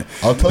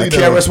I'll tell you that.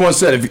 KRS One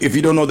said, if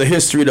you don't know the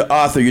history of the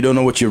author, you don't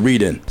know what you're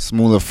reading.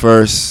 Smoother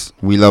first.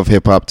 We love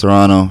hip hop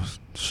Toronto.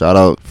 Shout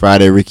out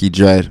Friday Ricky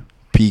Dread,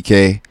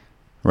 PK,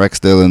 Rex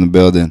still in the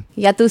building.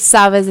 Ya tu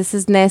sabes, this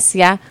is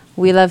Nesia.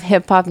 We love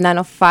hip hop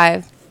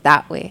 905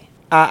 that way.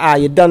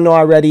 You done know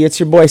already. It's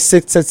your boy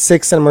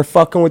 666, and we're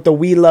fucking with the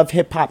We Love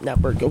Hip Hop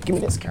Network. Yo, give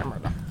me this camera.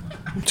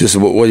 Just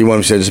what do you want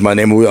me to say? This is my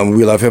name. We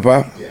Love Hip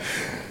Hop. Yeah.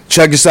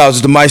 Check this out. This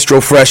is the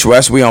Maestro Fresh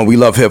West. We on We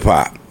Love Hip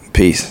Hop.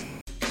 Peace.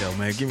 Yo,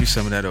 man, give me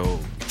some of that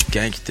old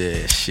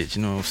gangsta shit.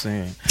 You know what I'm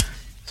saying?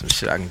 Some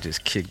shit I can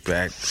just kick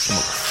back, smoke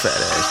a fat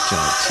ass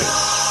joint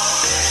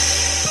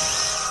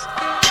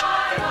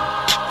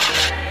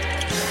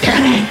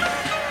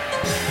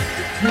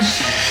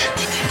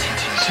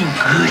Some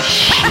good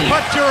shit.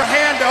 Put your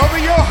hand over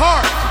your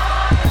heart,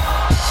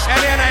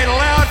 and in a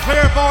loud,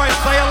 clear voice,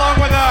 say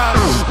along with us.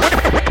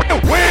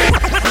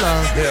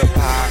 Love hip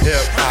hop,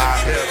 hip hop,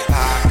 hip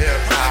hop,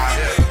 hip hop,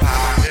 hip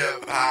hop, hip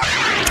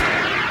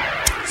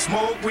hop.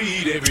 Smoke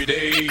weed every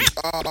day.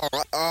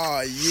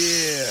 Oh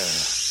yeah.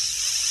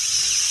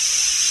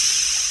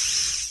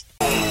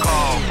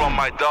 Call from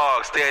my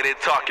dog, steady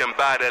talking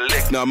about a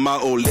lick. Now my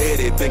old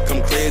lady think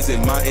I'm crazy.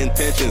 My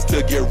intentions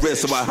to get rich,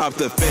 so I hop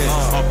the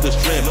fence. Off the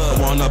strip, I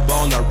wanna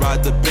ball, I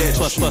ride the bench.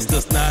 Plus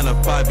this 9 to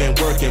 5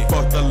 ain't working.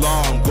 Fuck the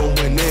law, I'm going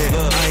in.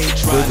 I ain't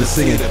trying to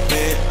see the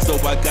bed, so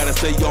I gotta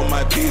say on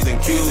my P's and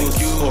Q's.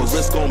 Or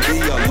risk gon' be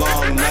a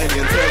long night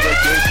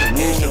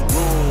interrogation.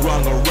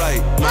 Wrong or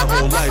right, my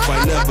whole life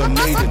I never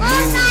made it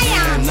new.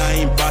 And I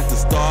ain't about to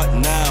start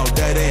now.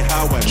 That ain't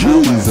how I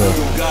know. You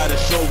gotta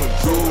show and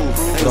prove.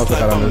 What else I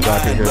got on the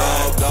docket here?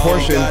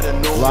 Portion,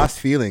 Lost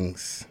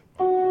Feelings.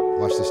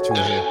 Watch this tune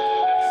here.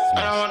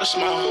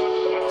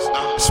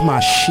 It's my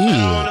shit.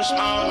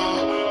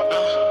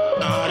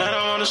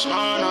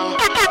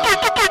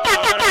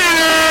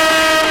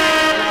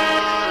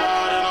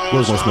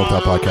 Where's my Smoke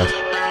Top Podcast?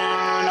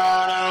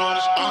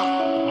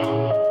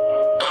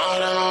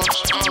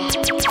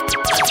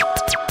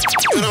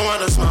 You don't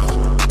want to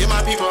smoke. Get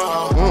my people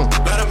home.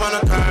 Blood up on the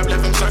curb,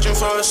 left them searching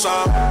for a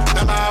song.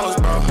 Remember I was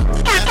broke.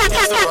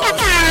 Against the road.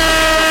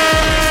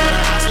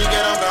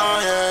 Get them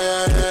going,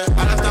 yeah.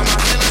 I left all my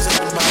feelings in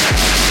the bottom.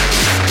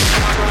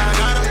 I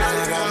got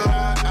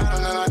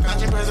them, I got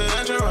you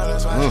presidential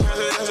rollers.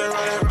 Presidential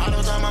rollers. I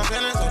left all my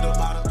feelings at the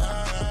bottom.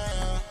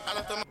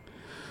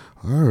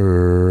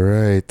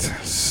 Alright,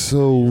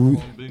 so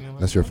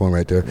that's your phone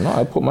right there. No,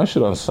 I put my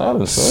shit on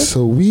silent, sir.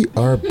 So we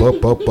are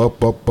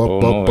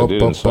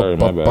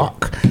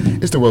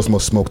It's the world's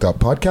most smoked out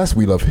podcast.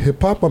 We love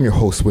hip hop. I'm your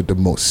host with the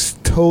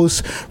most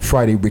toast,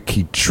 Friday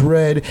Ricky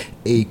Dread,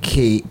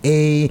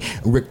 aka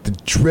Rick the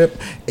Drip,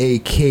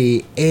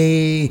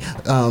 aka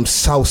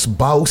Sauce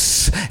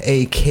Boss,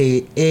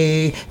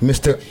 aka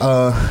Mr.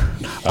 I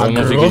don't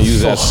know if you can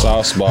use that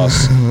sauce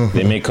boss.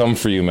 They may come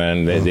for you,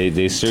 man.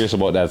 They serious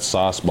about that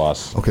sauce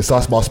boss. Okay,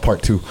 Sauce Boss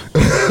Part 2.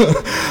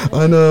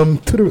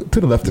 And to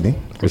the left of me.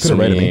 It's to the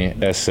right of me.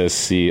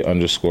 SSC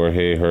 _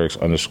 Hey Herx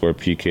 _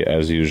 PK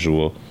as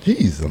usual.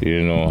 Jeez.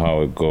 You know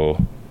how it go.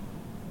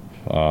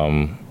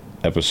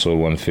 Episode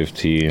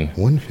 115.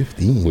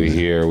 115. We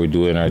here. We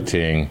doing our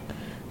thing.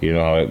 You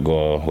know how it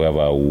go. We have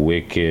a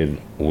wicked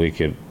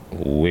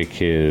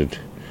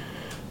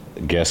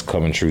guest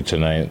coming through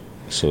tonight.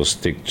 So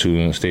stay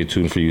tuned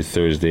for you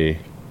Thursday.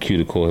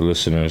 Cuticle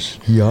listeners.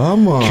 Yeah,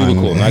 man.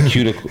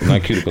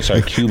 Cuticle.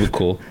 Sorry,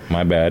 Cubicle.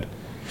 My bad.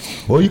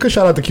 Well, you can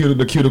shout out the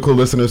cuticle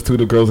listeners to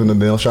the girls in the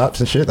nail shops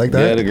and shit like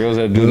that. Yeah, the girls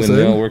that do the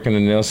nail work in the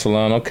nail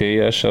salon. Okay,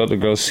 yeah, shout out the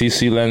girls.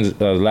 CC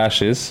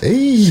Lashes.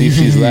 Hey.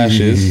 CC's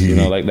Lashes. You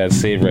know, like that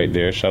save right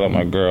there. Shout out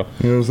my girl.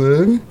 You know what I'm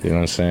saying? You know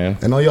what I'm saying?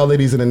 And all y'all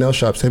ladies in the nail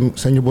shop, send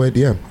your boy a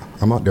DM.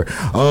 I'm out there.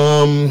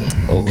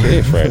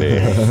 Okay, Friday.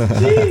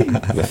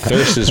 The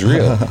thirst is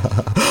real.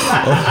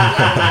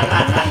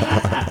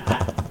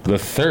 The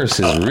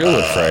thirst is real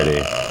with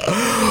Friday.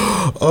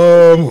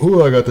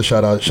 Who I got to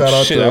shout out? Shout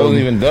out shit, to, I wasn't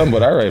even done,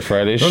 but all right,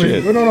 Friday.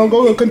 Shit. No,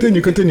 go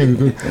continue.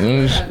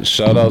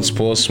 Shout out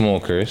Spoil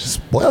Smokers.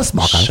 Spoil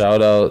Smokers.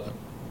 Shout out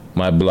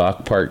my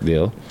block,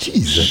 Parkdale.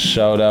 Jesus.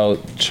 Shout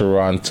out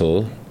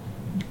Toronto.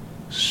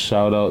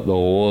 Shout out the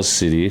whole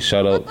city.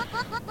 Shout out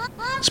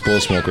Spoil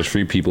Smokers,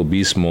 Free People,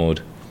 Beast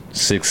Mode,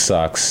 Six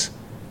Socks,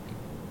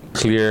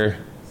 Clear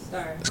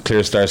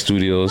Star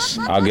Studios.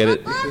 I'll get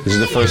it. This is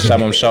the first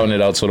time I'm shouting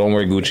it out, so don't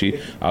worry, Gucci.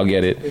 I'll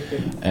get it.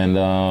 And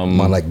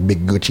man, like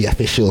big Gucci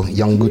official,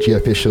 young Gucci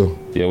official.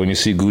 Yeah, when you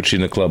see Gucci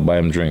in the club, buy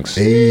him drinks.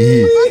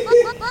 Hey.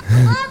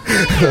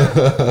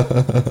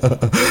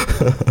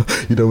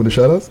 You done with the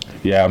shoutouts?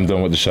 Yeah, I'm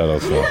done with the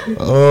shoutouts.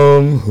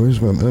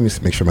 Let me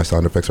make sure my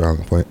sound effects are on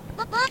point.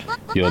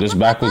 Yo, this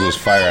backwards was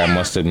fire, I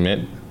must admit.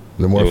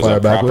 The more it was fire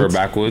a proper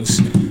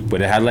backwards,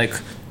 but it had like,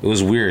 it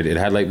was weird. It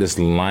had like this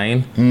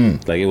line,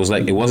 like it was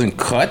like it wasn't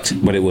cut,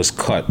 but it was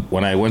cut.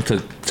 When I went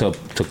to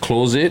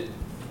close it,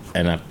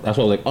 and that's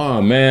why I was like, oh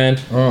man,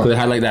 because it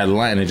had like that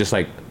line, it just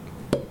like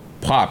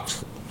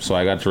popped. So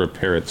I got to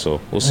repair it.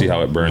 So we'll see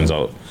how it burns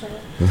out.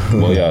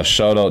 Well, yeah,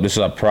 shout out. This is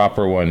a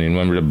proper one. You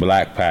remember the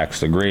black packs,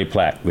 the gray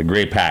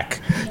pack.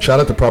 Shout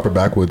out to Proper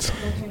Backwoods.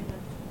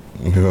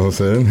 You know what I'm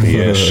saying?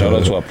 Yeah, shout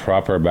out to a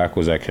proper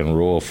backwards that can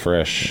roll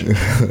fresh. Who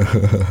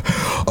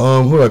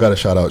I got to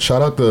shout out?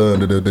 Shout out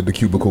the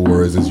Cubicle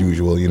Warriors as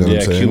usual. You know what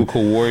I'm saying?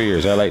 Cubicle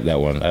Warriors. I like that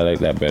one. I like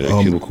that better.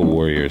 Cubicle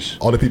Warriors.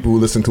 All the people who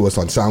listen to us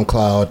on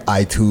SoundCloud,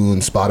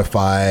 iTunes,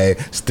 Spotify,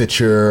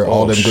 Stitcher,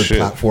 all them good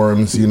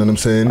platforms. You know what I'm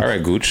saying? All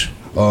right, Gooch.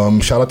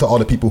 Shout out to all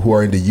the people who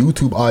are in the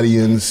YouTube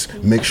audience.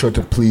 Make sure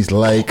to please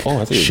like,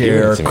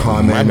 share,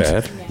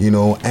 comment, you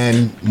know,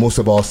 and most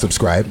of all,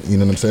 subscribe. You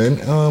know what I'm saying?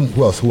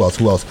 Who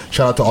else?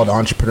 Shout out to all the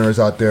entrepreneurs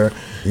out there.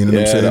 You know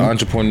what I'm saying? The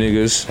entrepreneur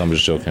niggas. I'm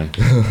just joking.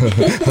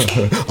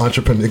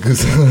 Entrepreneur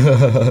niggas.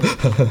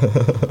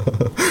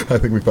 I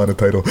think we found a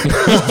title.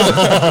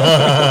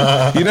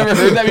 You never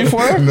heard that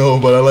before? No,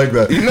 but I like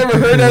that. You never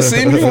heard that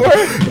saying before?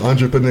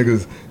 Entrepreneur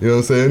niggas. You know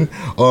what I'm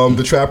saying?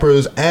 The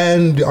trappers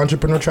and the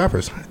entrepreneur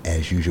trappers,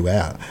 as usual.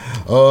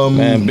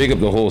 Man, big up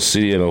the whole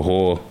city and the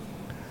whole...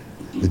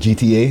 The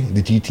GTA,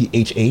 the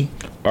GTHA.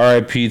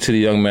 R.I.P. to the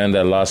young man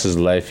that lost his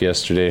life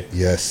yesterday.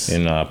 Yes.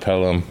 In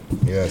Pelham.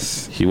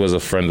 Yes. He was a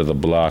friend of the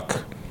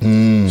block.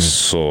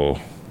 So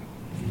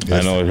yes.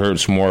 I know it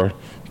hurts more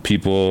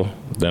people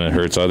than it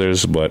hurts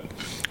others, but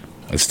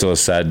it's still a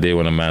sad day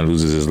when a man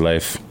loses his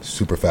life.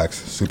 Super facts.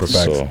 So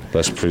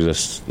let's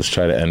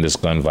try to end this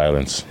gun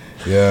violence.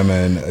 Yeah,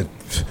 man.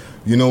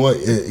 You know what?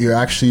 You're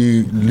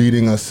actually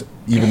leading us,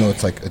 even though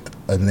it's like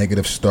a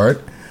negative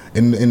start,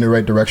 in the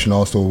right direction.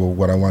 Also,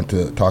 what I want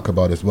to talk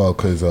about as well,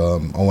 because I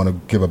want to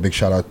give a big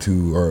shout out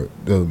to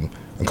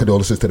and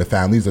condolences to the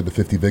families of the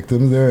 50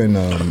 victims there in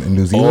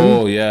New Zealand.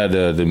 Oh yeah,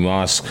 the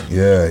mosque.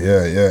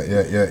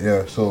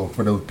 Yeah. So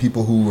for the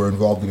people who were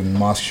involved in the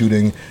mosque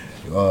shooting,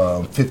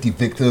 50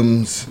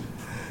 victims.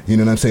 You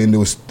know what I'm saying? There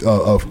was,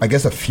 I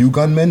guess, a few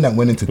gunmen that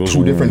went into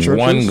two different churches.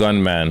 One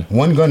gunman.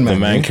 The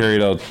man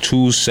carried out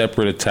 2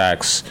 separate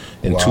attacks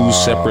in 2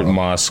 separate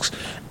mosques,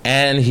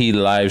 and he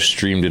live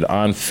streamed it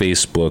on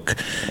Facebook,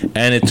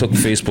 and it took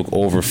Facebook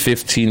over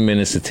 15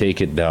 minutes to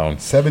take it down.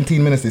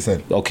 17 minutes, they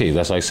said. Okay,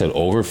 that's like I said,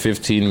 over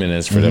 15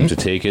 minutes for them to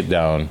take it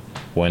down,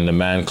 when the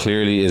man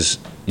clearly is...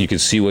 You can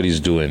see what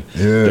he's doing.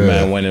 Yeah. The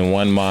man went in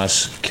one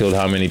mosque, killed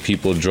how many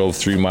people, drove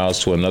 3 miles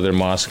to another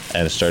mosque,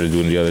 and started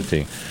doing the other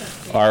thing.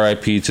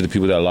 R.I.P. to the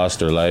people that lost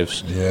their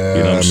lives. Yeah,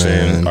 you know what I'm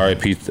saying? man.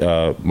 R.I.P.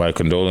 My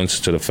condolences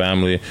to the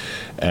family.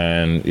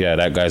 And yeah,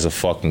 that guy's a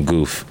fucking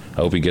goof. I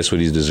hope he gets what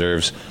he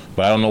deserves.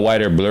 But I don't know why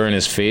they're blurring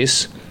his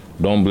face.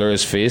 Don't blur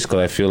his face, because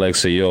I feel like,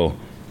 say, yo,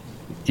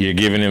 you're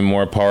giving him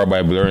more power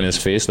by blurring his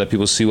face. Let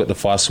people see what the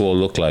fossil will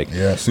look like.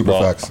 Yeah, super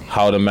facts.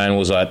 How the man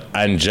was an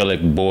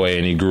angelic boy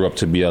and he grew up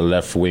to be a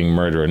left-wing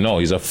murderer. No,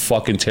 he's a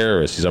fucking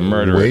terrorist. He's a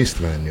murderer.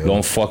 Waste man, yo.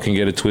 Don't fucking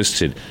get it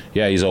twisted.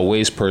 Yeah, he's a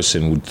waste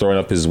person throwing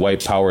up his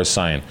white power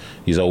sign.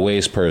 He's a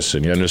waste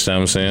person. You understand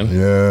what I'm saying?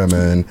 Yeah,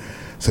 man.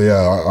 So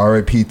yeah,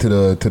 R.I.P. to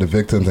the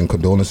victims and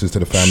condolences to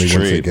the family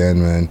once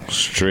again, man.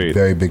 Straight.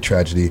 Very big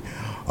tragedy.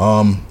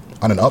 On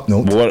an up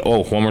note.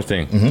 One more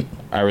thing.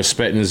 I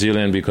respect New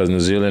Zealand, because New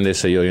Zealand, they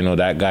say, yo, you know,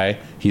 that guy,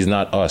 he's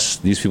not us.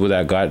 These people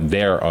that got,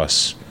 they're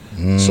us.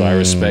 So I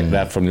respect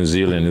that from New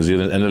Zealand.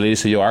 And the lady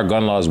said, yo, our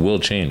gun laws will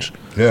change.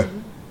 Yeah.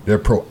 They're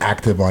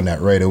proactive on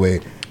that right away.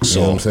 You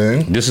know what I'm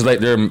saying? This is like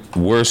their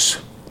worst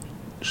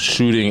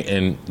shooting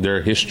in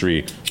their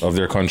history of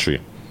their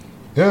country.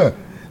 Yeah.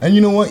 And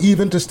you know what?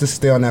 Even just to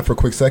stay on that for a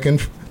quick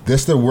second,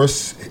 this is the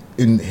worst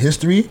in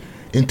history.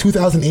 In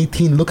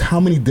 2018, look how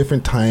many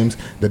different times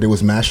that there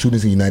was mass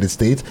shootings in the United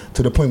States,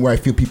 to the point where I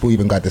feel people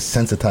even got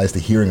desensitized to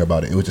hearing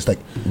about it. It was just like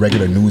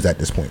regular news at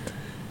this point.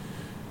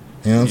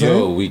 You know what I'm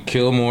saying? We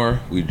kill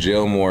more, we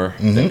jail more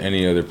than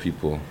any other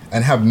people.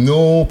 And have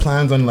no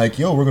plans on like,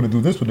 yo, we're going to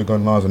do this with the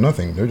gun laws or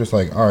nothing. They're just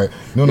like, all right,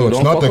 no, it's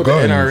not the guns. Don't fuck with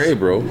the NRA,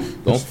 bro.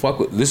 Don't fuck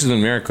with... This is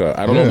America.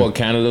 I don't know about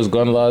Canada's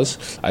gun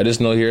laws. I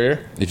just know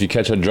here, if you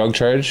catch a drug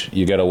charge,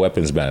 you get a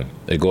weapons ban.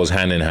 It goes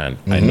hand in hand.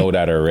 I know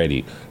that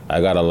already.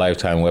 I got a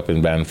lifetime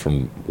weapon ban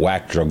from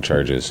whack drug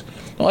charges.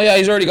 Oh, yeah,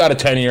 he's already got a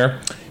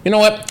 10-year. You know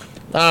what?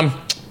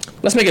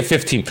 Let's make it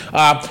 15.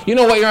 You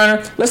know what, Your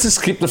Honor? Let's just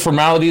skip the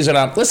formalities and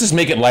let's just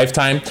make it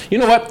lifetime. You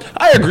know what?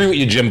 I agree with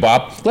you, Jim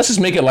Bob. Let's just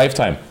make it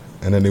lifetime.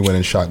 And then they went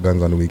and shot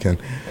guns on the weekend.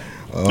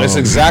 That's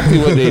exactly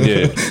what they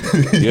did.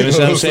 You understand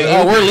what I'm saying?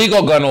 Oh, we're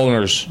legal gun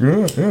owners.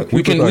 Yeah.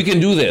 We can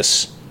do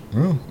this.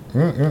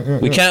 Yeah.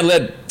 We can't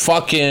let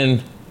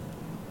fucking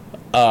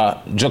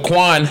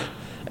Jaquan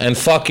and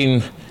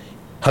fucking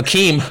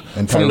Hakeem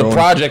and from the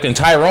project and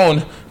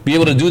Tyrone be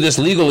able to do this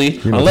legally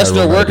unless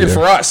they're working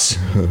for us.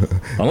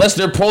 Unless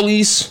they're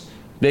police,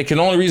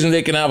 only reason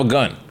they can have a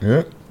gun.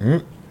 Yeah.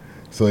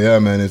 So yeah,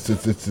 man, it's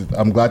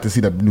I'm glad to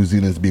see that New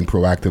Zealand's being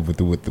proactive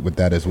with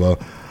that as well.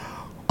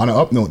 On an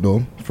up note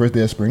though, first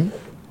day of spring.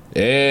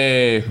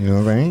 Hey. You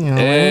know what I mean?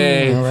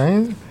 Hey. All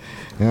right.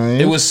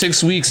 It was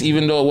 6 weeks,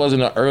 even though it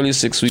wasn't an early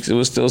 6 weeks. It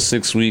was still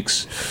 6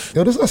 weeks.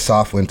 Yo, this is a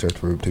soft winter,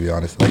 to be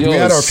honest. Like, we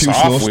had our few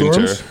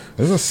snowstorms.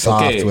 This is a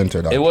soft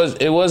winter, though.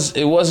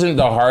 It wasn't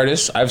the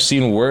hardest. I've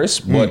seen worse,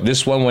 but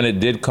this one, when it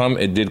did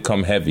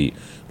come heavy.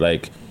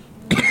 Like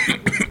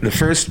the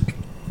first,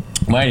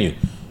 mind you,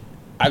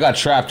 I got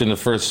trapped in the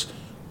first.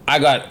 I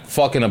got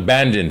fucking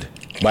abandoned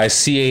by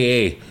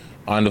CAA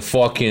on the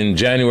fucking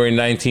January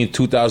 19th,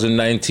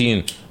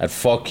 2019 at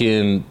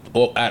fucking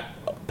at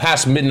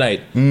past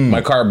midnight.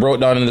 My car broke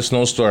down in the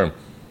snowstorm.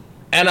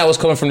 And I was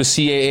coming from the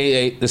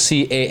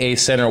CAA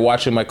center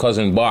watching my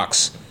cousin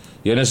box.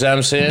 You understand what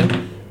I'm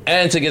saying?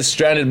 And to get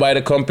stranded by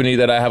the company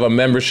that I have a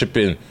membership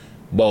in.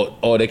 But,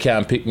 they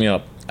can't pick me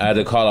up. I had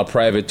to call a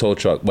private tow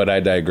truck, but I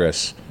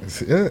digress.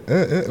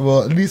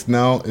 Well, at least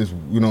now is,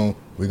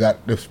 we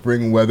got the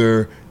spring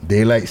weather,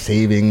 daylight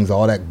savings,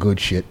 all that good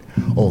shit.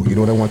 Oh, you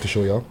know what I want to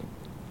show y'all?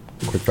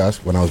 Quick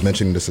fast, when I was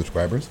mentioning the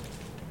subscribers.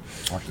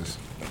 Watch this.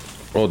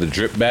 Oh, the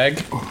drip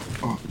bag?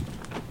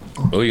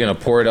 Oh, you gonna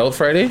pour it out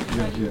Friday?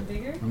 Yeah.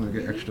 I'm gonna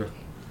get extra.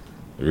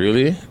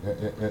 Really?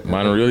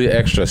 Man, really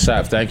extra.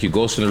 Sap, thank you.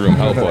 Ghost in the room,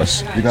 help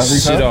us. You got me,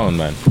 Sit down,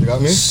 man. You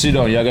got me? Sit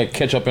down. Y'all got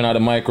ketchup in out the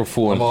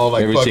microphone. I'm all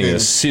like everything. fucking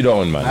Sit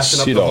down, man. Mashing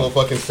up Sit the down. whole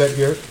fucking set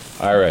here.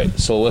 All right.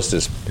 So what's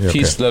this? Yeah,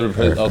 Peace, okay.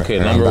 letter. Okay,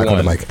 I'm number back on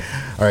the one. mic.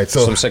 All right,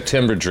 so Some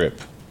September drip.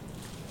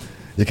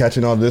 you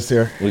catching all this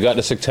here? We got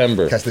the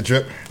September. Catch the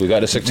drip. We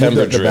got the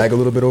September Move the drip. bag a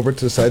little bit over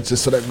to the side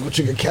just so that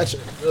you can catch it.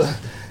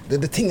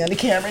 The thing on the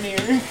camera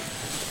there.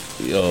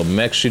 Yo,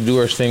 Mex should do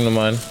her thing,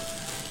 man.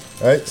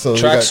 All right, so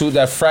Tracksuit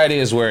that Friday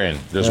is wearing.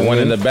 There's one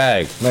in the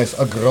bag. Nice,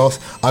 a grosso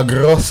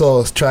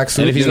tracksuit.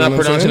 And if he's not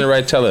pronouncing it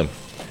right, tell him.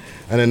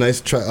 And a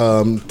nice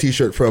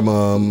t-shirt from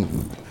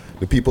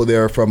the people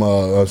there from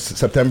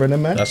September,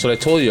 then, man. That's what I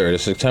told you. The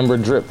September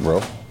drip,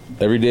 bro.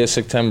 Every day is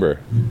September,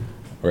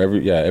 or every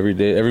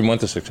day, every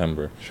month is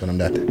September. Show them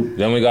that.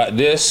 Then we got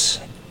this.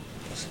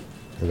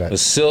 We got The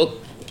silk.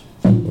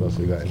 what else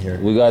we got in here?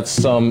 We got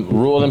some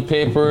rolling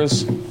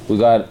papers. We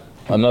got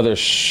another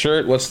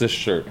shirt. What's this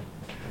shirt?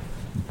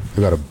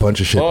 We got a bunch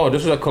of shit. Oh,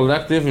 this is a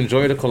collective.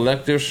 Enjoy the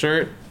collective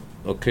shirt.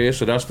 Okay,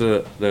 so that's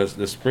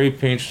the spray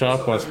paint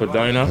shop on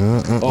Spadina.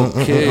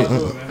 Okay.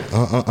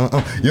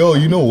 Yo,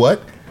 you know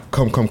what?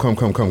 Come.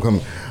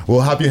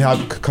 We'll have you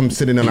come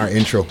sit in on our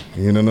intro.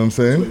 You know what I'm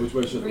saying?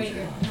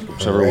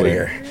 Whichever Right way.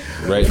 here.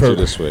 Right through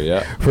this way,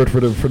 yeah. For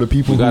the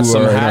people We got who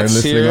some are in our hats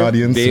listening here.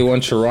 audience. Day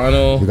One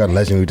Toronto. We got a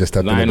legend who just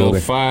stepped in the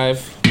building.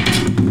 905. You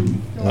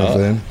know what I'm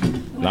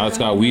saying? Now it's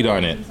got weed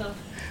on it.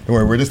 Don't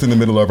worry, we're just in the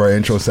middle of our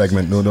intro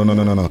segment. No.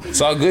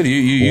 It's all good.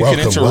 You can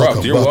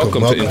interrupt. You're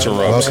welcome to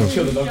interrupt. Welcome.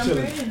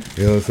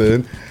 You know what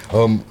I'm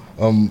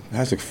saying?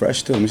 That's like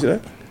fresh too. Let me see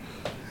that.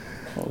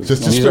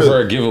 Just These are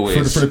for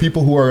giveaways. for the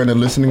people who are in the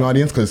listening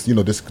audience, because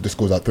this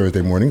goes out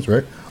Thursday mornings,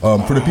 right?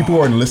 For the people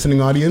who are in the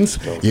listening audience,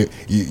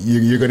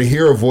 you're gonna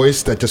hear a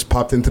voice that just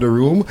popped into the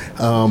room.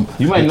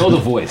 You might know the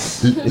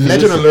voice.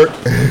 Legend alert!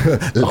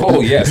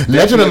 Oh yes,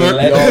 Legend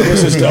alert! Yo,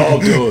 this is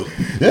dope, dude.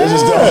 This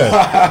is dope.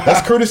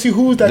 That's courtesy.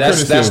 Who's that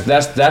courtesy?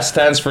 That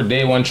stands for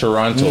Day One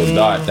Toronto.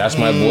 Dot. That's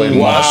my boy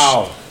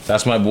Wow. Mus.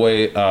 That's my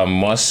boy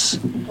Mus.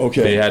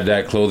 Okay. They had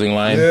that clothing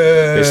line.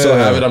 Yeah. They still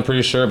have it, I'm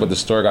pretty sure, but the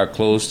store got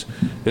closed.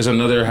 There's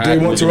another hat. Day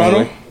One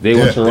Toronto? Day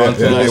One Toronto.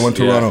 Day One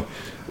Toronto.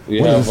 We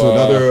What have is this,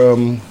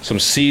 another? some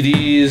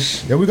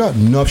CDs. Yeah, we got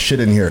enough shit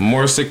in here.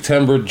 More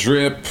September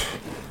drip.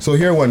 So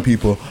here, one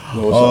people.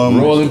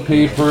 Rolling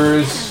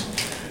papers.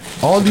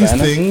 All these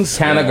things.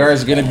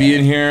 Canagar's gonna be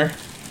in here.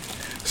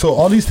 So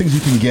all these things you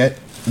can get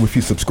if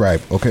you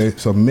subscribe, okay?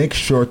 So make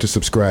sure to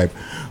subscribe.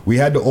 We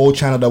had the old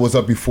channel that was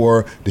up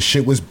before. The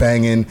shit was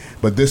banging,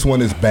 but this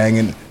one is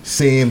banging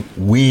same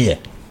way.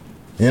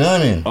 You know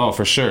what I mean? Oh,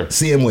 for sure.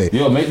 Same way.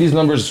 Yo, make these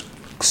numbers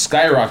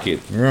skyrocket.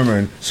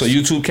 Remember, So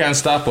YouTube can't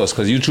stop us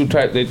because YouTube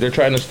they're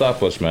trying to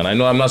stop us, man. I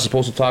know I'm not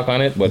supposed to talk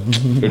on it, but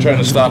they're trying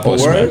to stop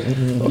us, word?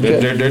 man.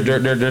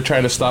 They're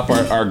trying to stop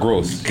our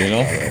growth, you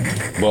know.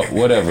 But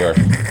whatever.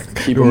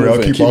 Keep don't worry, I'll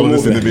moving, keep all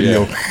this in the moving.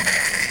 video.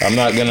 I'm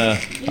not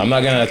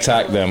gonna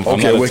attack them. I'm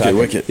Okay, not wicked, attacking.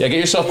 wicked. Yeah, get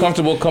yourself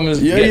comfortable. Come and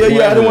Yeah. get I don't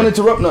wherever. want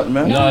to interrupt nothing,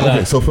 man. No.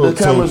 Okay, so The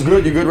camera's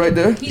good. You good right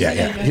there?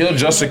 yeah. He'll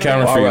adjust the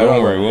camera for you. All right, Don't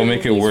all worry. right. We'll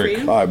make it work.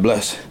 All right,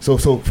 bless. So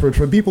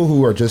for people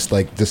who are just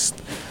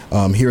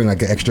hearing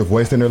like an extra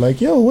voice, then they're like,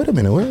 "Yo, wait a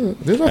minute,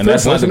 there's our And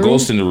that's first not the voice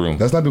ghost in the room.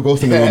 That's not the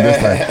ghost in the room this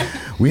time.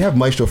 We have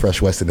Maestro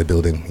Fresh West in the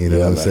building. You know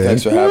what I'm saying?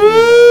 Thanks for having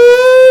me.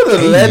 The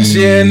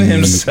legend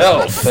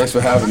himself. Thanks for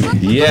having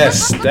me.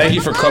 Yes. Thank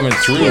you for coming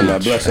through.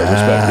 God bless you.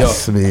 Respect.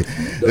 That's me.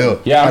 Yo,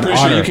 Yeah, I'm an pretty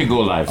sure honor. you could go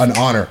live. An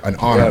honor. I'm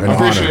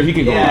pretty sure he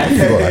could go live.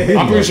 Go live.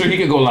 I'm pretty sure he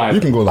could go live. You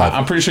can go live.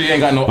 I'm pretty sure you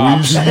ain't got no We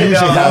ops. usually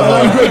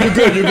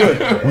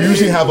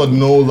have You're good. a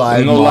no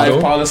live No motto.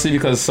 live policy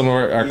because some of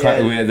our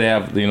they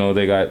have,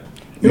 they got.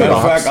 Matter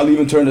of fact, I'll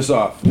even turn this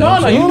off. No,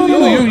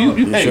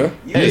 you hey, sure?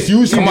 hey, It's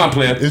usually come on,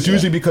 player. It's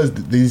usually because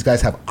these guys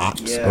have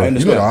ops. I Bro. You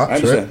understand. know the I ops,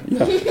 right? understand. Yeah,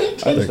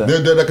 I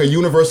understand. They're like a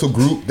universal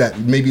group that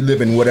maybe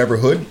live in whatever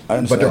hood, I but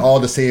understand. they're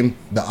all the same.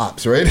 The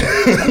ops, right?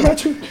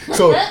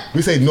 So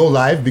we say no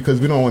live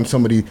because we don't want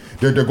somebody.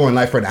 They're going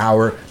live for an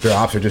hour. Their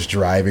ops are just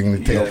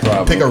driving.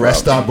 Take a rest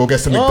stop. Go get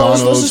some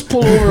McDonald's. Let's just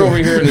pull over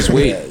here and just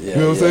wait. You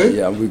know what I'm saying?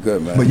 Yeah, we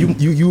good, man. But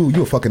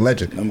you a fucking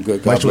legend. I'm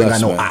good. God Maestro ain't got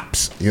bless, no man.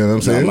 ops. You know what I'm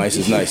No, saying? Mice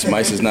is nice.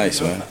 Mice is nice,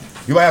 man.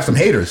 You might have some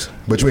haters,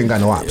 but you ain't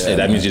got no ops. Hey,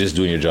 that means you're just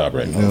doing your job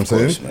right. You know what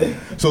I'm saying?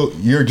 So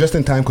you're just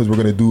in time because we're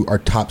gonna do our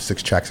top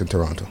 6 tracks in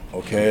Toronto.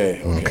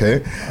 Okay. Okay,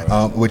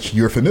 which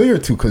you're familiar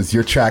to because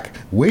your track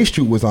 "Way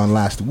Street" was on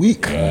last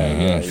week. Featuring know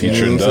what I'm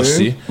saying?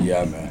 Dusty.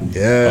 Yeah, man.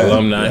 Yeah,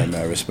 Alumni. Yeah,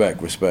 man.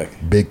 Respect.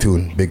 big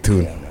tune.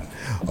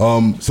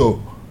 So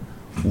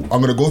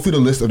I'm gonna go through the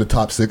list of the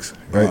top 6.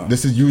 Right,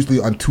 this is usually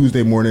on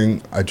Tuesday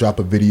morning. I drop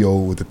a video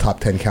with the top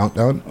 10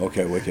 countdown.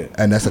 Okay, wicked.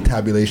 And that's a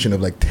tabulation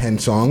of like 10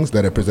 songs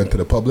that I present to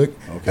the public.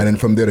 Okay. And then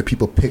from there, the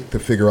people pick to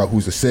figure out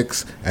who's the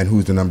 6 and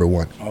who's the number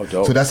 1. Oh,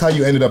 dope. So that's how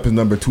you ended up as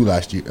number 2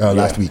 last week.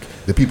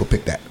 The people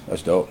picked that.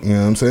 That's dope. You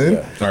know what I'm saying?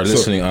 Yeah. Our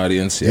listening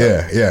audience.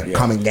 Yeah.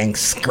 Common Gang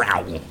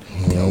Scrowl. You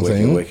know what I'm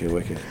saying?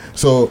 Wicked.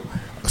 So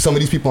some of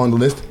these people on the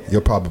list,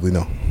 you'll probably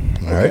know.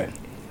 All right.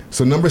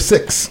 So number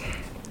 6,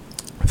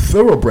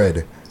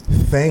 Thoroughbred.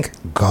 Thank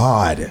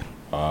God.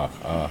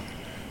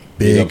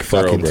 Big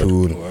fucking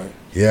tune.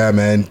 Yeah,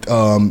 man.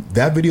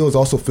 That video is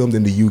also filmed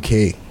in the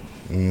UK.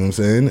 You know what I'm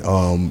saying?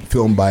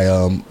 Filmed by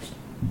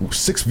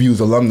 6 Views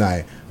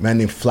alumni, a man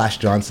named Flash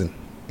Johnson. You know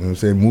what I'm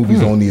saying?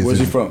 Movies only. Where's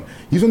he from?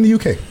 He's from the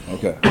UK.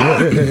 Okay.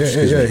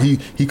 Yeah.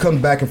 He comes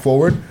back and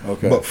forward.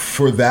 Okay. But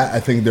for that, I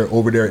think they're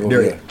over there.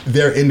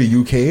 They're in the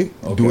UK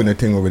doing their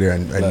thing over there,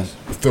 and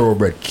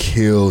Thoroughbred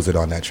kills it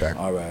on that track.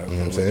 All right. You know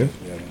what I'm saying?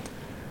 Yeah.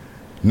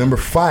 Number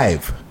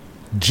 5,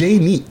 J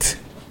Neat,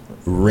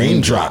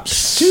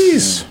 Raindrops.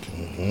 Jeez.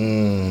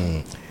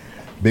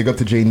 Big up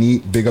to J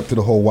Neat. Big up to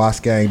the whole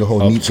Wasp gang, the whole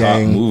Neat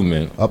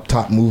gang, Up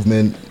Top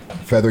movement,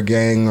 Feather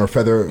Gang or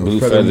Blue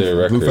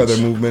Feather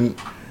movement.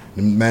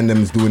 The man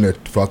them is doing their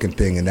fucking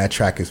thing, and that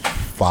track is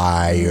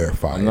fire.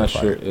 I'm not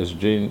sure. It's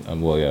Jane.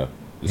 Well, yeah.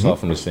 It's all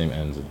from the same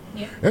ends.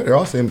 Yeah, they're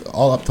all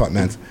Up Top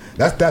mans.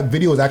 That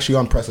video is actually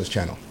on Pressa's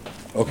channel.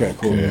 Okay,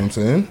 cool. You know what I'm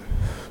saying?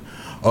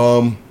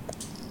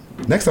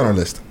 Next on our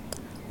list,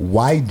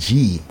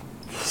 YG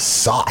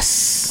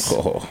Sauce.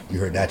 Oh. You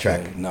heard that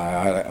track?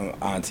 Nah,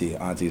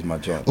 Auntie's my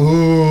joint.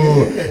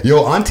 Ooh,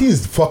 yo, Auntie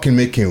is fucking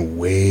making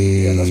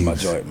waves. Yeah, that's my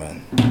joint,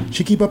 man.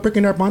 She keep up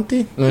picking up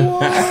Auntie?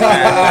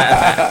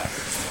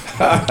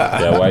 Yeah,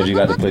 YG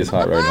got the place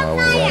hot right now. I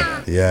won't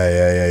lie.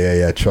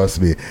 Yeah.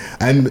 Trust me.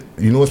 And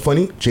you know what's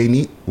funny? J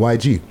Neat,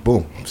 YG,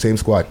 boom, same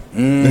squad.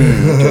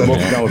 Both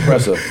down with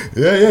Pressa.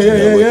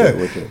 Yeah.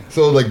 Wicked.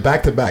 So like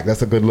back to back,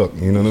 that's a good look.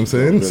 You know what I'm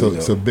saying?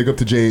 Really So big up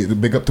to J Neat,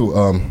 big up to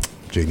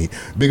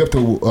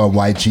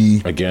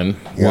YG Again, You know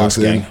what I'm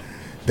Wasp saying? gang.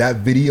 That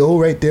video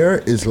right there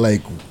is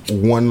like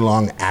one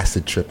long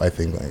acid trip. I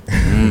think like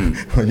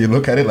when you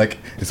look at it, like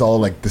it's all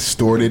like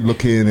distorted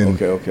looking,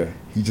 and Okay.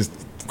 he just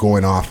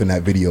going off in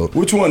that video.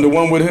 Which one? The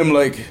one with him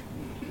like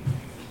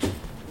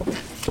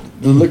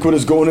the liquid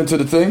is going into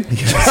the thing? I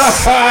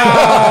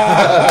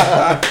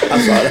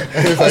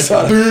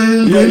saw that.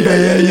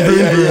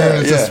 Yeah.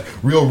 It's just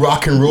real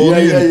rock and roll.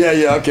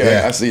 Yeah. Okay,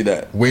 I see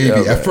that. Wavy.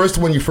 Yeah, At first,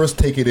 when you first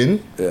take it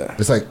in,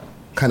 it's like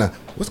kind of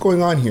what's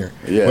going on here.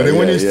 Yeah, but then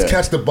when you yeah.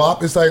 catch the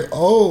bop, it's like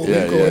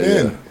we're going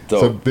in.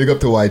 Dope. So big up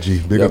to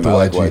YG. Big up to I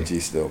like YG.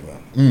 YG still,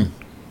 man.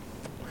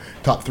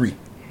 Top 3.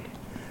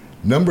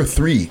 Number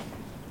 3,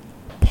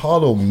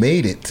 Paulo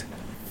Made It,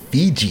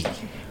 Fiji.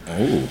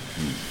 Oh.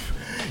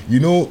 You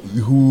know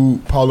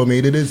who Paulo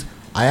Made It is?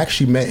 I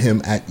actually met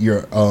him at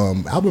your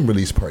album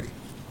release party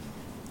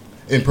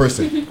in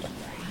person.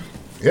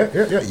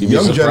 Yeah. You'd be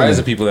surprised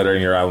the people that are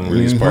in your album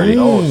release party.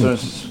 Oh,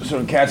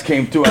 certain cats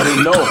came through. I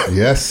didn't know.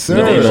 Yes, sir.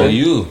 But they know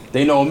you.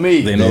 They know me.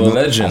 They know the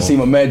legend. I seen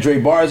my man Dre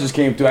Bars just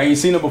came through. I ain't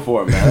seen him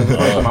before, man. That's the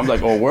first time. I'm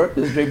like, oh, work?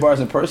 This is Dre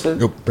Bars in person?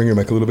 Yo, bring your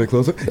mic a little bit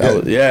closer.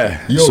 Yo,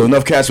 so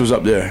enough cats was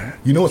up there.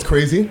 You know what's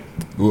crazy?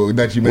 That you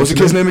What's the mentioned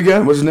kid's name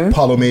again? What's his name?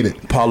 Paulo Made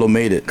It. Paulo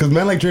Made It. Because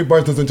man like Drake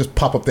Bars doesn't just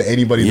pop up to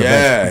anybody's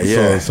event.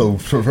 Yeah. So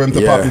for him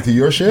to pop into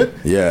your shit?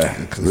 Yeah.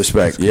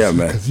 Respect. Yeah,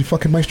 man. Because you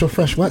fucking Maestro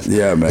Fresh, what?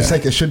 Yeah, man. It's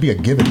like it should be a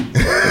given.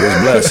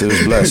 It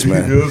was blessed,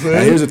 man. You know what I'm saying?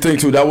 And here's the thing,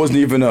 too. That wasn't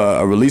even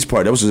a release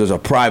party. That was just a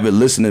private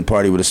listening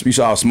party with you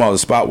saw how small the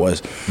spot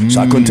was. So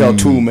I couldn't tell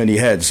too many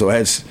heads. So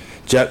heads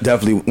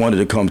definitely wanted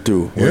to come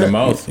through. Word of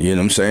mouth. You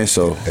know what I'm saying?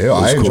 So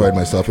I enjoyed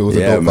myself. It was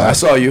a dope man. vibe. I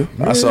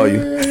saw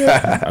you.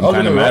 I'm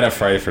kind of mad at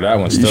Friday for that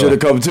one. Still. You should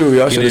have come too.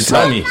 Y'all He should didn't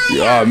tell me.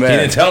 Oh, man. He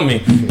didn't tell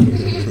me.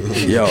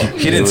 Yo,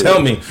 he didn't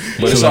tell me,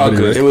 but it's all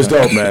good. It was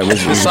dope, man.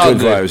 It was all good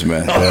good vibes,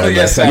 man.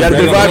 Yes, you had a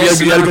good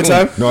vibe. You had a good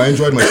time. No, I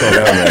enjoyed myself.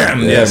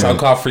 Yes, I'll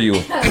call for you.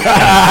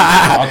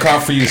 I'll call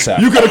for you, Sam.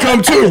 You could have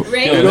come too.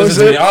 Yo,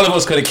 listen to me. All of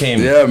us could have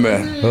came. Yeah,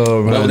 man.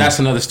 Oh, man. But that's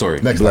another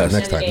story. Next time.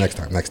 That's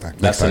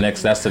the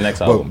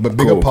next album. But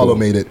big up Paulo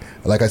Made It.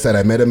 Like I said,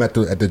 I met him at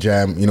the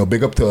jam. You know,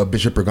 big up to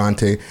Bishop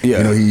Brigante. Yeah.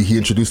 You know, he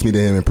introduced me to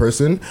him in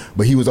person,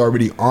 but he was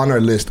already on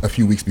our list a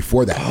few weeks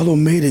before that. Paulo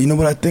Made It. You know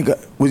what I think?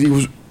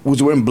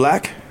 Was wearing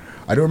black?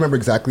 I don't remember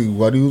exactly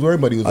what he was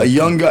wearing, but he was a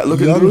young guy,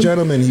 looking young dude?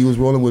 gentleman. He was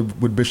rolling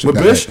with Bishop.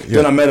 With Bish? Yeah.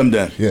 Then I met him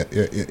then. Yeah.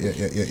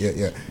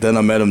 Then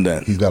I met him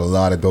then. He's got a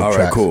lot of dope All right,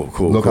 tracks. cool.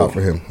 Look out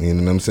for him. You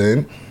know what I'm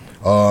saying?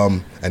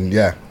 And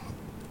yeah,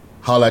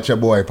 holla at your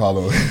boy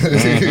Paulo. You know what I'm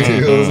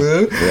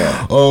saying?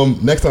 Yeah.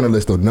 Next on the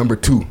list though, number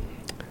 2,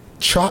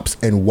 Chops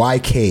and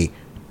YK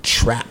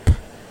Trap.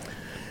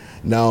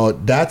 Now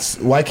that's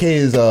YK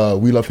is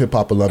We Love Hip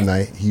Hop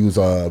alumni. He was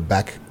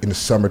back in the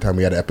summertime.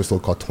 We had an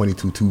episode called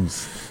 22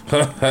 Twos.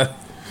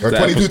 Or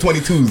 22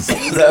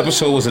 22s. The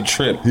episode was a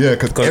trip. Yeah,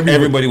 because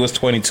everybody was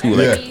 22.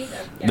 Like,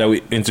 that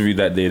we interviewed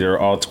that day, they were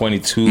all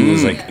 22. It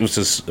was like it was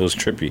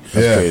trippy.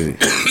 That's crazy.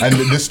 And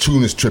this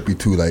tune is trippy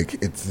too. Like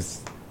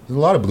there's a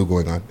lot of blue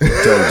going on.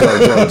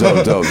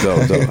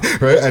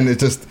 Dope. Right, and it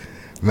just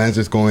man's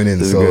just going in.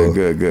 This so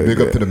good. Big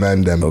up to the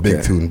man. Them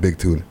Okay. big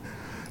tune.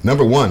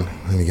 Number one.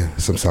 Let me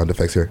get some sound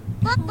effects here.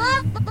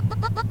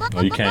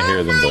 Oh, you can't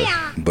hear them,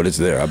 but it's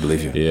there. I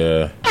believe you.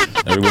 Yeah,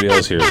 everybody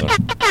else hears them. You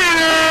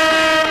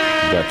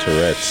got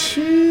Tourette's.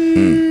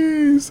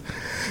 Jeez.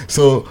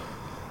 So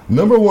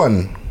number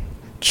one,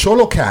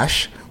 Cholo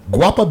Cash,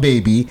 Guapa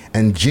Baby,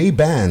 and J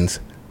Bands,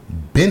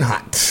 Been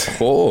Hot.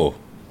 Oh,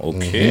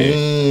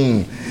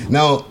 okay.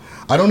 Now,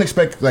 I don't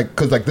expect,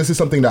 because this is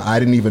something that I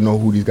didn't even know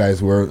who these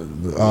guys were.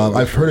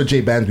 I've heard of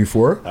J Bands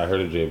before. I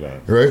heard of J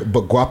Bands. Right?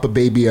 But Guapa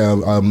Baby,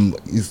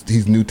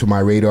 he's new to my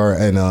radar,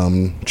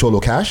 and Cholo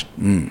Cash.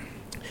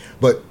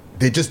 But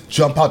they just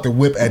jump out the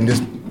whip and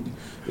just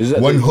Is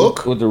that one the,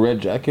 hook with the red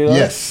jacket on?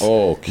 Yes.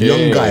 Oh, okay.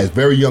 Young guys,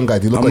 very young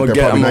guys. They look like they're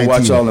probably 19. I'm gonna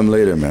watch all them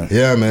later, man.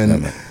 Yeah,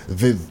 man.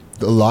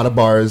 A lot of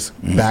bars,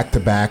 back to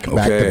back,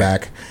 back to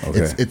back.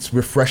 Okay. It's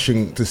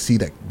refreshing to see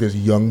that there's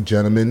young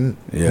gentlemen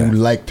who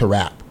like to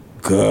rap.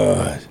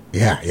 Good.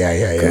 Yeah.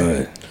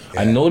 Good.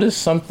 I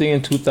noticed something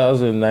in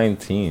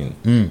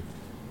 2019.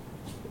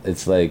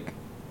 It's like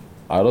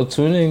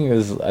auto-tuning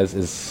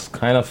is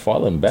kind of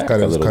falling back a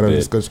little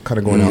bit. It's kind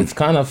of going out. It's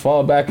kind of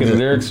fall back, and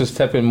lyrics are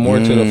stepping more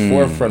to the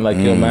forefront. Like,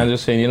 yo, man,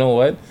 just saying, you know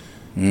what?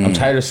 I'm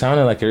tired of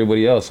sounding like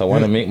everybody else. I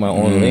want to make my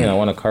own lane. I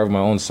want to carve my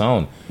own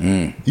sound.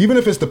 Even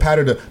if it's the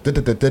pattern,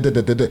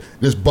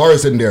 there's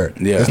bars in there.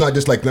 Yeah. It's not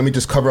just like, let me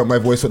just cover up my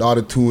voice with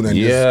auto-tune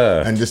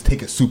and just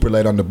take it super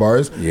light on the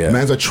bars. Yeah.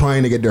 Mans are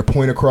trying to get their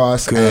point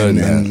across. Good,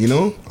 and you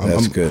know,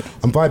 That's good.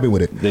 I'm vibing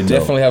with it. They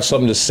definitely have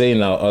something to say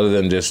now other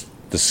than just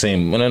the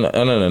same. No.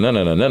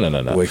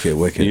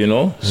 Wicked. You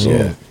know?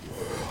 So,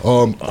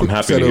 I'm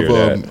happy set to hear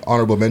of that.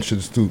 honorable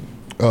mentions too.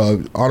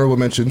 Honorable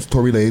mentions: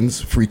 Tory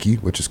Lanez, Freaky,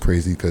 which is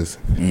crazy because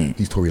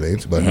he's Tory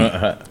Lanez, but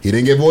he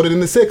didn't get voted in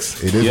the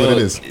 6. It is what it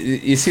is.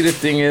 You see, the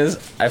thing is,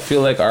 I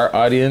feel like our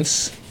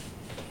audience,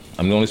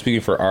 I'm only speaking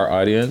for our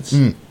audience,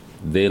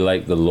 they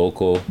like the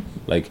local,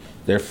 like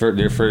they're for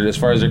as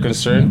far as they're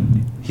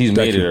concerned, he's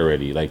made it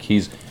already. Like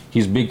he's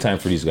big time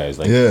for these guys.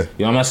 Like, you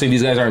know, I'm not saying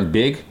these guys aren't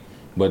big,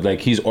 but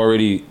like he's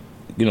already,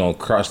 you know,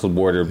 crossed the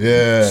border,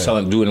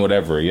 selling, doing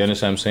whatever. You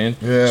understand what I'm saying?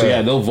 Yeah. So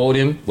yeah, they'll vote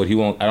him, but he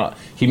won't.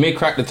 He may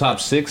crack the top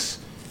 6,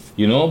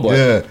 you know.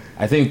 But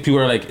I think people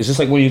are like, it's just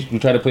like when you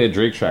try to play a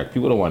Drake track.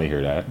 People don't want to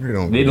hear that.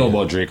 They know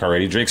about Drake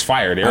already. Drake's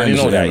fire. They already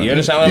know that. You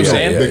understand what I'm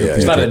saying?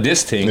 It's not a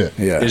diss thing.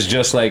 It's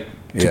just like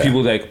to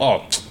people like,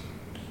 oh,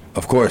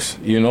 of course,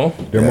 you know,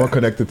 they're more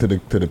connected to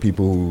the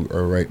people who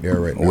are right there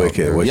right now.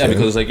 Yeah,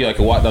 because it's like, I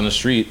can walk down the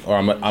street or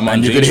I'm on.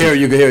 And you could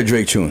hear a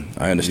Drake tune.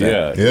 I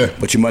understand. Yeah.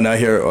 But you might not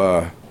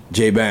hear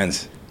J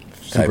Bands.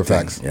 Super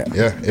facts.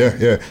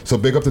 Yeah. So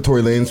big up to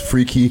Tory Lanez,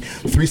 Freaky,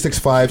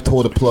 365,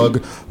 Told a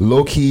Plug,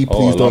 Low Key,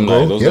 Please Don't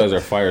Go. Those guys are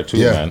fire too,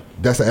 man.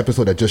 That's the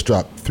episode that just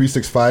dropped.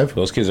 365.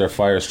 Those kids are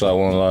fire, so I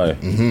won't lie.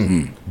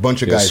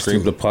 Bunch of guys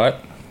scrape the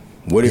pot.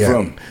 Where they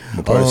from?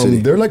 What part of the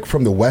city? They're like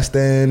from the West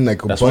End,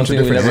 like That's bunch of one thing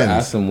different we never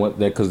ends. ask them what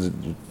they, because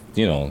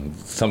you know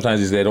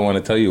sometimes they don't want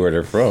to tell you where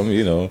they're from.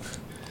 You know,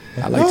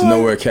 I like to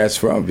know where a cat's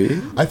from, B.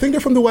 I think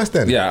they're from the West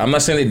End. Yeah, I'm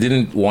not saying they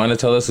didn't want to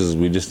tell us, is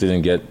we just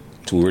didn't get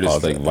to. We were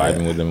just like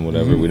vibing with them,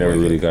 whatever. We never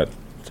really got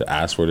to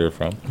ask where they're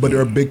from. But they're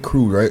a big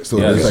crew, right? So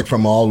there's like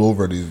from all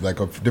over. These like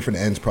of different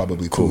ends,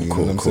 probably too. You know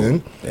what I'm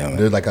saying? Yeah, man.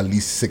 There's like at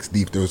least 6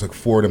 deep. There was like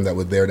 4 of them that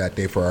were there that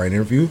day for our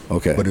interview.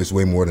 Okay, but there's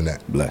way more than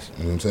that. Bless.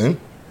 You know what I'm saying?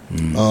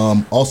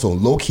 Also,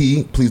 Low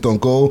Key, Please Don't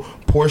Go,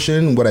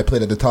 Portion, what I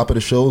played at the top of the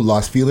show,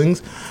 Lost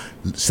Feelings,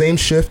 Same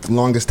Shift,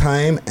 Longest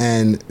Time,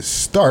 and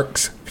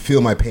Starks,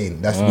 Feel My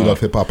Pain. That's We Love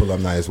Hip Hop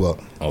alumni as well.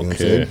 You know what I'm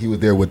saying? He was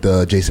there with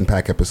the Jason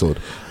Pack episode.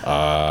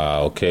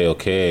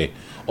 Okay.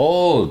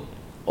 Oh,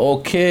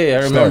 okay.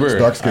 I remember.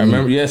 Dark-skinned. I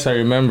remember. Yes, I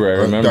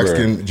remember.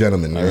 Dark-skinned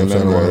gentleman. I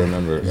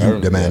remember.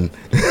 The man.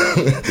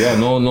 Yeah,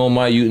 no,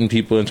 my Uten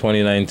people in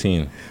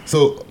 2019.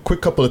 So,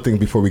 quick couple of things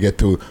before we get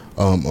to,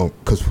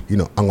 because you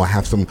know I'm gonna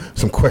have some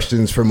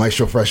questions for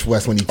Maestro Fresh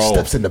West when he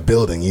steps in the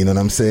building. You know what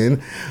I'm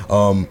saying?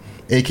 I'm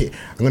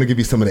gonna give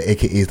you some of the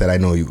AKAs that I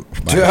know you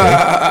by,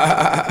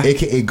 okay?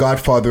 AKA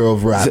Godfather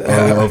of rap,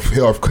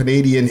 of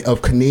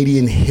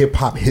Canadian hip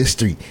hop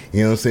history.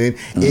 You know what I'm saying?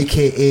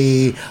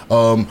 AKA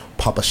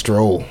Papa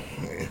Stroll.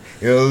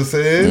 You know what I'm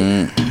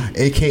saying?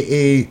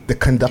 AKA the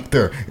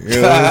conductor.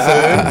 You know what I'm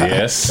saying?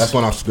 Yes. That's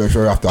one off the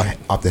head.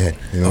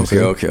 You know what I'm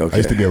saying? Okay. I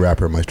used to be a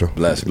rapper, Maestro.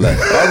 Bless. All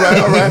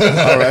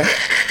right.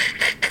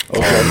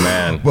 Okay,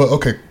 man. Well,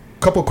 okay.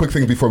 Couple quick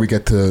things before we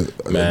get to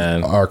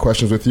our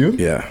questions with you.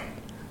 Yeah.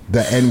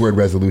 The N-word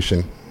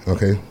resolution.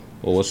 Okay.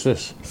 Well, what's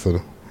this?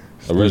 So,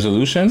 a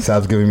resolution?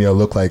 Sav's giving me a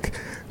look like,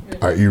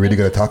 are you really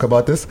going to talk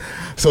about this?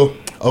 So,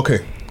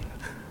 okay.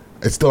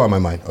 It's still on my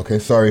mind. Okay,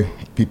 sorry,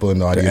 people in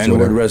the The audience. N-word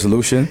whatever.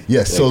 resolution.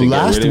 Yes. Like So to get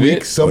last rid of week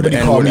it? somebody Or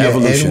the called me N-word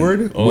an evolution?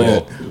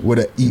 N-word with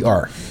a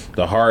ER.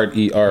 The hard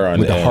ER on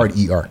With the the end. hard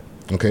ER.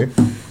 Okay.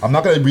 I'm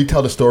not gonna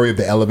retell the story of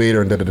the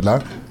elevator and da da da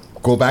da.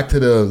 Go back to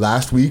the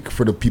last week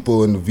for the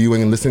people in the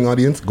viewing and listening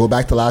audience. Go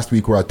back to last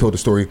week where I told the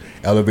story.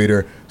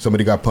 Elevator.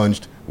 Somebody got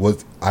punched.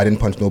 I didn't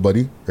punch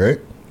nobody. Right.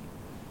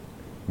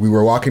 We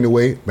were walking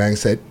away. Man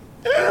said,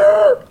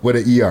 with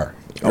an ER.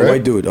 A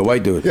white dude.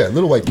 Yeah,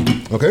 little white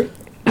dude. Okay.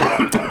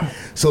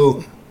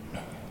 So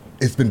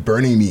it's been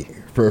burning me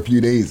for a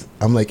few days.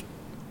 I'm like,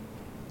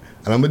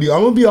 and I'm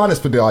gonna be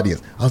honest with the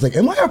audience. I was like,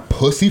 am I a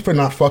pussy for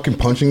not fucking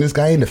punching this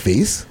guy in the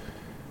face?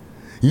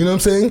 You know what I'm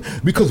saying?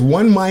 Because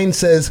one mind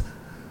says,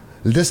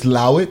 just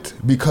allow it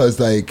because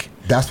like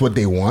that's what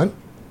they want.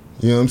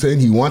 You know what I'm saying?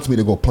 He wants me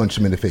to go punch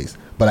him in the face,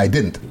 but I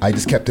didn't. I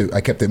just kept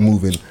it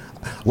moving.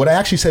 What I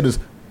actually said was,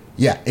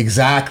 yeah,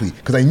 exactly,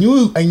 because I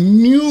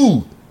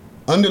knew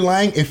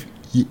underlying if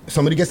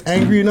somebody gets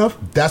angry enough,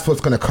 that's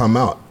what's gonna come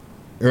out,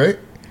 right?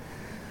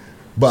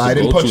 But I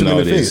didn't punch him in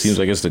the face. Seems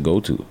like it's the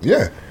go-to.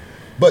 Yeah,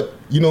 but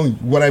you know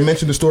when I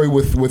mentioned the story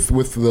with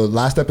the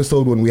last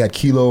episode when we had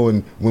Kilo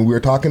and when we were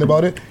talking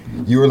about it,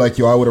 you were like,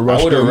 "Yo, I would have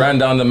rushed." I would have him. ran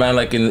down the man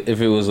like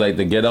if it was like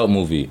the Get Out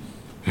movie.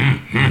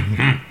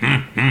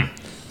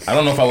 I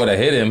don't know if I would have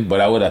hit him,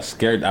 but I would have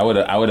scared. I would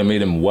have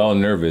made him well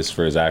nervous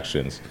for his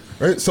actions.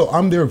 Right, so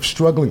I'm there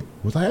struggling.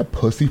 Was I a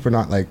pussy for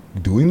not like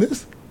doing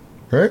this?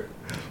 Right.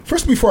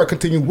 First, before I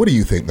continue, what do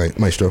you think,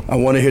 Maestro? I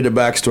want to hear the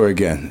backstory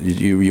again.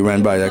 You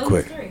ran by that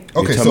quick.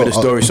 Okay, tell so me the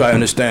story so I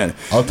understand.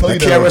 I'll tell you.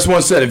 KRS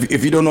once said,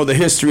 if you don't know the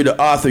history of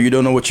the author, you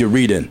don't know what you're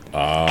reading. You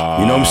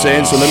know what I'm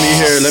saying? So let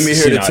me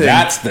hear the now thing.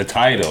 That's the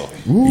title.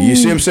 You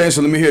see what I'm saying?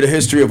 So let me hear the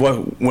history of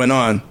what went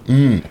on.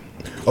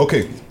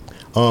 Okay.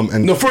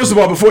 And no, first of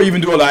all, before you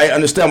even do all that, I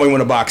understand why you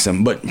want to box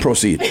him, but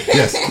proceed.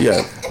 Yes.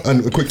 Yeah.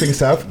 And a quick thing,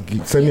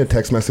 Saf, send me a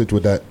text message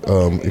with that.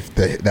 If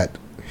that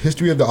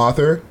history of the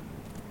author,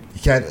 you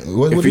can't.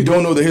 If you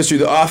don't know the history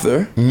of the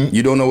author,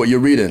 you don't know what you're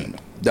reading.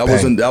 That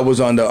was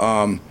on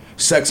the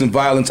Sex and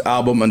Violence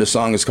album, and the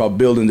song is called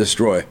 "Build and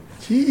Destroy."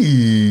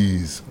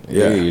 Jeez.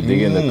 Yeah, hey, you're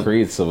digging the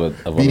crates of a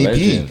BDP.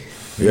 legend.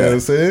 You know what I'm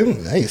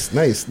saying?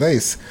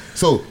 Nice.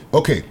 So,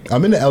 okay,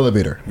 I'm in the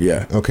elevator.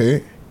 Yeah.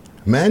 Okay.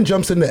 Man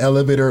jumps in the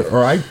elevator,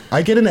 or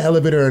I get in the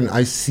elevator and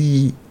I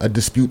see a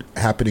dispute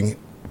happening,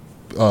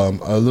 a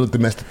little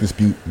domestic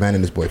dispute, man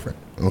and his boyfriend.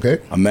 Okay.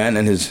 A man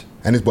and his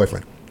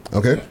boyfriend.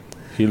 Okay.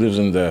 He lives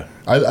in the.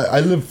 I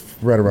live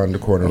right around the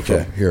corner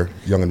Okay. from here,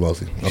 Young and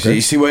Wellesley. So Okay.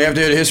 you see why you have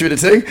to hear the history of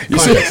the thing? You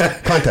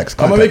Context.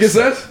 Am I making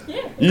sense?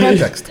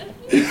 Context.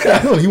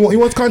 No, he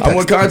wants context. I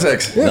want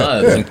context.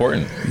 No, it's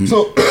important.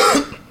 So,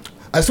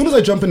 as soon as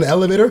I jump in the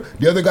elevator,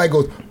 the other guy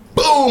goes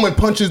boom and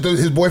punches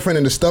his boyfriend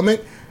in the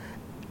stomach,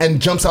 and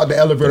jumps out the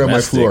elevator on my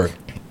Domestic. floor.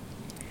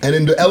 And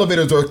then the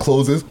elevator door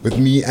closes with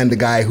me and the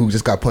guy who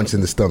just got punched in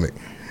the stomach,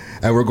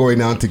 and we're going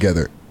down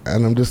together.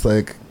 And I'm just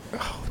like, oh,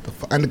 what the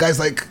fuck? And the guy's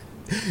like,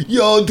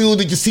 "Yo, dude,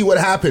 did you see what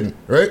happened?"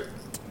 Right?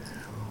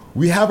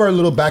 We have our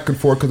little back and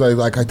forth because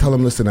I tell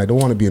him, "Listen, I don't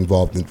want to be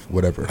involved in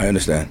whatever." I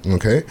understand.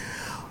 Okay.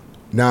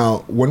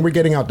 Now, when we're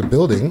getting out the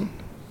building,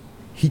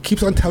 he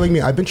keeps on telling me,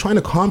 "I've been trying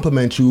to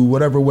compliment you,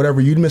 whatever,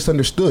 you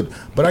misunderstood."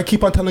 But I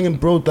keep on telling him,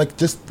 "Bro, like,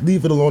 just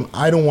leave it alone.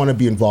 I don't want to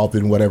be involved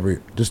in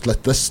whatever. Just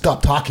let's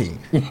stop talking."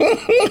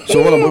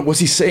 So hold on, what's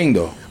he saying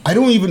though? I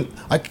don't even,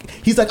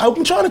 he's like, "I've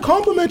been trying to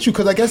compliment you,"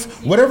 because I guess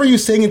whatever you're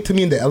saying to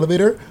me in the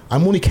elevator,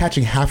 I'm only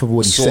catching half of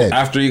what he So said.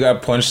 after you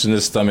got punched in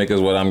the stomach, is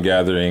what I'm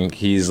gathering.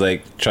 He's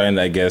like trying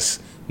to, I guess,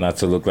 not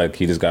to look like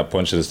he just got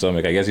punched in the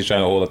stomach. I guess he's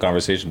trying to hold a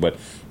conversation, but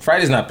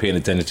Friday's not paying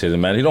attention to him,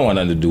 man. He don't want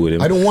nothing to do with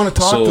him. I don't want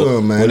to talk to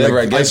him, man. Whatever,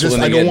 Like, I guess when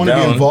I they don't get want to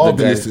be down, involved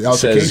the in guy this says,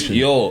 altercation.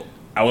 "Yo,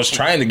 I was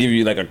trying to give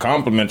you like a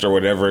compliment or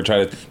whatever."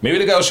 Maybe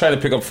the guy was trying to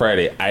pick up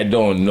Friday. I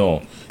don't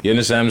know. You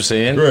understand what I'm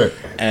saying? Right.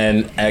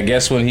 And I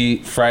guess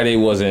when Friday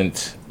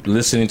wasn't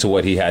listening to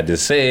what he had to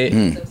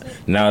say,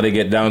 now they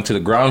get down to the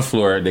ground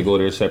floor, they go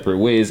their separate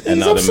ways, and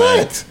He's now the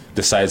man upset.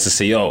 decides to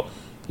say, "Yo,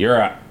 you're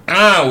a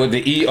with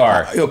the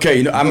ER." Okay,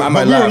 you know, I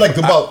might we were laugh. like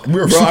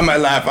I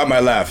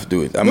might laugh,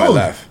 dude. I might No.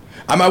 laugh.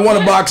 I might want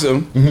to box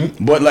him,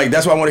 but like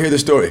that's why I want to hear the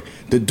story.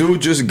 The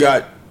dude just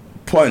got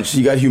punched.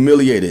 He got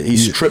humiliated.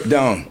 He's stripped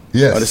down.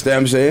 Yes. Understand what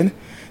I'm saying?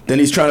 Then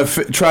he's trying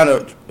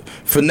to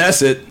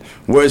finesse it,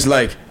 where it's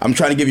like, I'm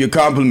trying to give you a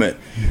compliment.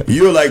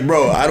 You're like,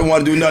 bro, I don't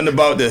want to do nothing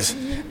about this,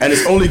 and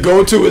its only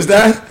go-to is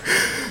that.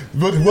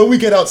 But when we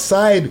get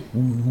outside,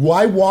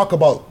 why walk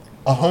about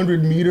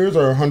 100 meters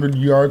or 100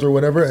 yards or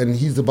whatever, and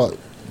he's about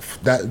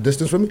that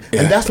distance from me?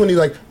 Yeah. And that's when he's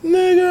like,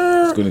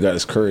 "Nigger." He's gonna got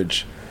his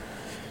courage.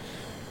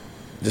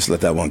 Just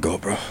let that one go,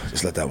 bro.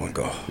 Just let that one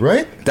go.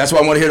 Right? That's why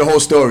I want to hear the whole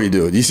story,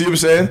 dude. You see what I'm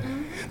saying?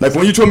 Like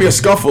when you told me a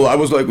scuffle, I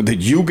was like,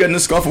 did you get in a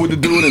scuffle with the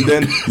dude, and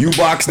then you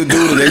boxed the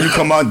dude, and then you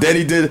come out, then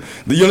he did?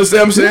 Do you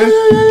understand what I'm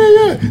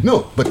saying? Yeah.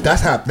 No, but that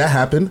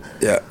happened.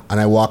 Yeah. And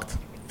I walked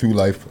through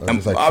life. I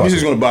was like, Obviously,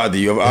 it's fuck going to bother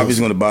you.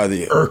 Obviously, going to bother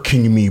you.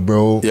 irking me,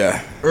 bro.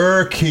 Yeah.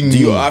 Irking me. Do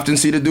you often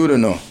see the dude or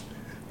no?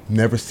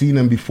 Never seen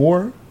him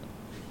before.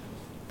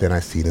 Then I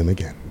seen him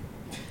again.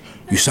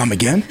 You saw him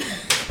again?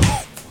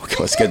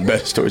 It's getting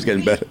better. Story's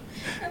getting better.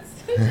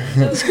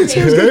 That's good.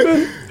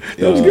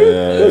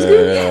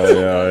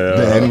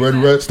 The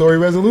N-word story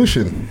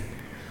resolution.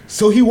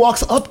 So he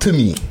walks up to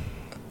me.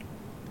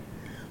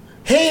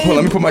 Hey, Well,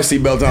 let me put my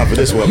seatbelt on for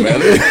this one,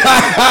 man.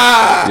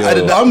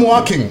 I'm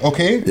walking,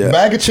 okay? Yeah.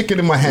 Bag of chicken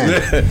in my hand.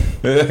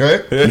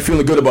 Right? You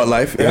feeling good about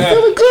life? I'm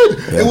feeling good.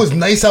 It was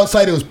nice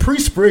outside. It was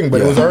pre-spring, but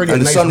it was already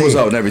and a the nice sun was day.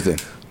 out and everything.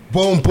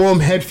 Boom, boom,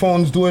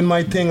 headphones doing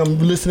my thing. I'm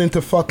listening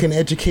to fucking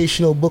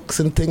educational books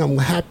and thing. I'm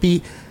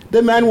happy.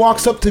 The man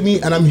walks up to me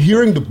and I'm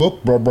hearing the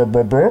book,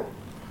 bro.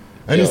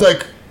 And he's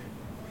like,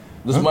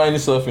 Just mind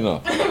yourself, you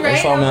know.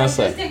 That's all I'm gonna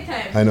say.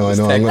 I know. I'm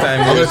take gonna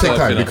time take yourself,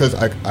 time you know. because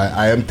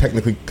I am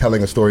technically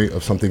telling a story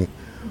of something.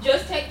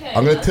 Just take time.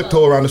 I'm gonna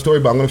tiptoe around the story,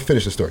 but I'm gonna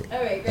finish the story. All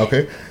right, great.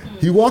 Okay?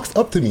 He walks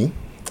up to me.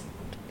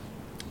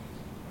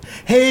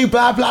 Hey,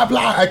 blah blah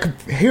blah. I could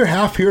hear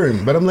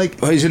him, but I'm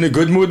like, Oh, he's in a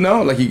good mood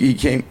now? Like he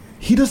came.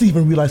 he doesn't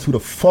even realize who the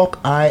fuck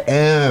I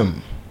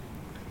am.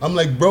 I'm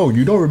like, bro,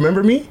 you don't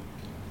remember me?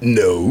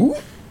 No.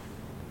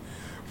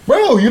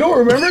 Bro, you don't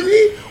remember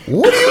me?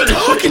 What are you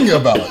talking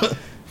about?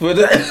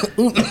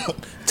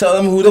 Tell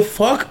him who the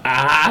fuck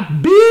I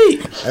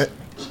be.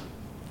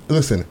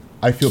 Listen,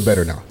 I feel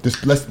better now.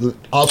 Just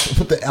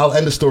I'll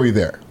end the story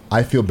there.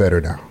 I feel better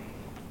now.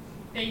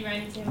 Are you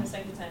ready to him the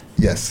second time?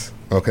 Yes.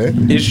 Okay.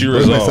 Issue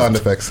Where's my resolved. sound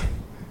effects?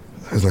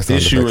 Where's my sound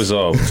Issue effects?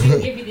 resolved.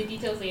 We'll give you the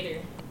details later.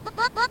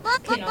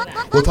 Pin on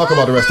that. We'll talk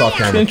about the rest off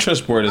camera.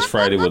 Pinterest board, as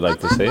Friday would like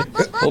to say.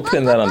 We'll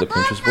pin that on the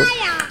Pinterest board.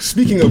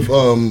 Speaking of,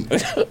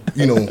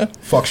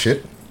 fuck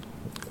shit.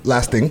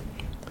 Last thing,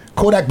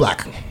 Kodak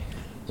Black.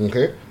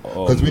 Okay.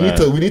 Oh, Because we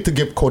need to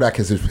give Kodak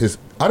his.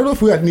 I don't know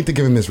if we need to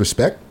give him his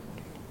respect.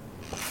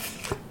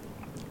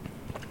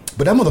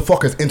 But that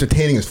motherfucker's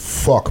entertaining as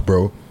fuck,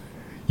 bro.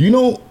 You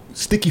know,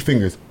 Sticky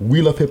Fingers,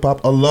 We Love Hip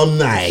Hop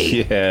alumni.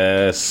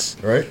 Yes.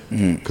 Right?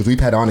 Because we've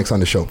had Onyx on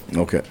the show.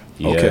 Okay.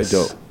 Yes.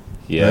 Okay, dope.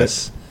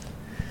 Yes.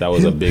 That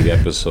was a big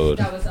episode.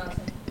 That was awesome.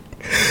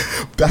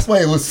 That's why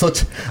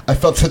I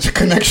felt such a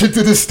connection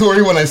to this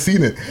story when I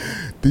seen it.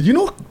 Did you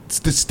know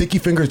the Sticky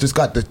Fingers just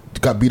got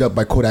beat up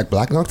by Kodak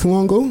Black not too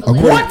long ago?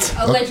 What?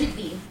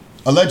 Allegedly.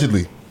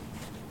 Allegedly.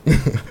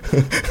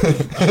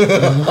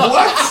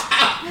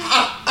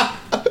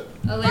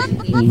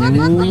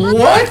 Allegedly.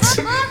 What?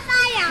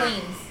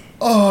 Claims.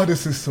 Oh,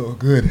 this is so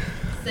good.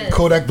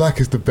 Kodak Black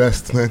is the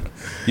best, man.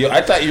 Yo,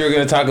 I thought you were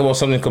going to talk about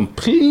something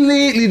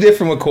completely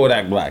different with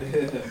Kodak Black.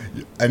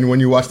 And when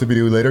you watch the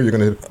video later, you're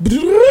gonna.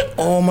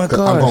 Oh my gosh.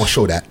 I'm gonna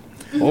show that.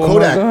 Oh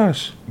Kodak my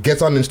gosh.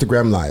 gets on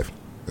Instagram Live.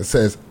 It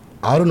says,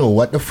 "I don't know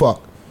what the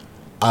fuck.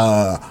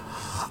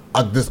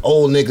 This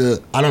old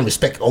nigga. I don't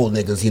respect old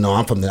niggas. You know,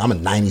 I'm a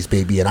 '90s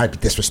baby, and I be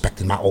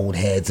disrespecting my old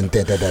heads and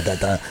da da da da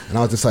da." And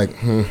I was just like,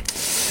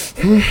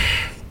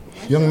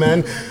 young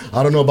man,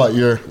 I don't know about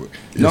your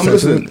No, I'm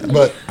listening.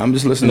 but I'm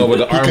just listening. No, with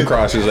the arm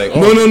cross, he's like,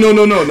 oh. No,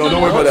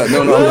 don't worry about that.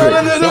 No.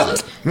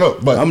 no,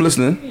 but I'm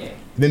listening.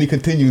 then he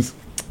continues.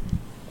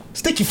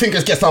 Sticky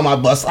Fingers gets on my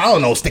bus. I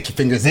don't know what Sticky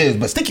Fingers is,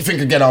 but Sticky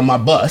Finger get on my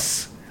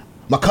bus.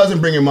 My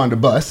cousin bring him on the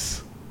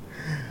bus.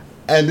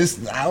 And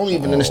this, I don't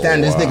even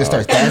understand. This nigga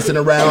starts dancing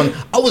around.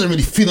 I wasn't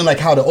really feeling like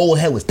how the old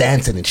head was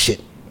dancing and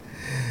shit.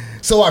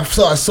 So I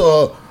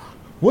saw,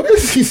 what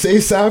does he say,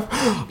 Sav? Beat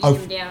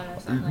him down or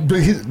something like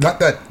But not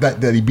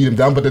that he beat him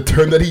down, but the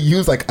term that he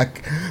used, like, I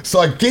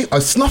snuffed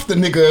the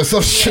nigga or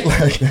some shit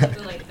like that.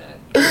 something like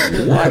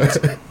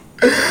that. What?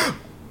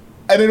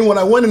 And then when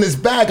I went in his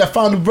bag, I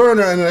found the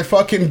burner and I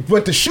fucking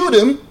went to shoot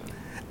him.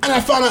 And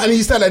I found out, and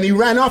he said, and he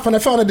ran off, and I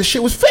found out the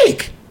shit was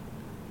fake.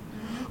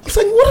 I was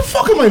like, what the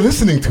fuck am I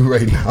listening to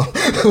right now?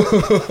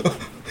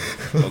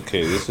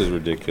 Okay, this is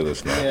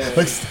ridiculous now.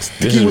 Like,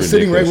 Sticky was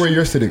sitting right where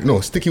you're sitting.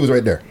 No, Sticky was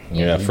right there.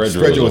 Yeah, Fred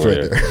Fredro was over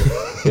right there. there.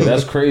 Yeah,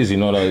 that's crazy.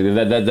 No,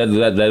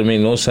 that made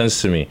no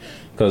sense to me.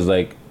 Because,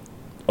 like,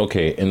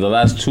 okay, in the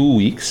last 2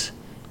 weeks,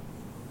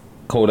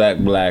 Kodak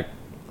Black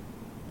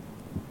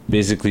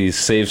basically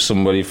saved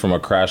somebody from a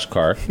crash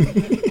car,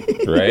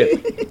 right?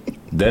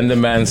 Then the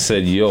man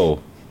said,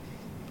 "Yo,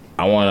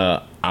 I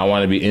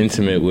wanna be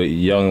intimate with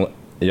young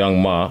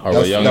Ma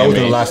or young That was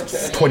in M.A." the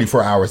last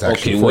 24 hours,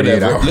 actually. Okay, 48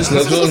 whatever. hours. Listen,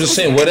 that's what I'm just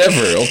saying.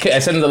 Whatever. Okay, I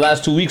said in the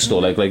last 2 weeks though,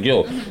 like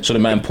yo. So the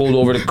man pulled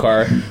over the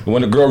car. And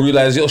when the girl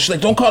realized, yo, she's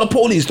like, "Don't call the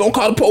police! Don't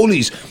call the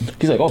police!"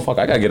 He's like, "Oh fuck,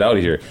 I gotta get out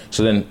of here."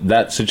 So then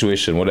that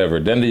situation, whatever.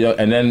 Then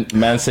then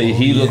man say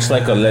he looks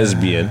like a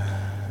lesbian.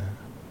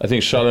 I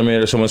think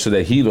Charlamagne or someone said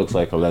that he looks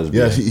like a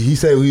lesbian. Yeah, he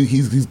said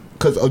he's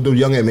because of the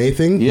young MA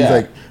thing. Yeah. He's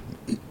like,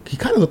 he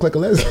kind of looked like a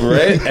lesbian.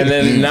 Right? And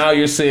then now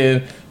you're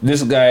saying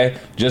this guy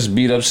just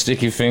beat up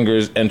Sticky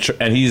Fingers and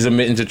he's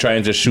admitting to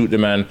trying to shoot the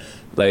man.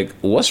 Like,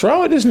 what's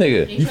wrong with this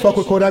nigga? You fuck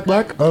with Kodak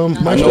Black? I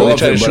Maestro? know of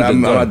try to him, shoot but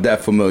I'm the gun. not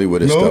that familiar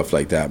with his No? stuff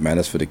like that, man.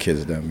 That's for the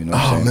kids, them. You know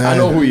what I'm saying? man. I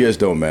know who he is,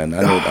 though, man.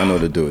 I know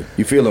the dude.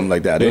 You feel him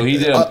like that? Yo, eh?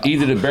 he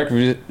did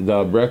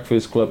the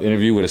Breakfast Club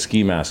interview with a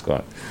ski mask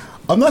on.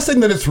 I'm not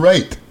saying that it's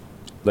right,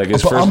 Like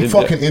his but first I'm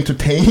fucking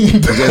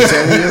entertained.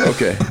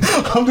 Okay.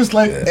 I'm just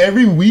like,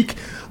 every week,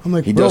 I'm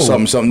like, he bro, does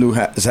something new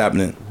is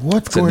happening.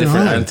 What's It's a going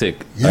different on?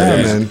 antic. Yeah,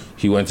 And man.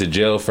 He went to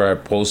jail for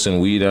posting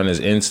weed on his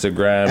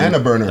Instagram And a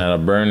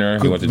burner.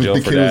 He went to jail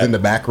the for kid was that. in the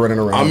back running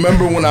around. I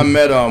remember when I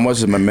met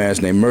what's my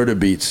man's name, Murder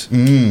Beats,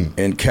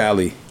 in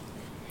Cali.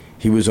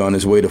 He was on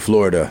his way to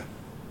Florida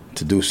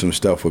to do some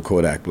stuff with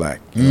Kodak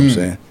Black. You know what I'm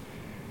saying?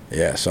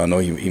 Yeah, so I know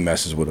he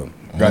messes with him.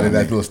 Got in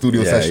that little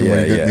studio session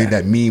where he did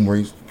that meme where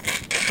he's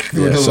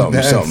doing a little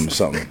dance.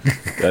 something.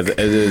 At the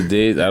end of the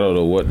day, I don't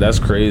know what. That's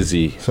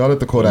crazy. Shout out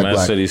to Kodak man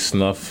Black. said he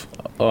snuff.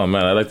 Oh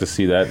man, I'd like to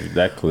see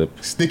that clip.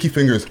 Sticky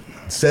Fingers,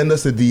 send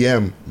us a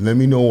DM. Let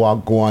me know I'll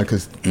go on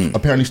because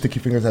apparently Sticky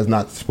Fingers has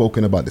not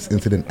spoken about this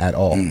incident at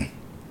all. You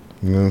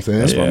know what I'm saying?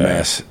 That's my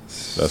mass.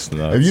 That's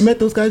nuts. Have you met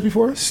those guys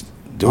before?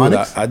 Dude,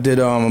 I did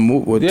a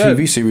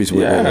TV series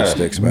with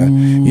Sticks,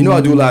 man. You know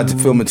I do a lot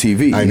of film and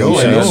TV. I know.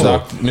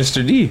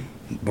 Mr. D.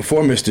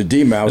 Before Mr.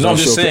 D, man. I was No, on I'm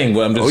a just show saying,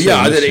 but I'm just Oh,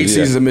 yeah, saying I did Mr. 8 D,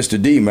 seasons of Mr.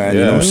 D, man. You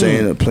Yeah. know what I'm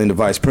saying? Playing the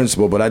vice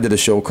principal. But I did a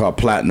show called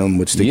Platinum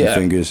with Sticky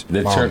Fingers.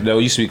 That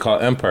used to be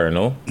called Empire,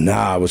 no?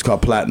 Nah, it was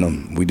called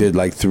Platinum. We did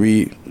like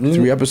three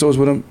episodes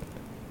with him.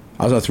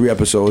 I was on 3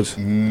 episodes.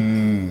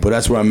 But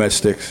that's where I met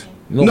Sticks.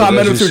 No, I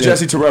met him through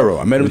Jesse Torero.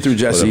 I met him through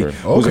Jesse,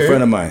 who's a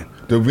friend of mine.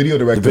 The video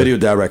director. The video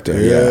director,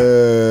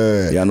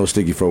 yeah. I know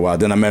Sticky for a while.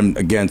 Then I met him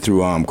again through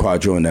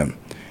Quadro and them.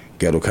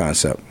 Ghetto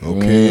Concept.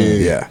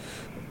 Okay. Yeah.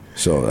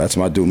 So that's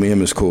my dude. Me and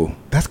him is cool.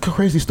 That's a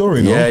crazy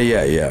story, no?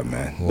 Yeah,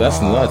 man.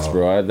 That's nuts,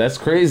 bro. That's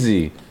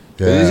crazy.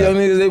 Yeah. These young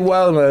niggas, they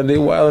wild, man. They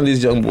wild on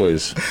these young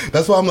boys.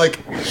 That's why I'm like,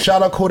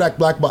 shout out Kodak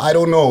Black, but I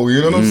don't know.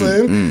 You know what I'm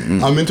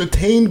saying? I'm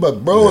entertained,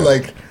 but bro,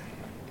 like,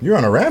 you're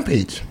on a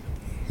rampage.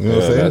 You know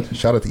what I'm saying?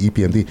 Shout out to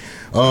EPMD.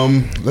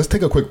 Let's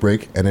take a quick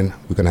break, and then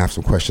we're gonna have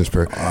some questions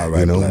for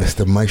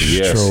Mr.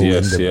 Maestro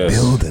in the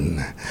building.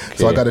 Okay.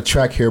 So I got a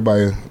track here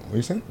by what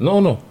you saying? No.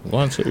 Go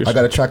on, seriously. I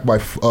got a track by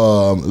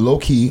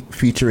Low-Key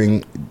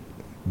featuring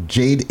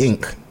Jade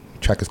Inc.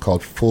 Track is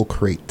called Full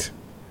Crate.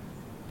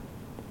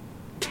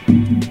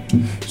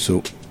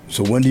 So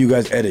when do you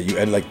guys edit? You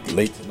edit like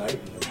late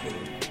tonight?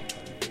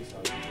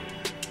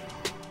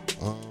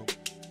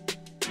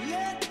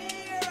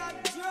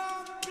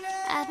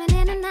 I've been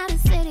in and out of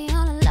city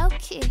on a low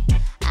key.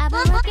 I've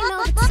been working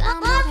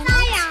overtime, I've been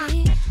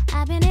OT.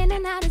 I've been in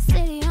and out of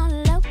city on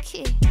a low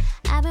key.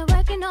 I've been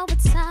working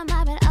overtime,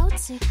 I've been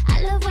OT.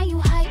 I love when you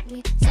hype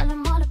me, tell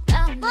them all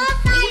about me.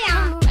 When you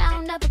come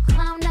around, never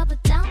clown, never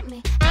doubt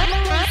me. I'm a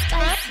little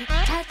spicy,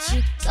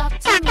 touchy, talk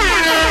to me. It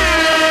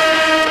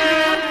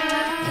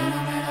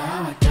don't matter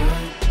how I do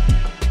it,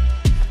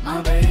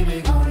 my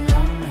baby gon'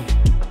 love me.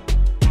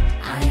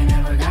 I ain't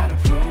never gotta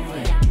prove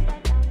it.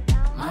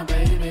 My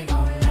baby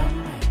gon' love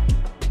me.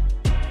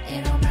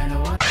 It don't matter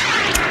what.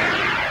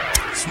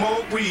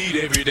 Smoke weed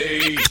every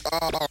day.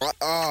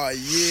 Oh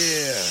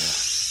yeah.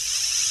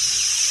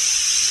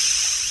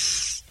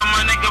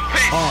 My nigga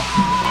Pitch.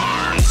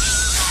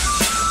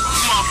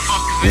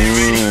 Motherfuckers ain't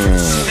ready.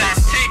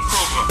 That's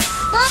takeover.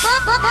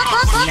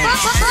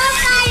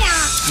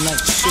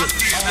 Like shit.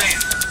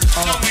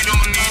 No, we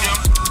don't need them.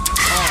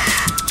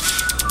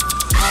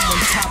 I'm on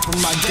top of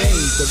my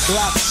game. The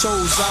Glock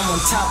shows I'm on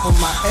top of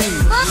my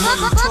aim.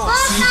 Money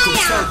talks, you can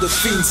tell the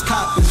fiends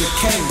copping the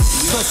cane.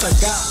 Plus I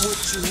got what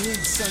you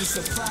need, son,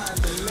 supply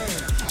the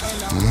land.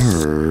 All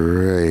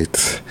right.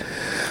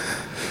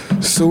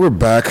 So we're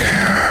back.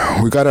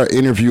 We got our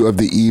interview of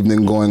the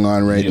evening going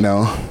on right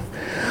now.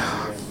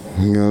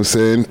 You know what I'm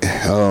saying?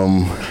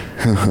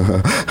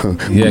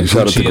 Yeah,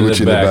 shout out to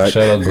Gucci in the back.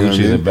 Shout out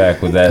Gucci in the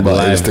back with that My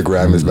live.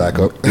 Instagram is back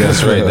up.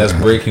 That's right. That's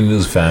breaking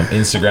news, fam.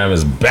 Instagram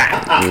is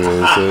back. You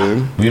know what I'm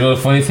saying? You know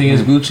the funny thing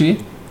is, Gucci?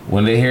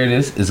 When they hear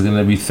this, it's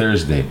gonna be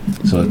Thursday,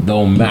 so it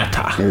don't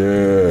matter.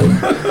 Yeah.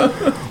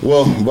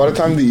 Well, by the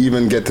time they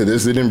even get to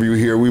this interview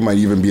here, we might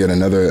even be in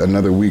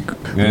another week.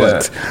 Yeah.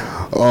 But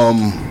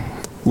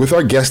with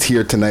our guest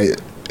here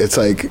tonight, it's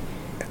like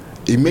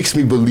it makes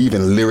me believe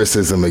in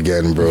lyricism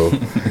again, bro.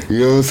 You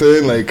know what I'm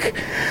saying? Like,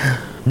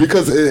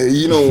 because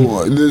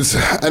there's,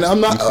 and I'm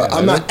not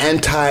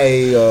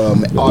anti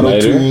auto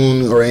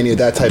tune or any of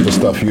that type of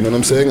stuff. You know what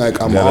I'm saying?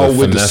 Like, I'm all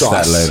with the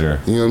sauce. You know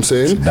what I'm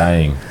saying? It's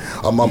dying.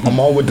 I'm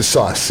all with the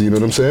sauce. You know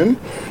what I'm saying?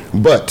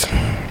 But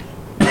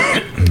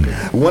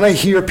when I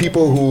hear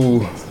people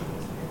who,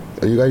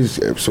 are you guys,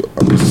 you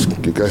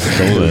guys,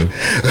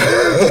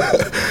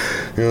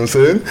 you know what I'm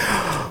saying?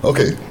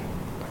 Okay.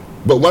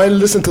 But when I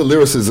listen to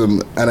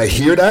lyricism and I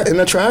hear that in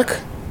a track,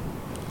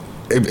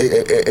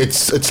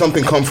 it's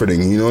something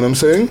comforting, you know what I'm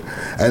saying?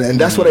 And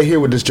that's what I hear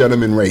with this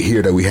gentleman right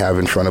here that we have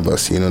in front of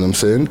us, you know what I'm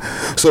saying?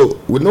 So,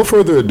 with no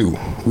further ado,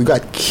 we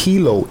got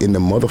Kilo in the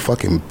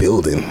motherfucking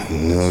building,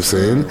 you know what I'm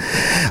saying?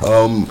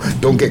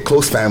 Don't get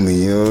close, family,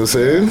 you know what I'm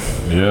saying?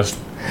 Yes,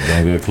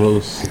 don't get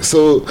close.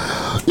 So,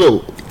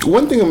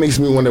 one thing that makes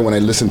me wonder when I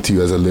listen to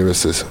you as a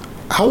lyricist,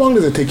 how long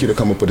does it take you to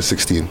come up with a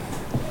 16?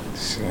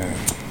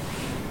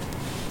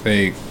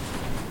 Like,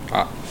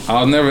 I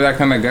was never that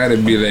kind of guy to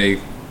be like,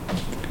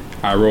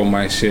 I wrote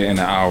my shit in an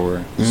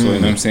hour. So, you know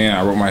what I'm saying?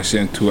 I wrote my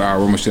shit in 2 hours,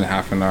 I wrote my shit in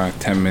half an hour,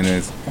 10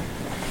 minutes.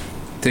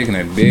 taking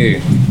a day. You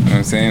know what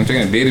I'm saying? I'm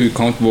taking a day to be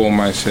comfortable with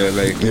my shit.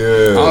 Like,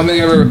 Yeah. I don't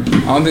think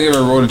I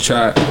ever wrote a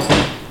track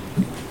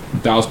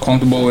that I was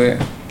comfortable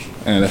with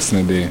and less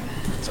than a day.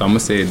 So I'm gonna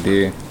say a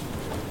day.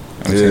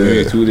 I'm saying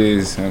maybe 2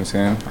 days. You know what I'm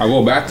saying? I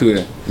go back to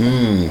it.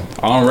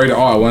 I don't write it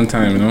all at one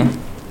time. You know?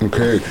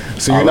 Okay.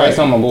 So I'll you're write not.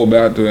 something, I'll go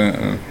back to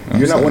it.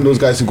 You're not one of those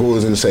guys who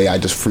goes and say, "I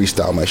just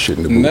freestyle my shit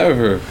in the booth."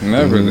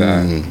 Never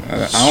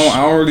that.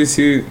 I don't really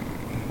see.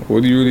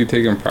 What are you really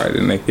taking pride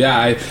in? Like, yeah,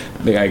 I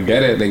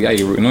get it. Like, yeah,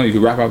 you know, you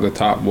can rap off the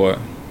top, but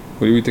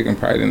what are you taking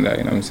pride in that?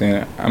 You know what I'm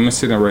saying? I'm gonna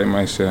sit and write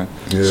my shit.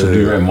 Yeah. So do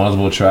you write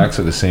multiple tracks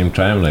at the same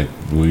time? Like,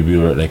 will you be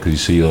like, cause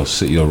you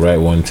see you'll write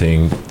one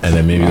thing and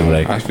then maybe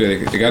like. I feel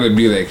like I gotta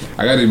be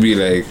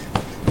like.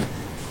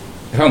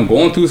 If I'm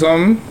going through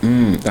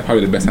something, that's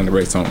probably the best time to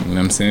write something. You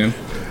know what I'm saying?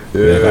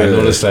 Yeah. Like, I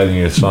noticed that in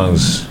your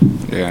songs.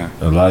 Yeah.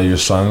 A lot of your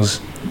songs,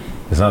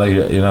 it's not like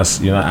you're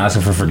not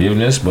asking for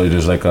forgiveness, but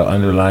there's like an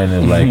underline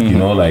of like you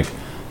know like,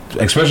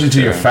 especially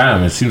to your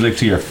fam. It seems like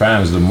to your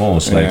fams the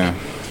most like.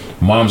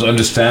 Moms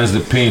understands the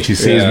pain. She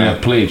saves me a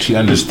plate. She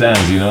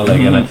understands, you know,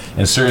 like and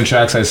in certain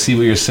tracks I see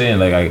what you're saying.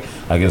 Like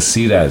I can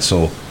see that.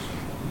 So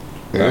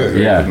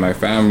yeah. My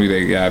family,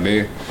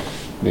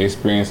 they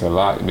experienced a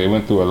lot. They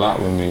went through a lot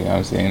with me. You know what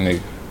I'm saying?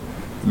 Like,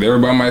 they were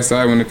by my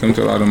side when it comes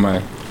to a lot of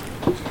my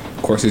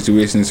core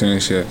situations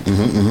and shit.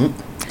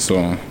 So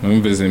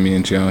them visiting me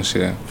in jail and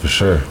shit. For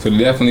sure. So they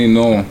definitely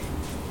know.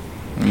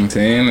 You know what I'm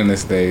saying? And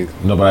it's like...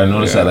 No, but I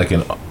noticed that like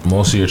in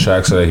most of your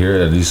tracks that I hear,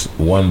 at least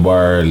one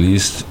bar, at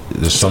least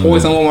there's something.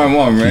 Always something with my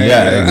mom, man.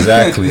 Yeah,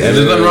 exactly. And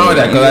there's nothing wrong with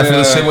that because I feel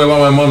the same way about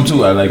my mom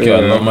too. I like, I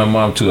love my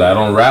mom too. I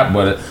don't rap,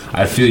 but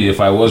I feel you. If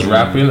I was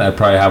rapping, I'd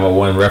probably have a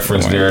one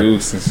reference there.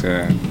 Deuce and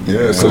shit.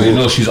 Yeah, so you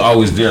know she's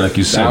always there, like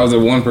you said. I was the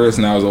one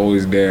person that was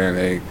always there.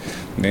 Like,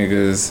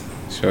 niggas,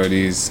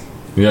 shorties.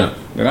 Yeah.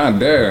 They're not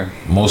there.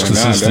 Most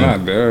consistent. They're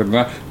not there.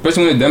 They're not,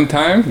 especially when it's them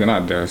time, they're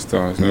not there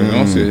still. So, you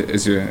know,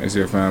 it's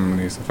your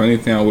family. So, funny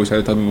thing, I always try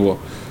to tell people,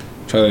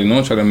 try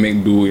to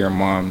make do with your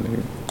mom. Like,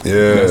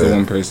 that's the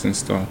one person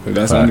still.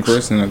 That's the only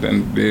person at the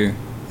end of the day.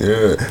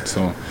 Yeah.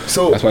 So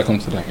that's why it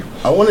comes to that.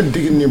 I want to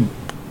dig in your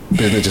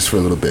business just for a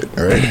little bit,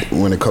 all right?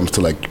 When it comes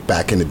to like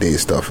back in the day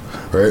stuff,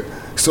 right?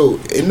 So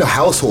in the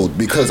household,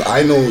 because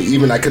I know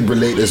even I could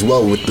relate as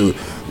well with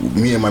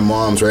me and my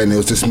mom's, right? And it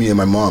was just me and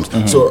my mom's.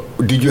 So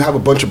did you have a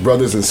bunch of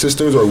brothers and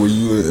sisters, or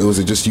was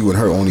it just you and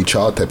her, only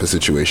child type of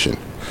situation?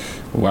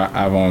 Well,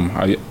 I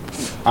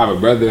have a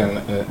brother and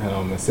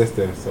a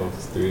sister, so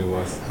it's 3 of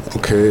us.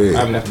 Okay. I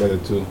have an brother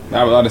too. I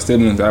have a lot of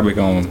siblings. I have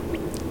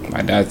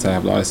my dad's side. I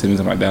have a lot of siblings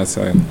on my dad's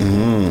side.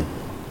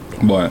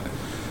 But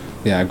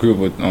yeah, I grew up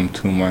with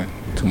two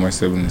more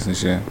siblings and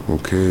shit.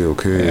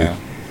 Okay. Yeah,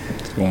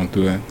 just going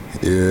through it.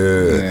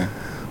 Yeah.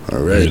 All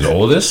right. You're the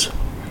oldest?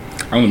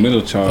 I'm the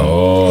middle child.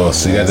 Oh,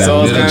 so you got that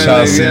middle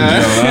child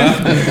syndrome,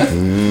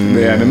 huh?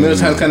 Yeah, the middle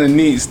child's kind of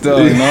neat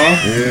still, you know?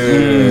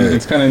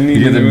 It's kind of neat.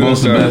 You get the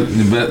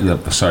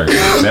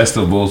best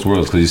of both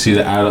worlds, because you see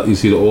the adult, you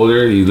see the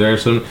older, you learn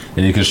something,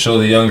 and you can show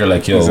the younger,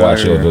 like, yo,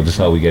 watch out, this is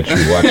how we get you,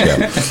 watch out.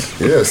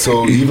 Yeah,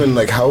 so even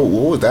like, what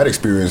was that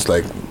experience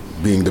like,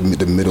 being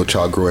the middle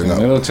child growing up?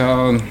 Middle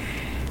child,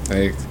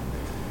 like,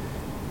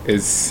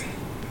 it's,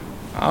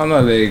 I don't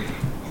know, like,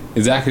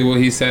 exactly what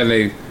he said,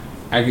 like,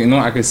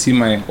 I could see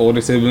my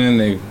older sibling,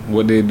 like,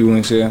 what they do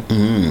and shit.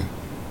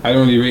 I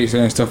don't really rate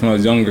certain stuff when I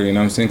was younger, you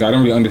know what I'm saying? I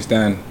don't really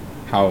understand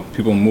how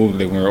people move,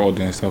 like, when we're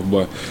older and stuff,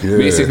 but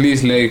basically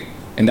it's like,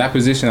 in that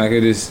position, I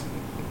could just,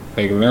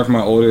 like, learn from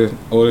my older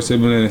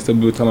sibling and still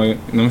be able to tell my, you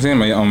know what I'm saying,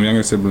 my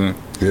younger sibling.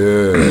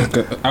 Yeah.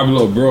 I have a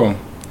little bro,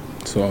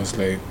 so I was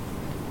like,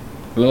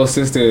 little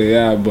sister,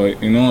 yeah,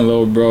 but, you know,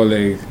 little bro,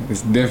 like,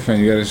 it's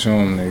different, you gotta show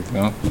him, like, you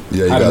know?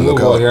 Yeah, you gotta look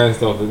out. Here and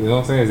stuff, you know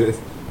what I'm saying?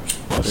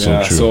 That's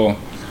so true. So,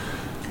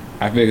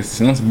 I think it's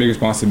a big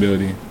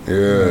responsibility.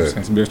 Yeah.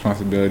 It's a big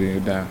responsibility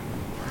with that.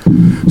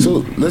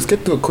 So let's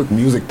get to a quick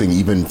music thing,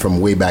 even from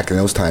way back in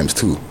those times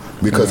too,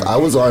 because I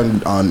was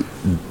on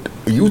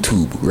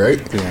YouTube,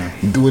 right? Yeah.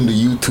 Doing the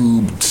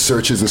YouTube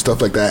searches and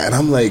stuff like that, and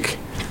I'm like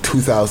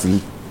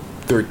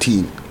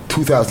 2013,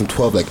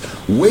 2012, like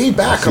way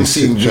back. I'm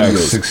seeing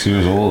videos. 6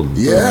 years old.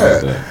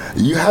 Yeah.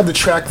 You have the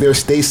track there,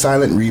 "Stay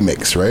Silent"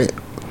 remix, right?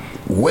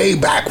 Way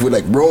back with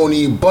like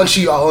Ronnie, bunch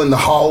of y'all in the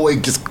hallway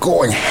just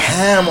going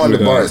ham on the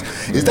bars.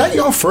 Is that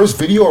y'all first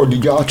video, or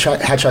did y'all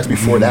had tracks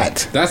before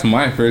that? That's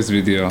my first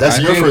video. That's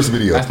your first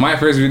video. That's my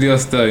first video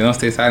still. You know,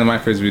 "Stay Silent," my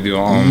first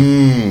video.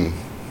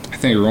 I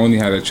think Ronnie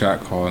had a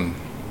track called,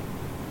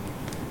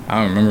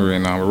 I don't remember right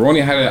now, but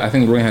I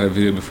think Ronnie had a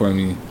video before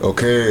me.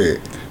 Okay.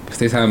 But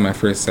 "Stay Silent" my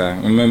first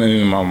track.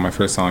 My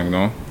first song, you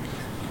know.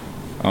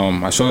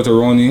 I showed it to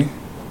Ronnie.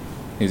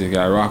 He's like,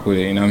 "Yeah, I rock with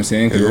it," you know what I'm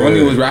saying? Because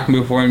Ronnie was rapping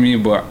before me,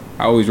 but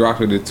I always rocked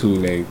with it too.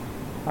 Like,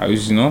 I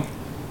was, you know,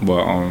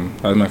 but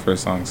that was my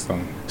first song still.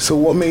 So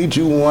what made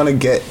you want to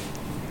get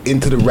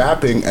into the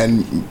rapping?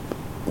 And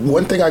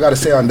one thing I got to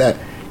say on that,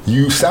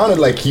 you sounded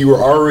like you were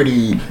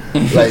already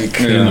like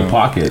in the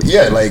pocket.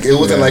 Yeah, like it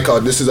wasn't like, oh,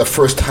 this is a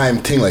first time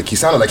thing. Like you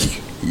sounded like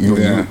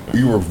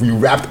you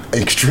rapped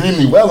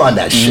extremely well on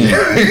that shit.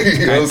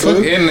 You know I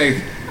took in,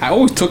 like, I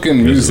always took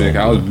in music.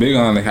 I was big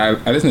on like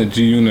I listened to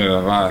G Unit a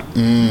lot. I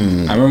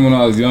remember when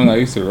I was young, I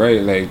used to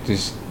write like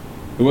just.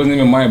 It wasn't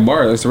even my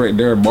bar. I used to write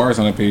their bars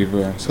on the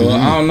paper. So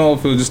I don't know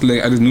if it was just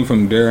like I just knew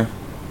from there.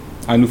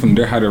 I knew from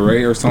there how to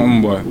write or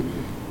something, but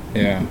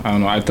yeah, I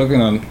don't know. I took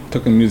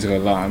in music a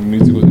lot.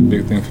 Music was a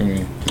big thing for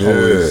me.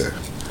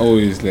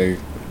 Always like, you know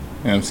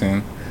what I'm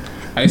saying.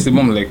 I used to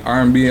bump like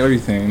R&B,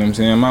 everything. You know what I'm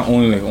saying. I'm not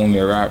only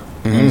a rap.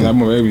 You know what I'm saying? I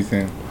bump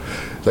everything.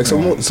 Like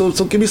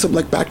so give me some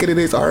like back in the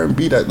days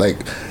R&B that like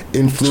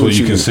influenced So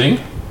you can sing?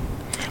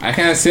 I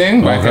can't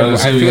sing, but I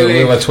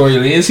feel like Tory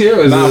Lanez here.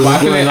 Nah, but I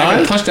feel like I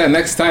can touch that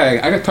next side.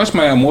 I can touch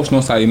my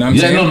emotional side. You know what I'm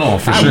saying? Yeah, no,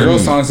 for I have sure. girl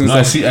songs and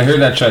no, stuff. I heard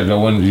that track. That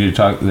one you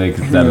talk like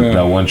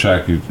that one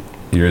track you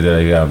heard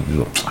that. Yeah,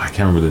 I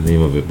can't remember the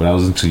name of it, but I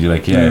was into you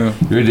like you're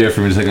there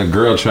for me. It's like a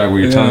girl track where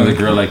you're telling the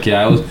girl like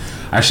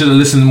I should have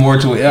listened more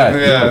to it.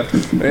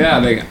 Yeah.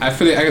 Like I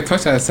feel like I can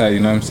touch that side. You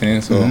know what I'm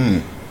saying?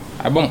 So.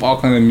 I bump all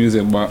kind of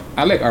music, but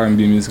I like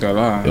R&B music a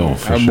lot.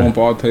 I bump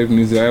all type of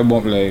music. I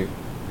bump like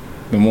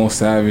the most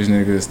savage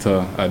niggas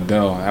to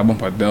Adele. I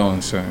bump Adele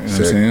and shit. You know what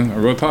I'm saying?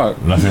 Real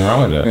talk. Nothing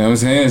wrong with that. You know what I'm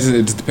saying?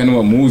 It just depends on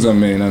what moods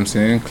I'm in. You know what I'm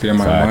saying? Clear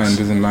my mind.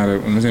 Doesn't matter. You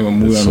know what I'm saying? What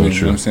mood I'm in.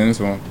 You know what I'm saying?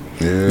 So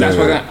that's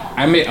why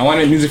I want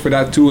to make music for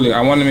that too. Like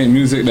I want to make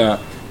music that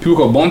people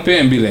could bump it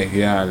and be like,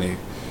 yeah, like.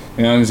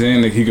 You know what I'm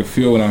saying? Like he could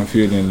feel what I'm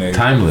feeling. Like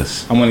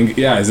timeless. I want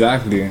to. Yeah,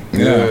 exactly.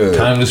 Yeah.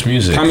 Timeless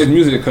music. Timeless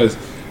music, because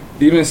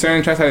even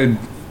certain tracks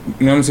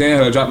you know what I'm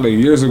saying, I dropped like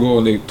years ago,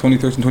 like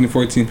 2013,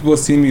 2014. People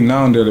see me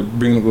now and they're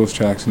bringing up those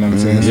tracks. You know what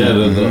I'm saying? Yeah,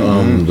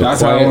 the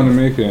that's quiet, how I want to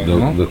make it.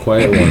 The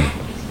Quiet One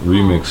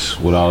remix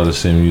with all of the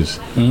same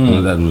music.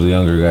 That was the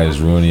younger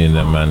guys, Rooney and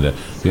that man.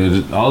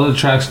 That all the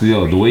tracks, the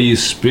way you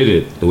spit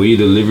it, the way you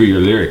deliver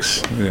your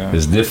lyrics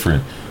is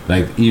different.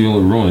 Like even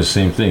with Rooney, the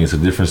same thing. It's a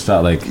different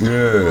style. Like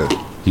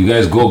you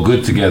guys go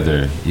good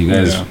together. You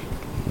guys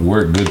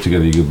work good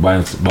together. You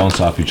bounce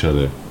off each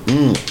other.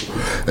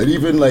 And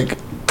even like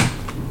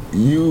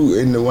you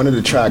in one of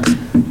the tracks,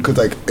 because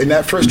like in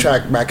that first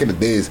track back in the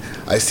days,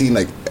 I seen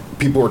like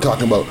people were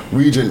talking about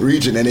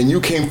region, and then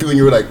you came through and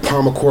you were like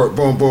Palmer Court,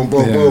 boom, boom,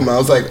 boom, boom. I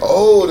was like,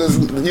 oh, this,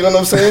 you know what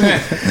I'm saying?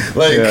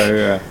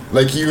 Like,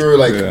 like you were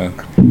like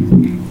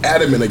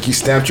adamant, like you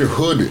stamped your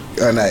hood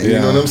on that. You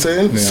know what I'm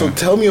saying? So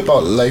tell me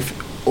about life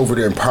over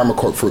there in Palmer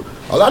Court. For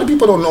a lot of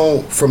people don't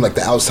know from like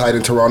the outside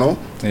in Toronto.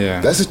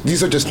 Yeah,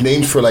 these are just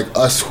names for like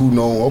us who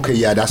know. Okay,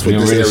 yeah, that's what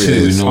this area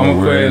is. We know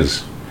where it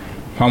is.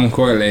 Palmer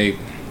Court, like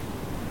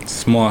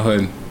small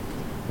hood.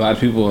 A lot of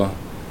people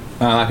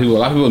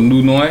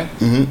do know it.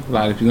 A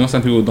lot of people,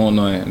 some people don't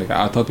know it. Like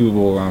I tell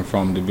people where I'm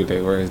from, they be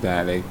like, "Where is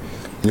that?" Like,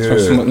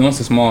 it's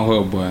a small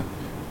hood, but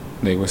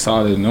like we're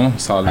solid,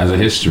 solid. Has a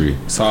history.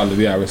 Solid,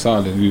 we're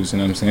solid views. You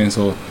know what I'm saying?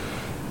 So,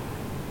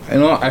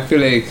 I feel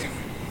like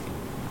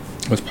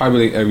it's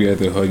probably like every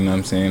other hood. You know what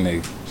I'm saying?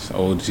 Like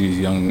OGs,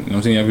 young. You know what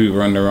I'm saying? Young people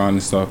running around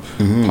and stuff,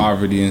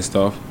 poverty and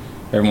stuff.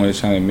 Everyone is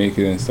trying to make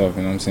it and stuff.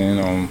 You know what I'm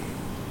saying?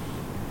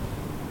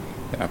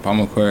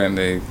 Palmer Court and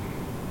like.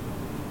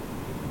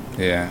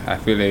 Yeah, I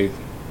feel like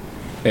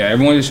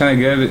everyone just trying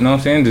to get it, you know what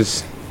I'm saying?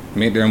 Just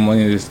make their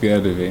money and just get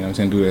out of it, you know what I'm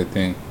saying? Do their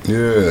thing.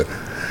 Yeah.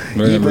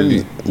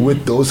 Even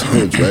with those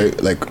hoods,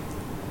 right? Like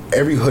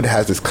every hood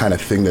has this kind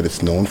of thing that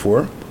it's known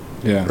for.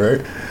 Yeah.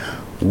 Right?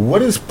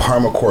 What is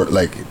Palmer Court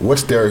like?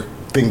 What's their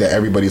thing that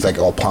everybody's like,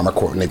 oh, Palmer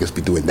Court niggas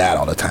be doing that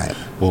all the time?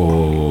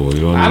 Oh,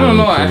 you don't know. I don't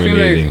know. I feel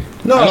like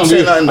I'm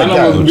saying nothing like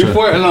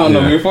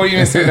that. Before you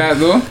even say that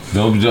though.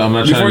 No, I'm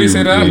not before trying you to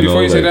say that,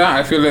 before you say that,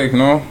 I feel like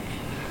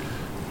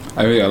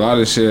I feel a lot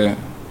of shit.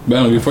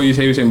 But before you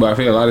say everything, but I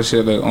feel a lot of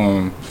shit like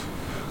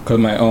cause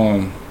my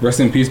rest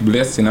in peace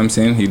Bliss, you know what I'm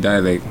saying? He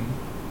died like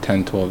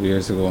 10, 12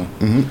 years ago.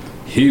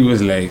 He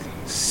was like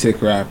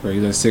sick rapper.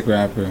 He's a sick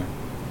rapper.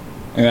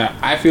 And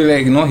I feel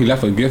like he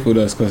left a gift with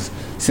us, cause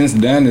since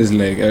then it's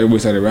like everybody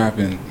started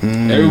rapping.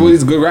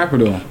 Everybody's a good rapper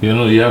though.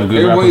 You have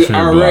good everybody's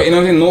rappers. Alright, you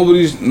know what I'm saying?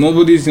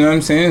 Nobody's, you know what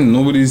I'm saying?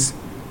 Nobody's, you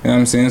know what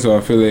I'm saying? So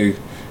I feel like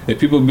if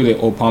people be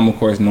like, oh, Palmer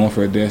Court is known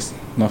for this,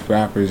 enough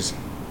rappers,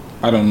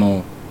 I don't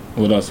know.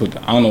 I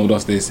don't know what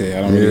else they say.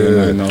 I don't really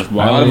know nothing else.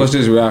 But a lot of us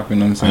just rap, you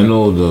know what I'm saying? I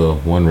know the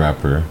one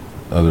rapper,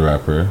 other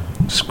rapper,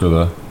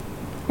 Skrilla,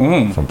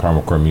 from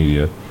Palmer Court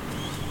Media,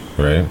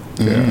 right?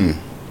 Yeah.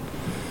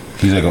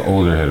 He's like an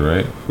older head,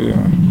 right?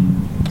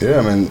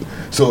 Yeah, man.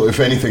 So if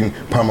anything,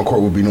 Palmer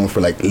Court would be known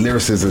for like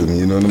lyricism,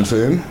 you know what I'm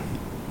saying?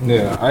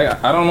 Yeah,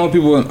 I don't know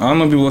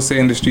people say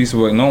in the streets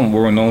what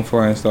we're known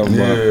for and stuff.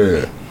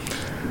 But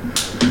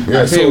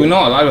yeah, so we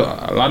know a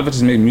lot of us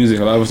just make music.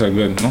 A lot of us are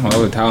good. A lot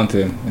of us are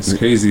talented. It's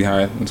crazy how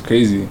it's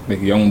crazy. Like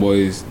young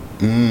boys,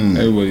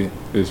 everybody.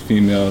 There's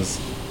females,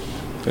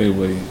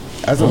 everybody.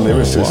 As a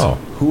lyricist,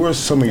 who are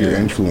some of your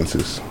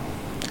influences?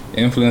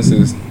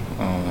 Influences,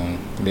 as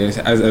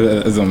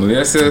a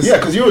lyricist. Yeah,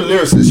 because you're a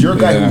lyricist. You're a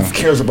guy who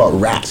cares about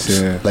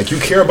raps. Like you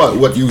care about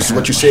what you're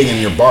saying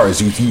in your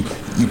bars.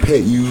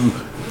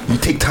 You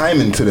take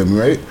time into them,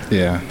 right?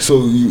 Yeah.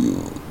 So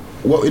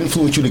what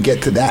influenced you to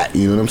get to that?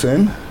 You know what I'm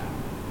saying?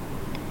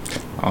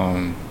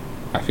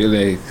 I feel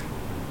like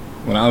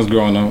when I was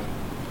growing up,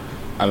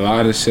 a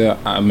lot of shit.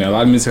 I mean, a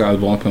lot of music I was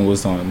bumping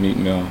was on Meek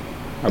Mill.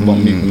 I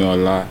bumped Meek Mill a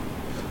lot,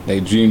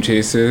 like Dream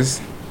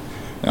Chasers,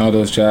 and all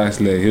those tracks.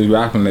 Like he was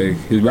rapping like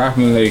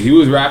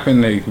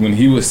when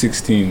he was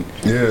 16.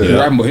 He was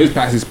rapping about his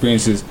past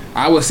experiences.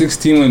 I was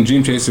 16 when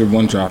Dream Chaser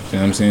 1 dropped. You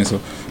know what I'm saying?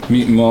 So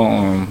Meek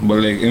Mill, but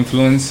like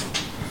influence,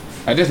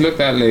 I just looked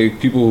at like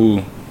people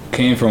who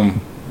came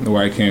from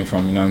where I came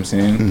from. You know what I'm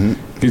saying?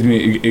 Gives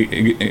me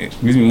it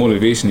gives me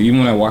motivation. Even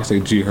when I watch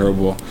like G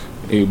Herbo,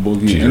 A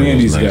Boogie, any of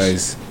these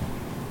guys,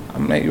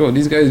 I'm like, yo,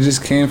 these guys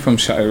just came from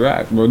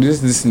Chirac, bro.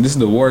 This is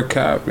the war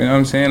cap. You know what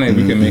I'm saying? Like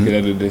we can make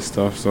it out of this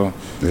stuff. So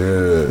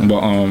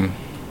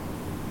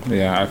but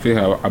yeah, I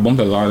feel I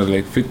bumped a lot of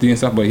like 50 and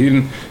stuff, but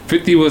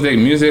 50 was like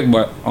music,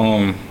 but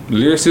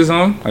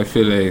lyricism, I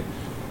feel like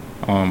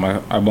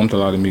I bumped a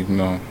lot of Meek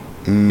Mill.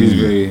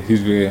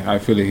 He's very. I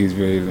feel like he's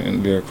very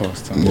lyrical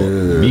stuff.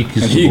 Meek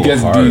is and he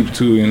gets hard. deep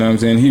too. You know what I'm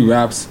saying? He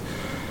raps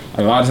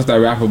a lot of stuff that I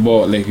rap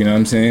about. Like, you know what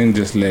I'm saying?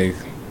 Just like, you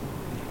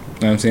know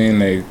what I'm saying?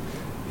 Like,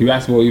 he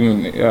raps about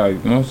even he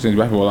raps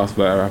about a lot of stuff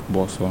that I rap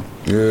about. So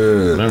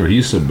Remember, he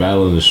used to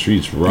battle in the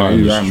streets, raw in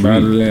he the rap street.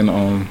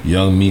 battling.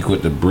 Young Meek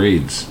with the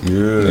braids. Yeah. You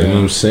know what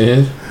I'm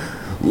saying?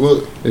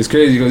 Well, it's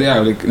crazy because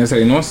like let's say,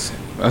 you know, that's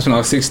when I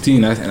was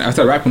 16. I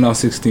started rapping when I was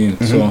 16.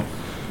 So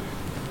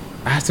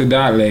after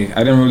that, like,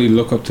 I didn't really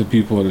look up to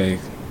people like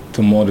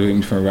to motivate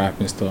me for rap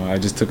and stuff. I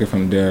just took it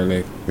from there.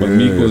 Like, but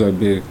Meek was a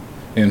big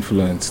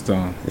influence.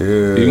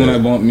 Even when I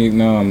bump Meek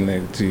now, I'm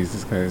like,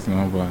 Jesus Christ, you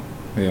know. But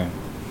yeah.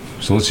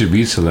 So what's your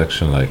beat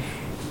selection like?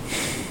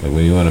 Like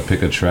when you want to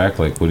pick a track,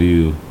 like what do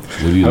you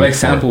I look like for?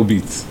 sample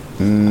beats.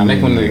 I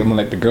like when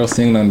the girl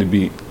singing on the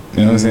beat.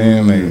 You know what I'm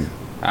saying? Like,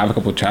 I have a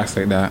couple tracks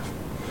like that.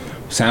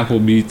 Sample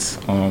beats.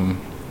 One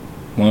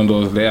of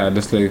those there.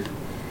 Just like,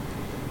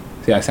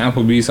 yeah,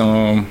 sample beats.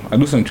 I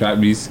do some trap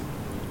beats.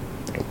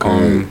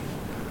 I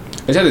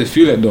just have to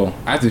feel it though.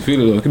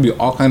 It could be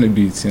all kind of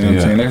beats. You know what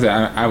I'm saying? Like I said,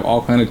 I have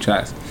all kind of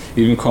tracks.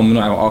 Even coming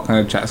out, I have all kind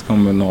of tracks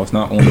coming out. It's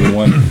not only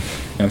one. You know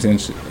what I'm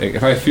saying? Like,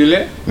 if I feel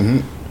it,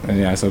 then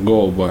yeah, it's a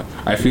goal. But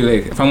I feel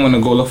like if I'm gonna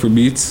go look for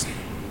beats,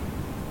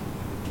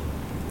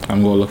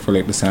 I'm gonna look for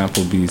like the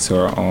sample beats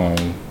or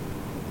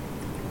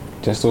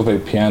just those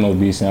like piano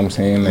beats. You know what I'm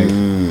saying? Like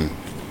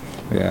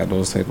yeah,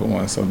 those type of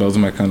ones. So those are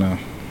my kind of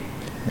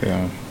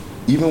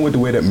even with the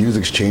way that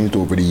music's changed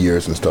over the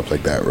years and stuff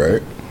like that,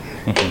 right?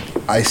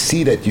 I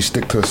see that you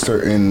stick to a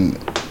certain,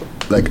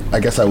 like, I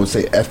guess I would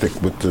say ethic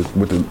with the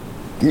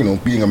you know,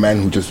 being a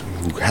man who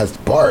has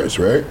bars,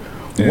 right?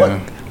 Yeah.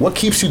 What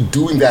keeps you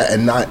doing that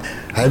and not?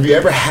 Have you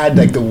ever had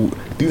like do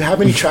you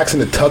have any tracks in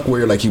the tuck where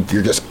you're like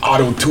you're just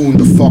auto-tuned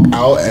the fuck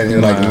out and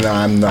you're like,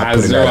 nah, I'm not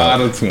putting that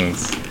out?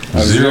 auto-tunes.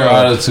 Zero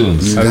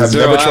auto-tunes. You have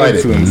never tried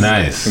it.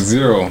 Nice.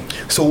 Zero.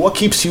 So what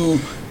keeps you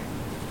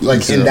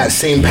like in that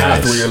same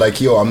path where you're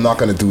like, yo, I'm not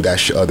gonna do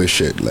that other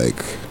shit?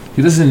 Like,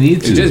 he doesn't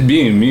need to. It's just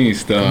being me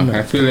stuff.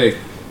 I feel like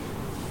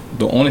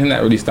the only thing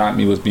that really stopped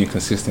me was being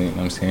consistent. You know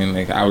what I'm saying?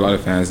 Like, I have a lot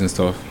of fans and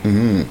stuff.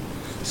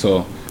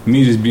 So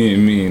me just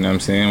being me. You know what I'm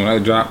saying? When I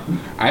drop,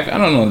 I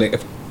don't know. Like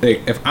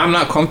if I'm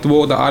not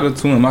comfortable with the auto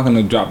tune, I'm not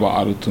gonna drop an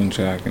auto tune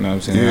track. You know what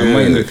I'm saying? I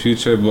might in the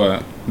future,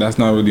 but that's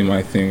not really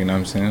my thing. You know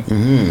what I'm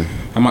saying?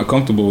 I'm not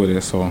comfortable with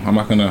it, so I'm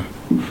not gonna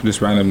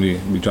just randomly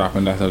be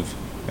dropping that stuff. You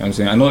know what I'm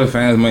saying? I know the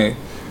fans might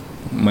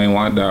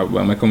want that,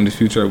 but might come in the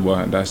future,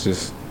 but that's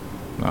just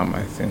not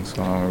my thing.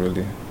 So I don't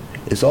really.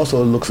 It's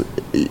also looks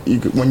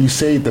when you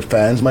say the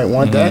fans might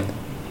want that,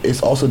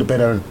 it's also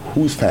depending on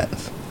whose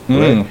fans.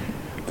 Right?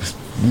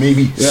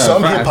 Maybe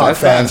some hip hop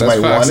fans might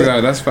want it,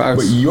 that's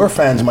facts. but your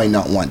fans might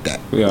not want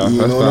that. Yeah, you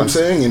know that's what I'm facts.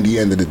 saying? In the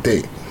end of the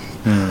day,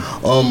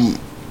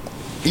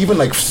 even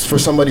like for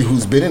somebody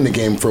who's been in the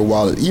game for a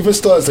while, even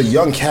still as a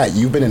young cat,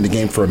 you've been in the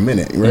game for a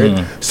minute,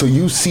 right? So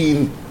you've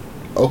seen.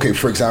 Okay,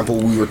 for example,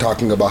 we were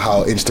talking about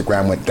how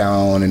Instagram went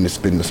down and it's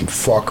been some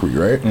fuckery,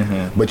 right?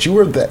 But you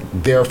were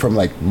there from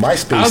like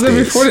MySpace I was there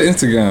days. before the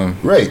Instagram.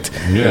 Right.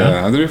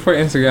 Yeah, I was there before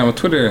Instagram on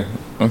Twitter.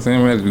 I'm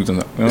saying we're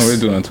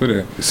doing on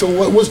Twitter. So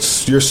what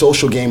was your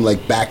social game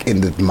like back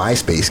in the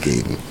MySpace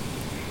game?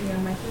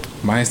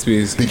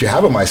 MySpace. Did you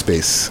have a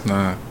MySpace?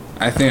 Nah.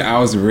 I think I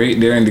was right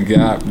there in the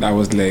gap. That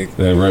was like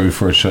right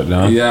before it shut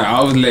down. Yeah,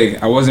 I was like,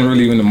 I wasn't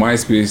really even the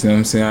MySpace. You know what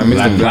I'm saying? I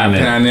missed the Black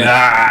Planet.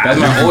 That's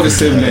my older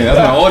sibling. That's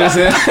my older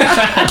sibling.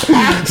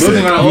 Those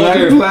are my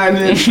older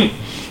Planet.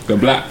 The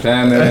Black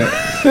Planet,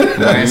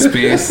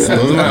 MySpace.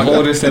 Those are my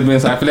older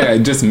siblings. I feel like I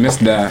just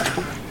missed that.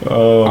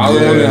 Oh, I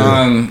was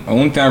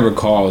only thing I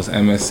recall was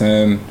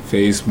MSN,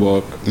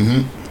 Facebook.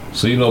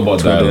 So you know about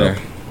Twitter.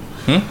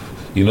 dial-up?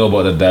 You know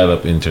about the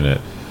dial-up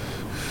internet?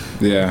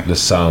 Yeah. The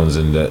sounds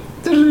and the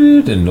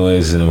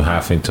noise and them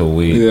having to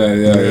wait. Yeah.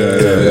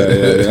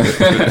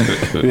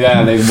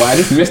 Yeah, like, but I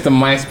just missed the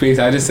MySpace.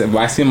 I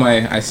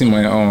see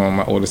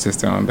my older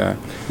sister on that.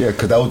 Yeah,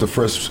 because that was the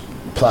first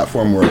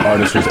platform where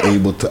artists was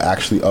able to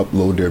actually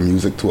upload their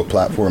music to a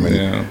platform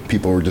and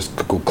people were just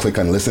go click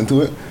and listen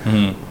to it.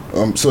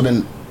 So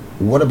then,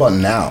 what about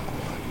now?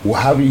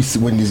 Well, how do you see,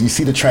 when you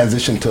see the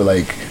transition to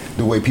like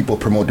the way people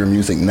promote their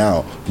music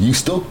now? Do you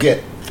still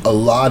get a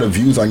lot of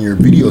views on your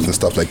videos and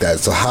stuff like that.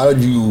 So how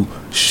do you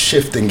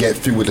shift and get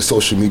through with the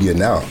social media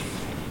now?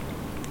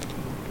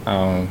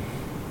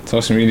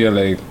 Social media,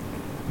 like,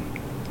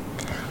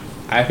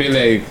 I feel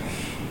like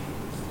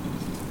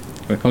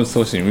when it comes to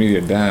social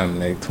media, damn,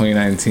 like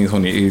 2019,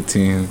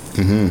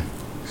 2018,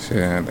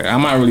 shit, like,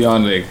 I'm not really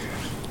on, like,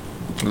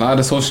 a lot of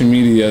the social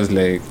media is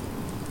like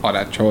all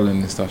that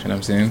trolling and stuff, you know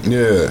what I'm saying?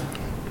 Yeah.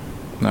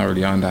 Not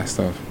really on that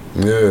stuff.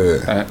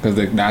 Yeah. Because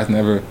like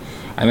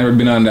I never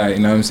been on that, you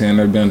know what I'm saying? I've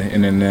never been on the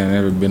internet, I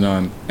never been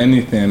on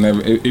anything.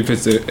 Never, if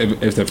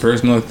it's a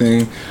personal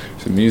thing,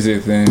 it's a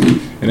music thing,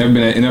 it never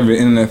been an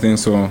internet thing.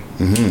 So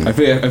I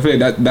feel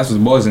like that's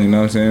what's buzzing, you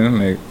know what I'm saying?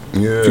 Like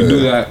if you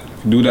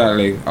do that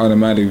like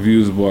automatic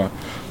views, but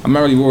I'm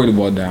not really worried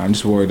about that. I'm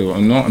just worried about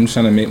I'm just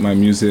trying to make my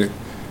music.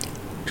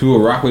 People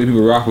rock with it, you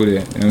know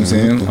what I'm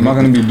saying? I'm not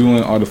gonna be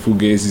doing all the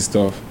fugazi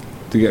stuff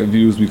to get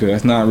views because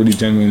that's not really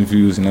genuine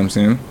views, you know what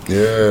I'm saying?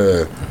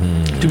 Yeah.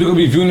 People could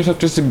be viewing your stuff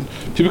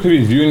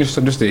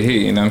just to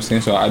hate, you know what I'm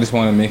saying? So I just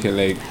want to make it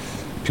like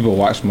people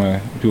watch my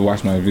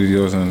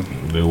videos and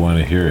they want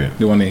to hear it.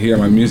 They want to hear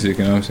my music,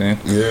 you know what I'm saying?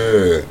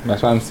 Yeah.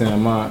 That's why I'm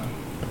saying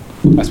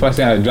that's why I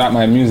say I drop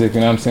my music,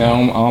 you know what I'm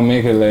saying? I'll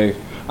make it like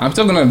I'm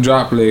still gonna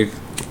drop like.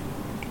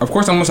 Of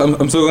course, I'm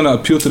still gonna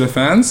appeal to the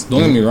fans.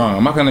 Don't get me wrong.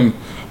 I'm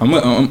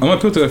gonna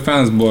appeal to the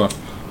fans, but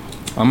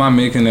I'm not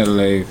making it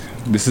like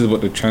this is what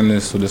the trend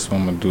is, so this is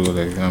what I'm gonna do.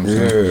 Like, you know what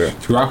I'm saying?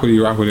 If you rock with it,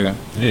 you rock with it.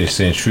 Yeah, you're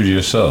staying true to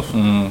yourself.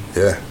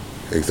 Yeah,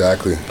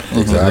 exactly.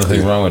 There's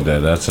nothing wrong with that.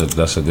 That's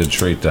a good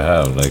trait to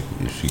have. Like,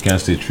 if you can't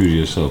stay true to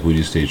yourself, who do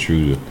you stay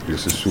true to?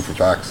 This is super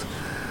facts.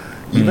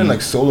 Even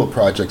like solo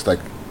projects, like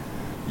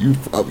you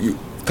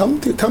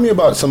tell me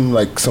about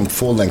some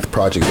full length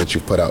projects that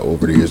you've put out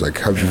over the years. Like,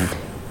 have you?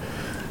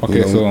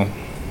 Okay, so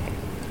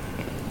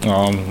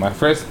my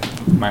first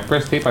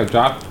tape I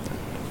dropped,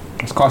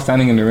 it's called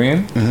 "Standing in the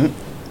Rain."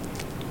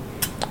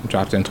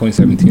 Dropped in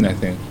 2017, I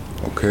think.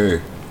 Okay.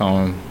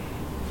 I'm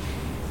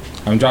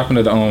dropping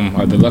a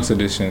deluxe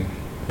edition,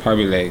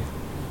 probably like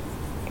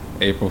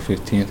April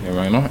 15th,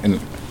 right now, in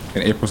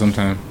April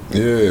sometime.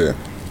 Yeah.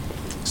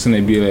 So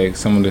they be like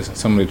some of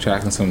the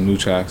tracks and some new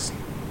tracks,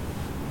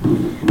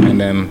 and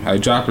then I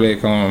dropped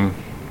like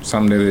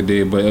something the other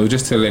day, but it was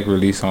just to like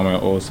release all my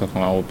old stuff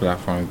on my old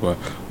platforms. But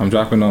I'm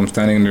dropping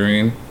 "Standing in the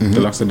Rain"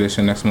 deluxe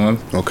edition next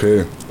month.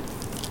 Okay.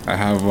 I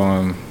have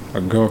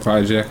a girl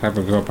project. I have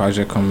a girl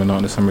project coming out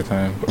in the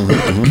summertime, and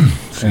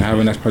I have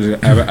a next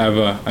project. I have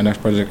a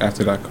next project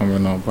after that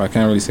coming out, but I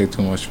can't really say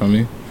too much for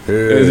me.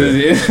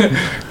 Yeah.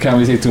 Can't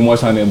really say too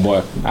much on it,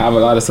 but I have a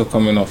lot of stuff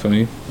coming out for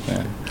me.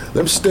 Yeah.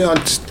 Let me stay on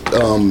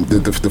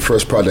the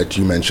first project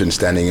you mentioned,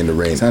 "Standing in the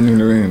Rain." Standing in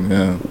the Rain,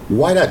 yeah.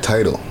 Why that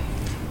title?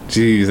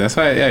 Jeez, that's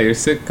why. Yeah, you're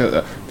sick.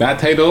 Cause that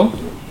title,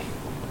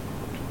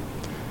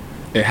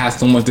 it has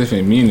so much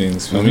different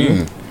meanings for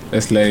me.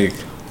 It's like,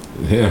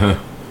 yeah,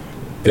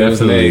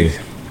 definitely. Like,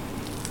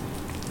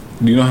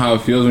 you know how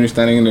it feels when you're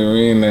standing in the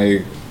rain, like, you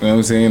know what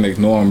I'm saying? Like,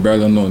 no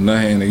umbrella, no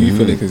nothing. Like, you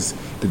feel like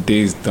the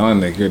day's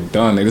done. Like, you're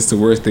done. Like, this is the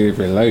worst day of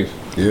your life.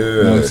 Yeah.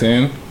 You know what I'm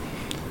saying?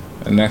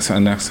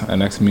 The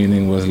next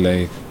meaning was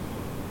like,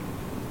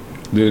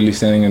 literally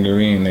standing in the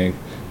rain. Like,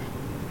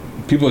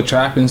 people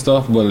trap and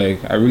stuff, but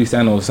like, I really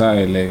stand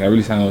outside. Like, I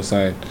really stand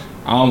outside.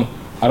 I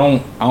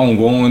don't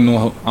go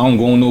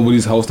in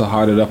nobody's house to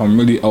hard it up. I'm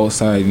really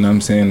outside, you know what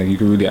I'm saying? Like, you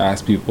can really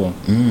ask people.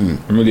 I'm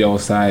really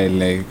outside.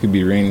 Like, it could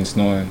be raining,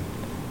 snowing.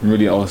 I'm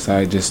really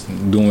outside just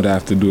doing what I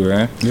have to do,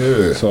 right?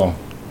 Yeah. So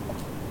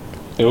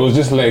it was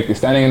just like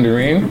standing in the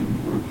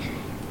rain.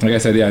 Like I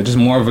said, yeah, just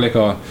more of like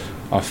a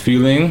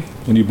feeling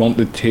when you bump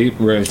the tape,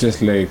 where it's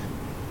just like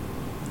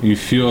you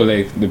feel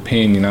like the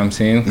pain, you know what I'm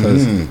saying?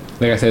 Because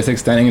like I said, it's like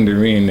standing in the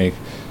rain. Like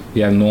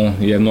you have no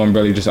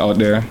umbrella, you're just out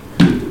there.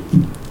 You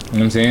know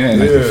what I'm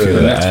saying? And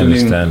I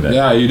understand that.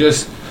 Yeah, you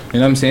just, you know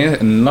what I'm saying?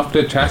 Enough of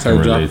the tracks I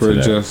dropped were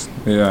just,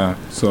 yeah.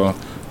 So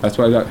that's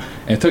why I got.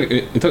 And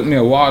it took me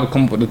a while to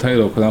come up with the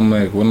title, because I'm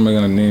like, what am I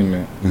gonna name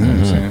it? You know what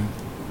I'm saying?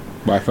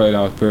 But I felt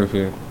that was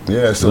perfect.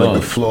 Yeah, so like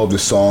the flow of the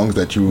songs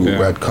that you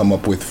had come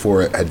up with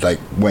for it had like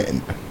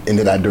went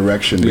into that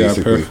direction,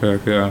 basically. Yeah,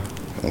 perfect. Yeah.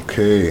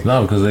 Okay.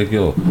 No, because like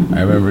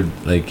I remember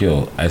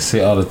I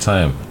say all the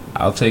time,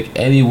 I'll take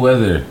any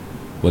weather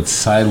with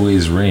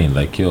sideways rain.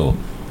 Like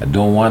I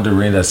don't want the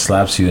rain that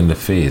slaps you in the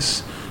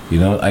face. You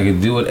know, I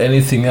could do with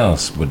anything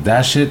else, but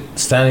that shit,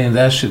 standing in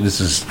that shit,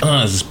 this is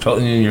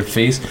pelting you in your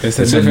face. It's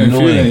a different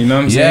feeling, you know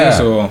what I'm saying?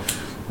 So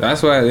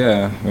that's why,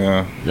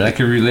 yeah. I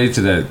can relate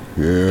to that.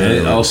 Yeah. And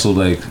it also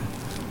like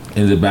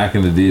in the back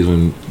in the days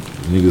when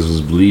niggas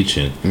was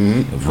bleaching,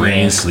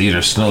 rain, sleet,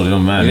 or snow, they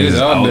don't matter. It's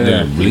out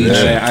there bleaching.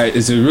 Yeah,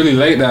 it's really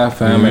like that,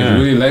 fam. It's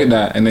really like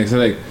that, and they say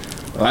like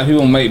a lot of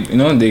people might, you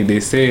know, they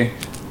say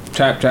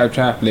trap, like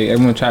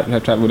everyone trap,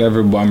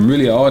 whatever. But I'm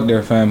really out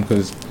there, fam,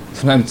 because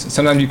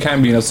sometimes you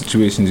can't be in those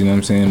situations. You know what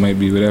I'm saying? It might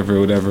be whatever.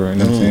 You know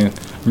what I'm saying?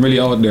 I'm really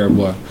out there,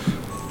 but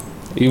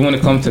even when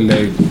it comes to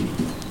like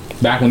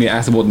back when they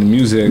asked about the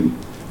music,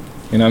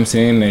 you know what I'm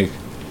saying? Like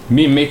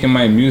me making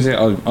my music,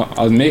 I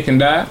was making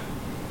that.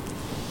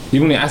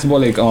 Even when they asked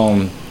about like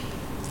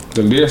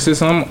the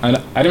lyricism. I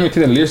didn't really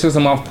take the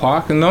lyricism off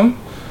Pac and them,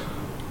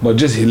 but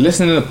just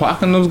listening to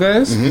Pac and those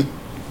guys.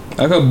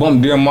 I could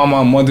bump Dear Mama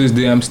on Mother's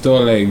Day. I'm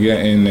still like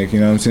getting like,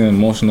 you know what I'm saying,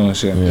 emotional and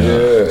shit.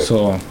 Yeah.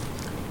 So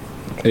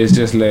it's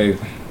just like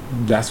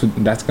that's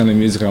kind of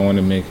music I want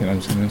to make. You know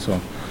what I'm saying? So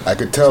I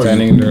could tell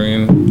standing in the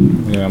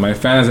rain. Yeah, my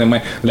fans and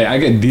I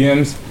get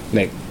DMs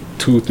like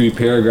 2-3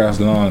 paragraphs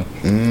long,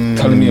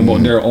 telling me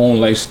about their own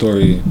life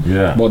story,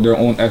 about their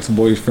own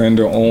ex-boyfriend,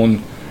 their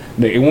own.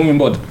 Like, it won't be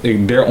about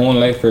like their own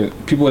life or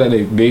people that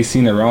they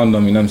seen around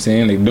them. You know what I'm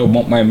saying? Like they'll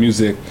bump my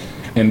music,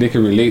 and they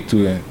can relate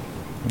to it.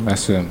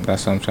 That's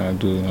what I'm trying to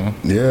do. You know?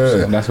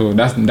 Yeah. So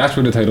that's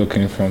where the title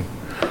came from.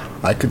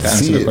 I could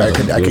see it.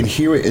 I can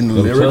hear it in the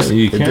lyrics.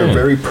 They're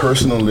very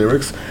personal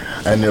lyrics,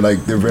 and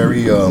they're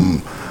very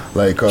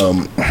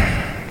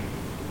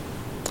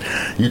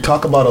you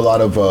talk about a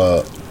lot of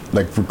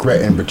like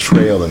regret and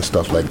betrayal and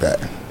stuff like that.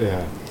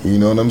 Yeah. You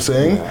know what I'm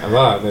saying? Yeah, a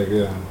lot.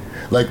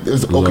 Like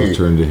there's Love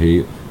Turned to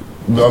Hate.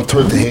 Love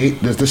Turned to Hate.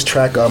 There's this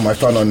track I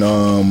found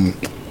on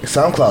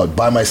SoundCloud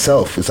by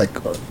myself. It's like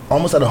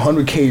almost at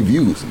 100K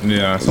views.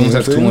 Yeah, it's almost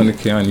at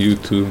 200K on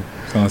YouTube.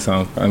 It's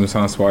on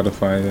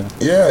Spotify.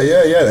 Yeah.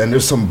 And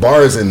there's some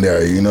bars in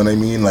there. You know what I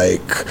mean?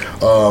 Like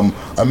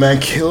a man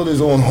killed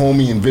his own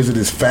homie and visited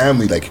his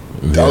family. Like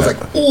I was like,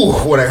 ooh,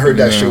 when I heard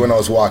that shit when I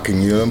was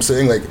walking. You know what I'm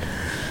saying? Like,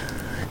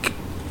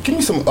 give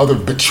me some other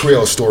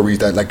betrayal stories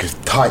that like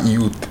taught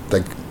you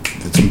like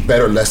some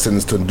better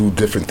lessons to do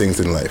different things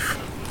in life.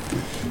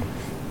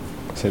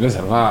 So there's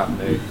a lot.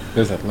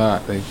 There's a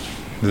lot. It's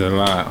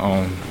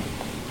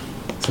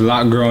a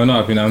lot growing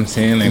up. You know what I'm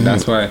saying? Like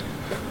that's why a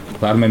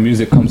lot of my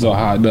music comes out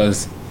how it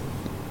does.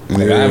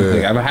 Like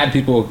I've had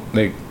people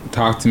like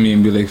talk to me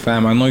and be like,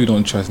 "Fam, I know you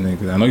don't trust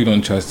niggas. I know you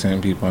don't trust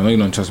certain people. I know you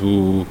don't trust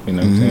woo." You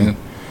know what I'm saying?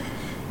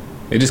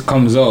 It just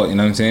comes out. You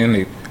know what I'm saying?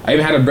 Like I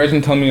even had a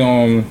brethren tell me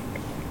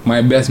my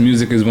best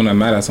music is when I'm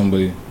mad at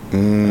somebody. You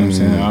know what I'm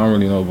saying? I don't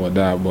really know about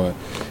that, but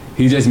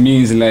he just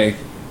means like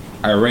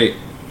I write.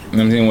 You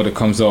know what I'm saying? When it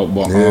comes out,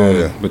 but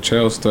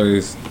betrayal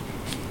stories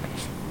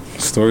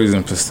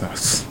and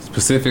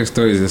specific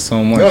stories. There's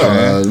so much.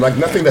 Like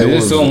nothing that.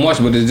 There's so much,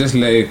 but it's just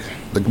like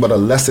but a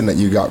lesson that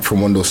you got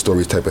from one of those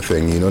stories type of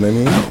thing. You know what I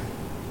mean?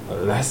 A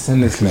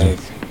lesson is like.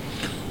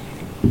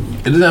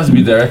 It doesn't have to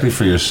be directly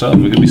for yourself.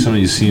 It could be something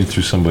you've seen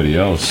through somebody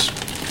else.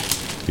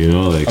 You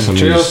know, like a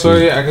betrayal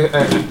story. I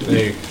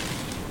like.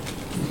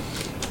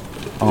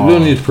 You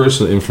don't need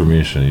personal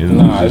information. You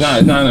know. No,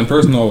 it's not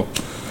impersonal.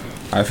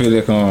 I feel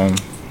like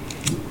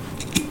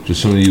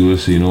just something you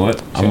listen. You know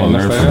what? I'm gonna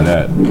learn from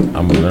that.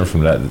 I'm gonna learn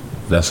from that.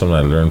 That's something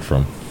I learned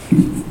from.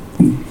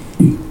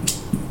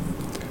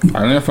 I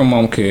learned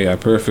from K.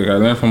 Perfect. I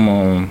learned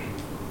from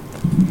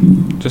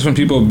just from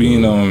people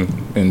being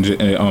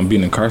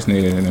being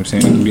incarcerated. You know what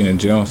I'm saying? Being in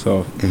jail.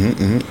 So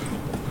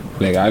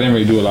like I didn't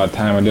really do a lot of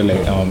time. I did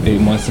like 8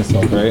 months and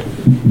stuff, right?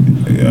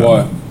 Yeah.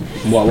 But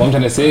what I'm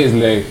trying to say is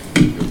like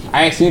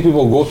I ain't seen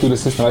people go through the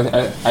system.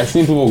 I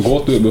seen people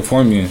go through it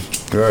before me.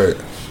 Right.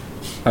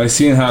 I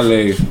seen how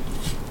like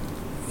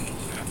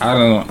I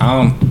don't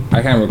know.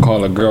 I can't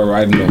recall a girl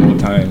riding the whole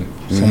time.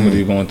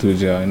 Somebody going through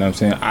jail. You know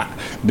what I'm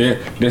saying?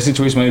 Their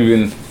situation might have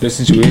been their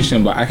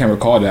situation, but I can't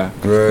recall that.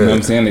 Right. You know what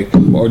I'm saying? Like,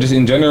 or just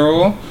in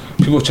general,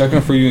 people checking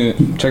for you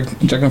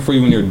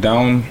when you're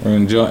down or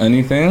in jail.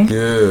 Anything.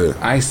 Yeah.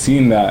 I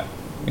seen that.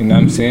 You know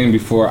what I'm saying?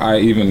 Before I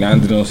even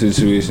landed in those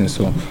situations.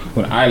 So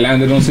when I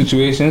landed in those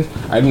situations,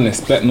 I didn't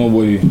expect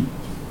nobody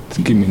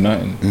to give me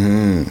nothing.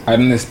 I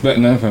didn't expect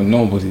nothing from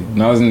nobody.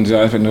 When I was in jail,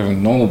 I expected nothing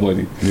from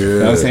nobody. Yeah. You know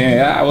what I'm saying?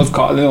 Yeah, I was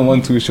calling a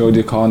 1-2 show,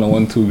 they calling a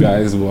 1-2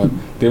 guys, but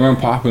they weren't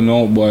popping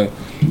out, but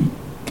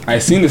I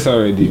seen this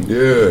already. Yeah.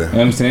 You know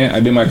what I'm saying?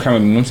 I did my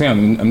crime, you know what I'm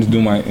saying? I'm just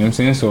doing my, you know what I'm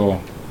saying?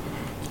 So,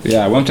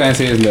 yeah, what I'm trying to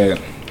say is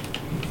like,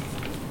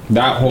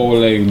 that whole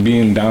like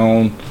being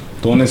down,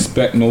 don't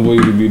expect nobody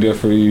to be there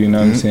for you, you know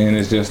what I'm saying?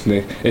 It's just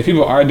like, if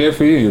people are there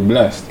for you, you're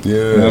blessed. Yeah.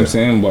 You know what I'm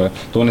saying? But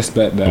don't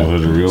expect that.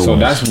 So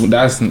that's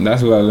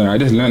what I learned. I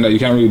just learned that you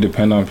can't really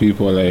depend on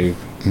people, like,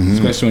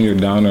 especially when you're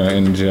down or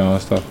in jail and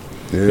stuff.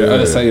 Yeah. Your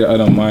other side, your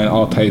other mind,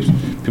 all types.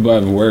 People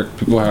have work,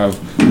 people have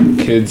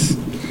kids. You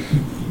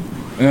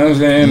know what I'm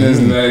saying? It's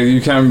like, you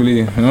can't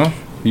really, you know?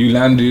 You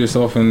landed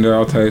yourself in there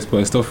all types,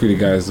 but it's still for the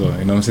guys though,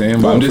 you know what I'm saying?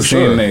 But I'm just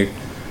saying, like,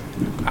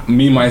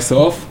 me,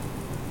 myself,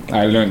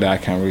 I learned that I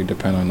can't really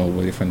depend on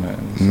nobody for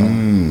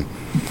nothing.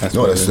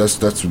 So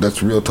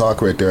that's real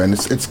talk right there, and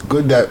it's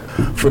good that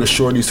for the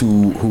shorties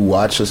who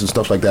watch us and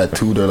stuff like that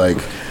too. They're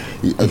like,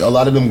 a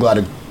lot of them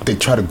they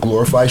try to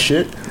glorify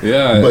shit.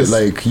 Yeah, but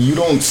like you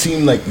don't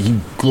seem like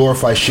you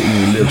glorify shit in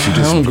your lyrics. You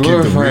just I don't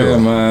glorify it,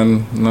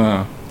 man.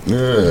 Nah.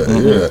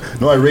 Yeah.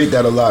 No, I rate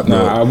that a lot, bro.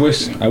 Nah, I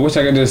wish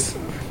I could just.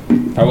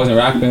 If I wasn't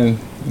rapping,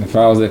 if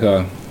I was like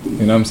a, you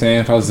know what I'm saying?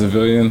 If I was a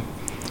civilian,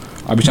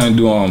 I'd be trying to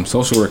do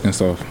social work and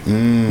stuff.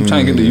 I'm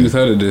trying to get the youth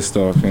out of this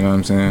stuff, you know what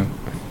I'm saying?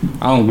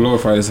 I don't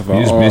glorify this stuff at all.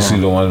 You just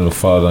basically don't want them to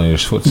follow down your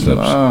footsteps.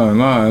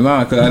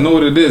 Nah, because I know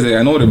what it is.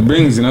 I know what it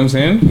brings, you know what I'm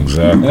saying?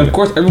 Exactly. And of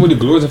course, everybody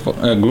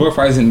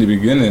glorifies it in the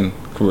beginning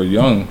because we're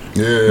young.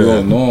 Yeah. We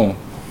don't know.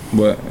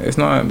 But it's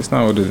not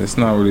what it is. It's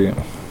not really...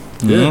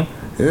 Yeah.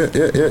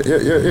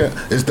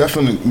 Yeah. It's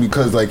definitely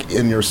because like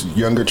in your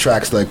younger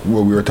tracks, like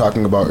what we were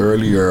talking about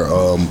earlier,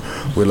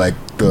 with like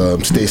the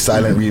Stay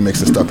Silent remix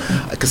and stuff.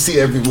 I could see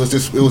it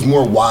was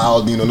more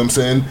wild. You know what I'm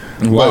saying?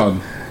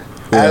 Wild.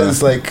 But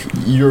as like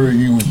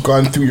you've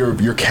gone through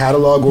your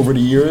catalog over the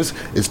years,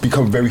 it's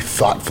become very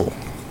thoughtful.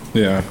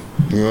 Yeah.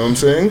 You know what I'm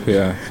saying?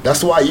 Yeah.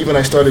 That's why even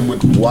I started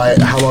with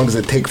how long does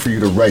it take for you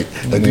to write?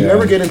 Like you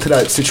never get into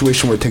that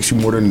situation where it takes you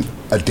more than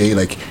a day.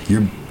 Like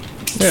you're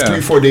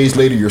 3-4 days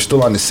later, you're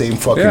still on the same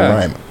fucking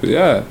rhyme.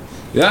 Yeah.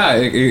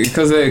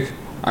 Because like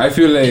I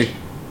feel like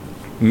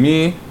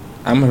me,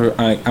 I'm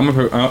not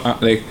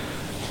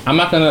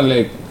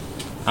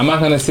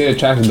gonna say the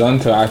track's done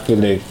till I feel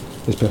like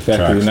it's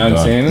perfected. You know what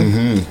I'm saying?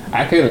 Mm-hmm.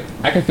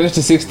 I can finish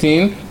the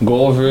 16,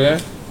 go over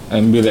it,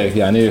 and be like,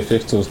 I need to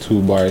fix those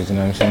 2 bars. You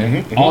know what I'm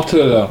saying? Mm-hmm. All to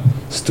the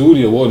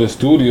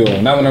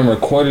studio. Now when I'm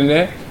recording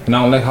it, and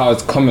I don't like how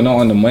it's coming out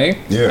on the mic,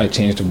 I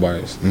change the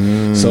bars.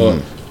 So,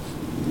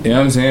 you know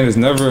what I'm saying? I was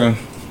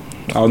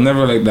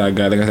never like that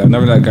guy. Like I said, I'm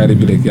never that guy to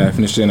be like, I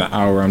finished it in an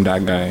hour, I'm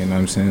that guy. You know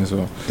what I'm saying?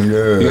 So, you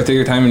gotta take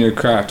your time in your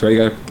craft, right?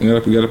 You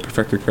gotta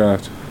perfect your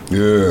craft.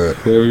 Yeah.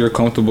 Whatever you're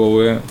comfortable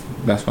with,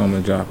 that's what I'm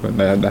gonna drop. That's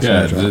what I'm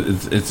gonna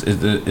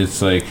drop.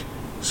 It's like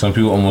some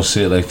people almost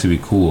say it like to be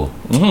cool.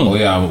 Oh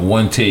yeah, I'm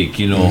one take,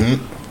 you know.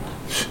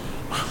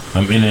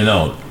 I'm in and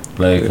out.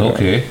 Like,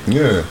 okay.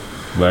 Yeah.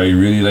 But are you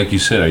really, like you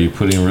said, are you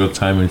putting real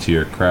time into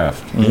your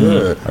craft?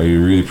 Yeah. Are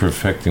you really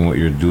perfecting what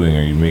you're doing?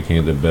 Are you making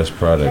it the best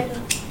product?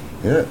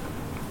 Yeah.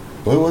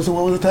 What was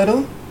the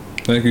title?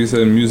 Like you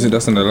said, music,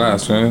 that's in the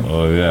last, right?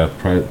 Oh yeah,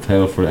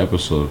 title for the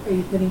episode. Are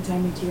you putting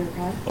time into your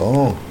craft?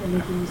 Oh. Or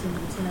making music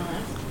that's in the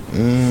last?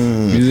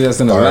 Music that's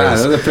in the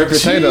last. That's a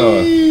perfect title.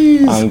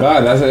 On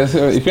God, that's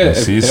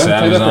if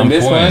Sav's on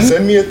point.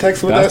 Send me a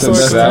text with that.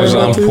 Sav's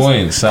on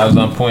point. Sav's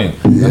on point.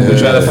 We're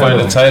trying to find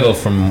a title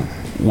from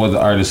what the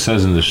artist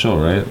says in the show,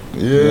 right?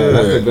 Yeah,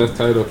 that's the best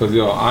title. Cause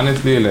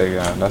honestly, like,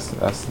 that's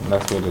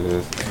what it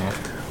is. You know?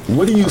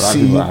 What do you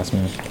see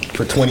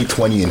for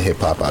 2020 in hip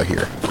hop out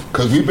here?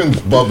 Because we've been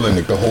bubbling,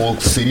 like the whole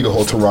city, the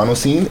whole Toronto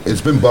scene,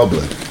 it's been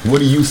bubbling. What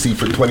do you see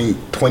for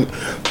 2020?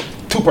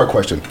 2-part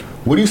question.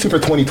 What do you see for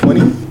 2020?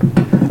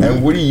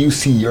 And what do you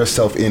see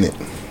yourself in it?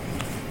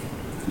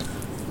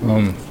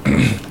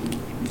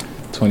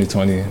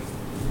 2020.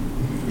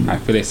 I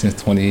feel like since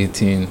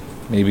 2018,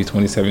 maybe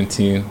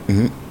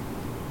 2017,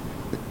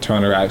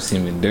 Toronto rap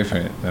scene been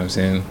different. You know what I'm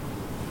saying?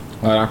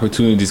 A lot of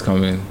opportunities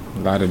coming. A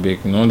lot of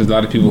big, there's a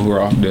lot of people who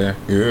are out there.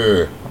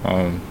 Yeah.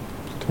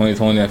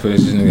 2020, I feel like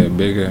it's just gonna get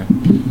bigger.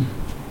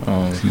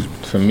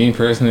 For me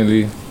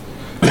personally,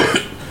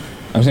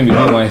 I'm just gonna be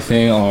doing my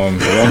thing.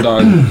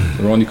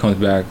 Ronnie comes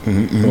back.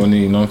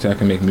 Ronnie, you know what I'm saying? I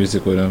can make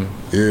music with him.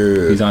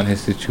 Yeah. He's on his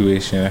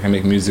situation. I can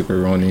make music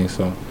with Ronnie,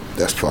 so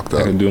that's fucked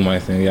up. I can do my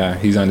thing. Yeah,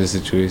 he's on this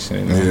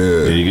situation. You know?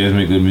 Yeah, you guys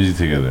make good music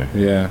together.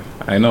 Yeah,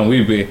 I know.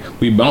 We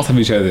bounce off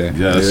each other.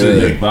 Yeah, that's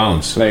it. Like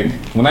bounce. Like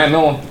when I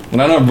know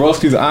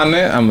Broski's on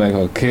it, I'm like,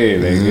 okay,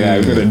 like yeah,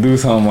 we gotta do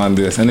something on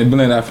this, and they've been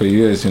like that for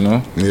years, you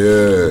know.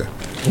 Yeah.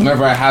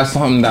 Whenever I have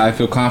something that I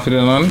feel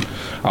confident on,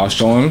 I'll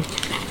show him.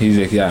 He's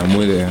like, yeah, I'm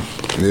with it.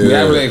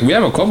 Yeah. We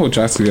have a couple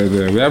tracks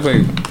together. We have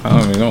like, I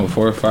don't even know,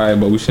 4 or 5,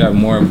 but we should have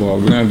more. But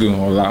we're gonna do a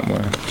lot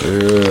more.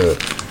 Yeah.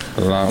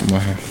 A lot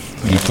more.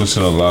 He puts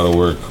in a lot of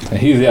work. And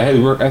his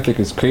work ethic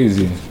is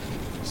crazy.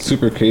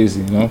 Super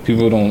crazy, you know.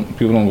 People don't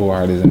go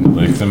hard as him.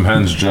 Like them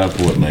hands drop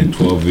what, like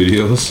 12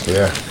 videos?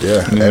 Yeah.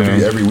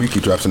 Every week he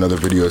drops another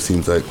video, it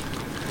seems like.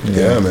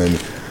 Yeah, man.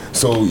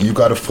 So you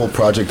got a full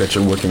project that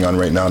you're working on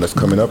right now that's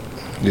coming up?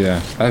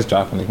 Yeah, that's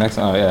dropping like next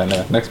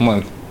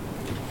month.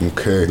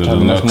 Okay. The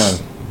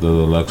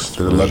deluxe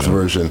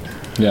version.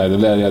 Yeah, the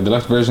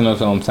deluxe version of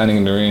Standing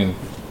in the Rain.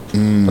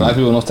 A lot of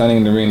people know Standing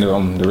in the Rain,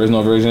 the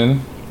original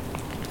version.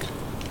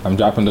 I'm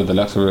dropping the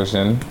deluxe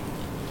version.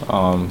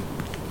 And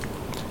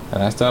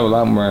I still have a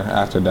lot more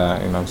after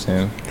that, you know what I'm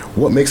saying?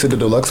 What makes it the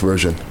deluxe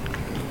version?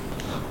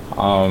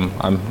 I'm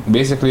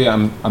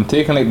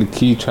taking like the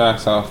key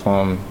tracks off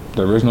from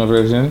the original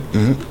version.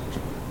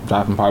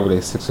 Dropping probably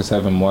like 6 or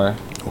 7 more.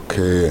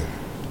 Okay.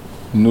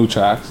 New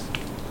tracks.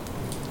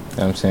 You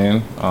know what I'm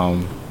saying?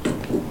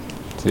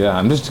 So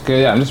I'm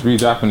just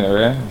re-dropping it,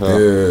 right? So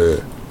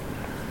yeah.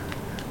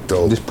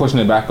 Dope. Just pushing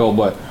it back out,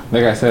 but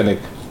like I said,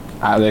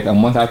 like a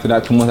month after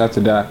that, 2 months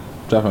after that,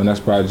 dropping the next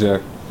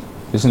project.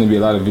 There's gonna be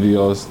a lot of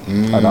videos,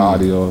 a lot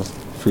of audios,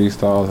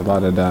 freestyles, a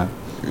lot of that.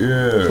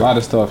 Yeah. A lot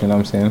of stuff, you know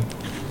what I'm saying?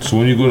 So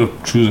when you go to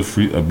choose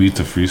a beat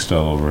to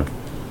freestyle over,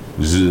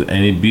 is it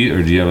any beat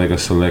or do you have like a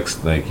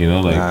select, like, you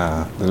know, like?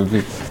 Nah,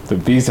 the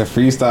beats a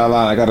freestyle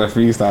on. I got a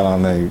freestyle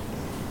on, like,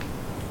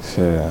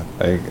 shit.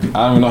 Like,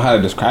 I don't even know how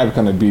to describe the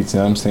kind of beats, you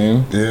know what I'm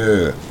saying?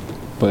 Yeah.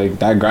 But like,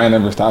 that grind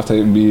never stops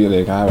type beat.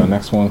 Like, I have a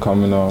next one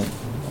coming up.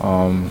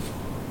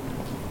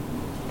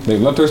 Like,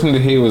 Love Thurston the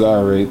Hate was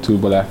alright too,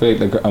 but I feel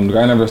like the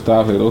grind never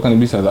stops. Like, those kind of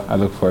beats I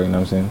look for, you know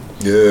what I'm saying?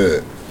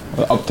 Yeah.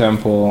 Up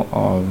tempo.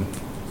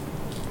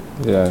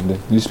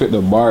 You spit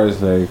the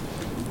bars, like,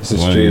 it's a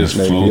straight,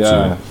 like,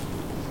 yeah.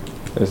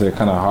 It's like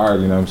kind of hard,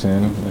 you know what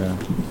I'm saying? Yeah.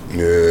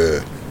 Yeah.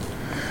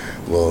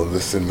 Well,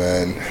 listen,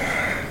 man.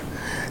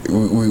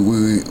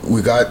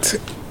 We got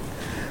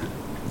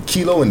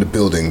Kilo in the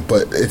building,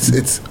 but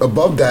it's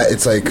above that.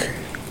 It's like,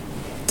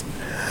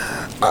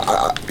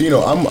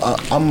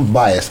 I'm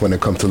biased when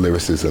it comes to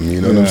lyricism.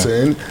 You know what I'm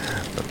saying?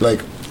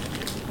 Like,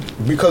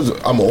 because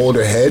I'm an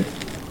older head,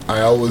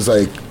 I always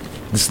like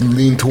just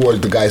lean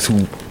towards the guys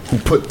who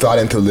put thought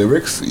into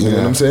lyrics. You know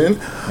what I'm saying?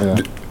 Yeah.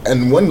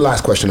 And one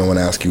last question I want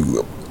to ask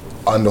you,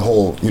 on the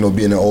whole,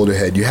 being an older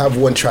head, you have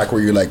one track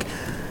where you're like,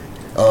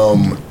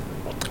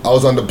 I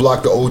was on the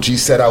block, the OG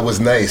said I was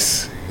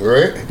nice,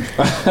 right?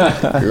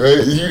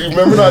 Right? You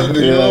remember that?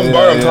 You know what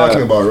bar I'm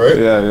talking about, right?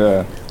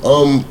 Yeah.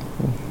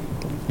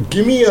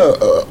 Give me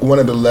one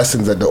of the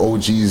lessons that the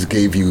OGs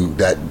gave you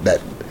that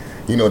that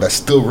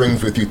still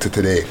rings with you to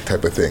today,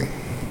 type of thing.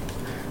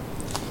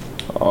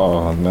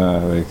 Oh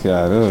man, like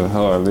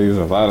there's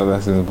a lot of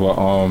lessons, but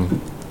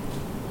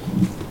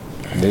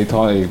they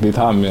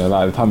taught me a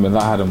lot. They taught me a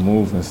lot how to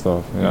move and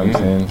stuff. You know what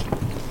I'm saying?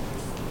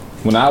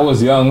 When I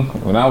was young,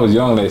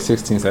 like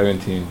 16,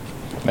 17,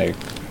 like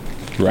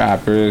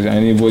rappers,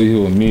 anybody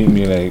who would meet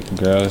me, like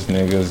girls,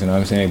 niggas, you know what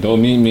I'm saying?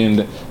 Don't meet me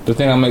in the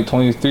thing. I'm like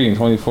 23 and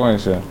 24 and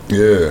shit. Yeah.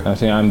 You know what I'm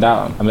saying? I'm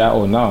that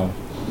old now. You know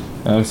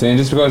what I'm saying?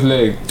 Just because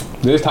like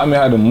they just taught me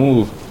how to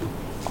move. You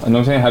know what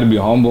I'm saying? How to be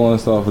humble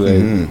and stuff.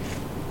 Like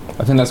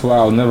I think that's why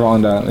I was never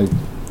on that.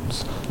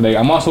 Like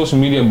I'm on social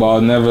media, but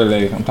I'll never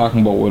like I'm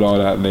talking about with all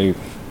that like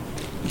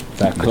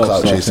that clout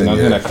stuff. chasing, You know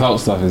what I'm saying? That clout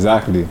stuff,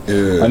 exactly.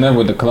 Yeah. I never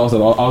with the clout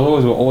stuff. I was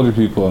always with older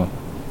people. You know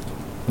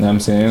what I'm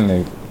saying?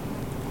 Like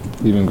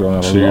even growing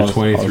up. So you're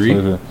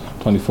 23?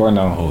 24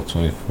 now. Oh,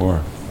 24.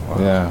 Wow.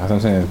 Yeah, that's what I'm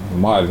saying.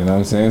 Mod, you know what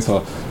I'm saying?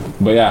 So,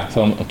 but yeah,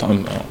 so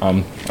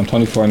I'm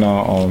 24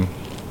 now.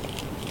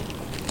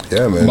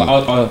 Yeah, man. But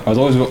I was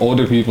always with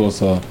older people,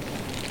 so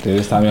they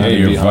just taught me how to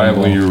your be vibe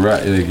humble. when you're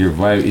like your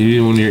vibe,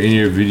 even when you're in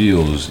your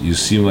videos, you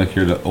seem like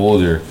you're the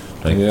older.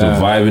 Like the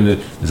vibe in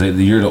it's like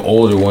you're the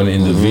older one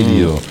in the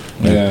video.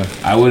 Like,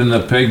 I wouldn't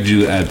have pegged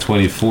you at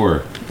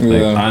 24.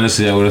 Like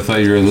honestly, I would have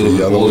thought you were a little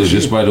bit older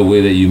just by the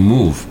way that you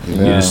move.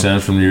 You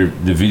understand from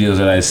the videos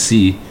that I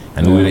see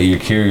and the way that you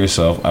carry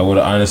yourself. I would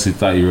have honestly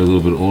thought you were a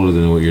little bit older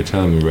than what you're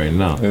telling me right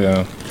now.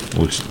 Yeah.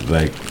 Which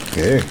like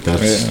It's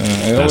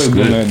that's always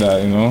good. been like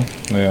that, you know.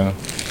 Yeah.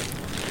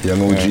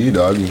 Young OG,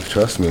 dog. You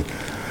trust me.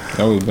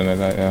 Always been like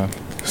that, yeah.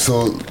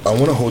 So I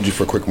want to hold you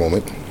for a quick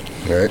moment.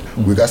 All right,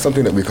 we got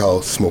something that we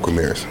call smoke and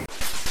mirrors.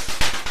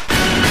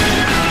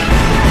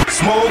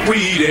 Smoke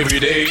weed every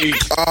day.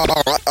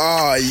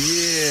 Oh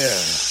yeah.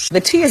 The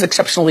tea is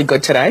exceptionally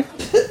good today.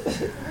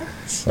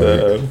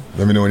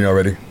 Let me know when y'all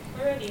ready.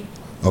 We're ready.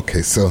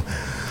 Okay, so,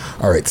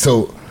 all right,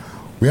 so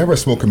we have our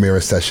smoke and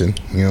mirror session,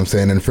 you know what I'm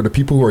saying? And for the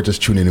people who are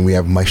just tuning in, we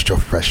have Maestro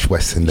Fresh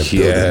West in the building.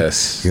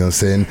 Yes. You know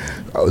what I'm saying?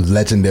 A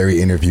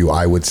legendary interview,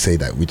 I would say,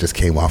 that we just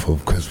came off of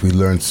because we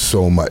learned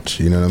so much,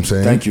 you know what I'm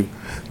saying? Thank you.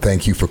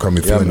 Thank you for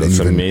coming Yeah, through. man, it's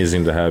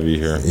amazing to have you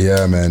here.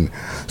 Yeah, man.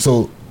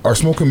 So our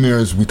smoke and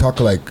mirrors, we talk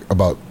like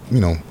about,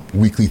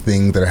 weekly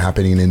things that are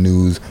happening in the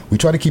news. We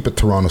try to keep it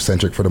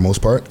Toronto-centric for the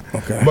most part.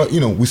 Okay. But,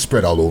 we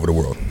spread all over the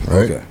world,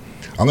 right? Okay.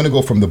 I'm going to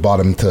go from the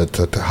bottom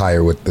to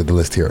higher with the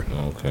list here.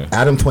 Okay.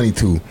 Adam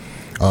 22.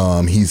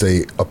 He's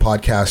a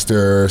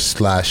podcaster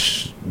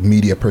 /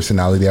 media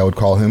personality, I would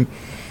call him.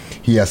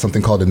 He has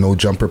something called the No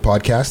Jumper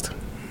podcast.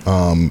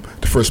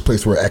 The first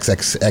place where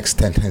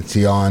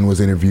XXXTentacion was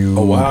interviewed.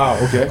 Oh, wow.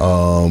 Okay.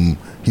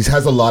 He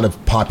has a lot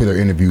of popular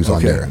interviews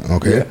on there.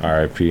 Okay. Yeah.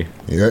 R.I.P.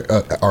 Yeah,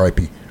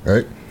 R.I.P.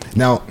 Right.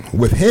 Now,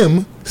 with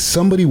him,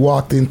 somebody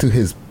walked into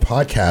his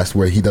podcast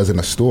where he does in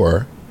a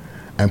store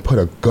and put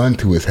a gun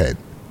to his head.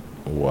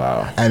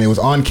 Wow. And it was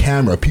on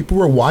camera. People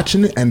were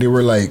watching it and they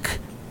were like,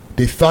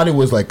 they thought it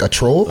was like a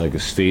troll. Like a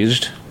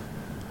staged?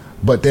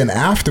 But then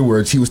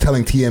afterwards, he was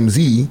telling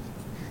TMZ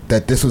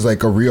that this was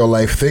like a real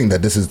life thing,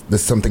 that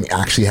this something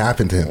actually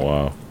happened to him.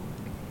 Wow.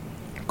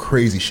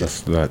 Crazy shit.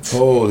 That's nuts.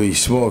 Holy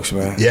smokes,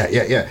 man.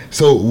 Yeah.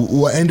 So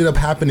what ended up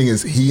happening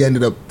is he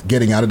ended up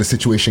getting out of the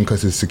situation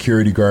because his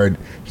security guard,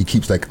 he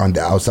keeps like on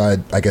the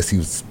outside. I guess he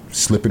was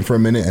slipping for a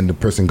minute and the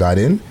person got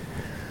in.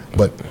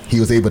 But he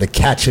was able to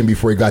catch him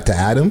before he got to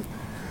Adam.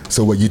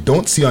 So what you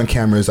don't see on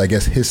camera is, I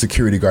guess, his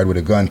security guard with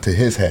a gun to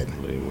his head.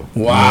 Wow.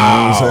 You know what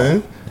I'm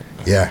saying?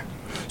 Yeah.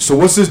 So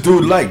what's this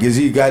dude like? Is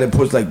he a guy that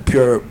puts like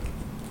pure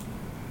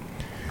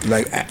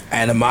like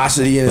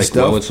animosity in his Like,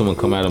 stuff? why would someone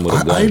come at him with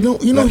a gun? I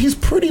don't, he's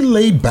pretty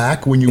laid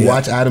back when you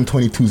watch Adam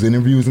 22's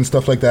interviews and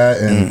stuff like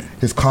that, and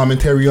his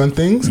commentary on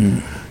things.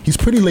 He's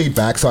pretty laid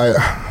back, so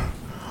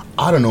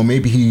I don't know,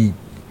 maybe he,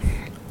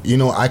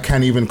 I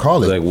can't even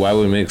call it. Like, why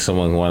would make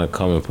someone want to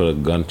come and put a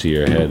gun to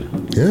your head?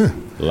 Yeah.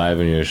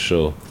 Live in your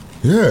show.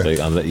 Yeah.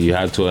 Like, you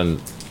had to, I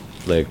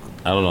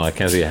don't know, I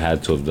can't say you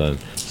had to have done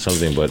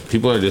something, but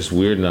people are just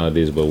weird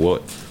nowadays. But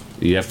what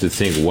you have to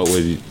think, what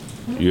would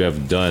you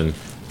have done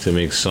to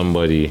make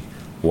somebody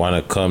want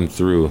to come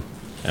through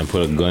and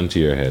put a gun to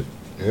your head?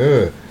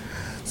 Yeah.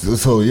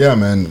 So yeah,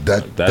 man,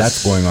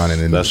 that's going on in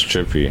the That's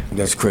trippy.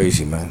 That's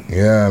crazy, man.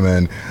 Yeah,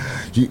 man.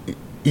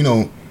 You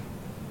know,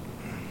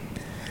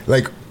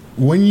 like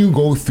when you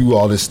go through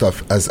all this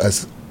stuff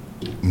as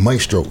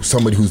Maestro,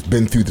 somebody who's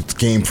been through this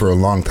game for a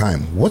long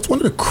time, what's one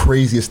of the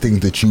craziest things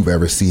that you've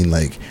ever seen?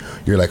 Like,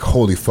 you're like,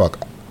 holy fuck,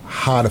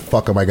 how the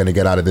fuck am I going to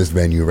get out of this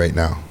venue right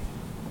now?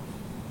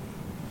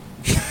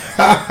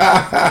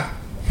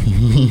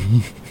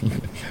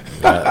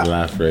 That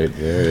laugh right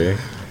there.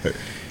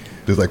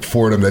 There's like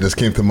 4 of them that just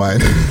came to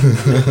mind.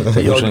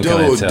 Yo,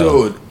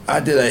 dude, I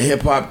did a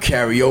hip hop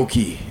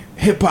karaoke,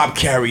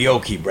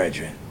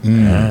 brethren.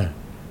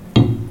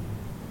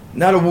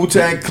 Not a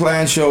Wu-Tang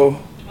Clan show.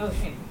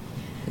 Okay.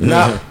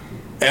 Not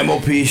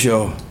MOP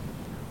show.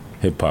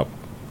 Hip hop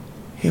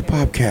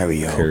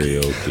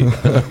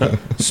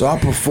karaoke. So I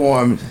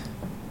performed,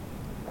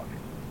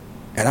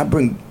 and I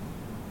bring,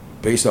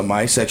 based on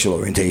my sexual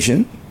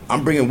orientation,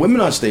 I'm bringing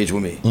women on stage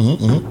with me.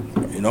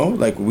 You know,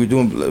 like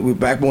we're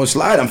Backbone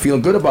Slide. I'm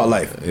feeling good about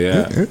life.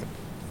 Yeah.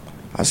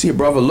 I see a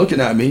brother looking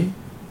at me.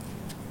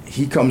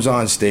 He comes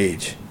on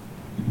stage.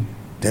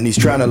 Then he's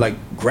trying to like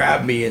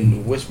grab me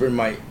and whisper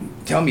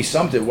tell me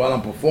something while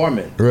I'm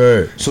performing.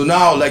 Right. So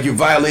now, like, you're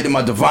violating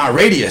my divine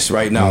radius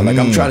right now. Like,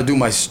 I'm trying to do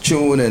my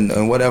tune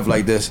and whatever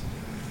like this.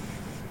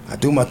 I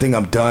do my thing,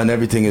 I'm done,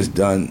 everything is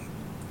done.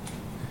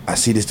 I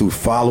see this dude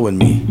following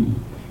me.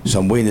 So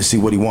I'm waiting to see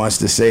what he wants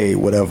to say,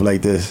 whatever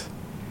like this.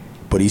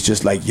 But he's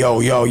just like, yo.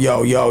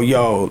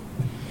 And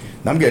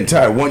I'm getting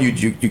tired. 1,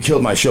 you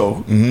killed my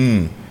show.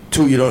 2,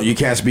 you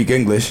can't speak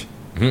English.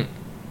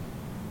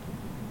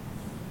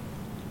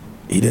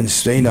 He didn't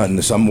say nothing,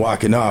 so I'm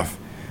walking off.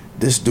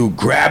 This dude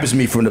grabs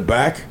me from the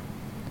back,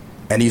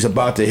 and he's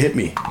about to hit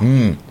me.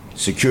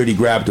 Security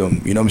grabbed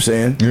him, you know what I'm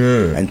saying?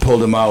 Yeah. And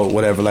pulled him out,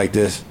 whatever like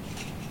this.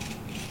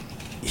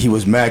 He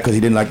was mad because he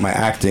didn't like my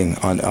acting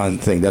on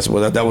thing.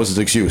 That was his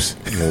excuse.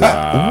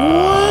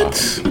 What?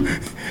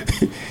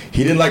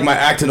 He didn't like my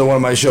acting on one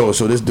of my shows,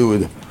 so this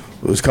dude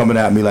was coming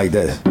at me like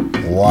that. Wow.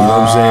 You know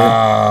what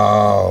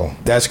I'm saying?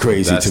 That's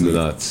crazy to me.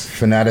 Nuts.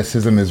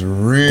 Fanaticism is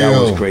real. That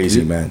was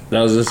crazy, man.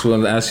 That was just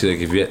one to ask you,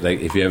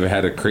 if you ever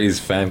had a crazy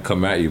fan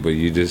come at you, but I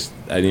didn't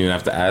even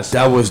have to ask.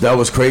 That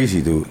was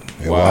crazy, dude.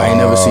 Wow. I ain't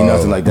never seen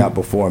nothing like that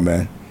before,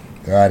 man.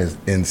 That is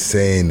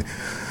insane.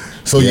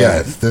 So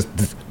yeah,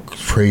 this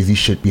crazy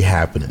shit be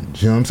happening.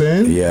 You know what I'm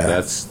saying? Yeah,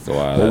 that's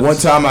wow. Well, one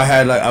time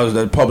I was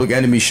at a Public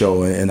Enemy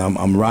show, and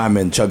I'm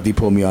rhyming. Chuck D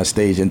pulled me on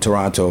stage in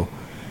Toronto,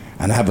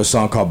 and I have a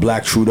song called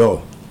Black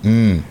Trudeau,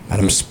 and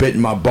I'm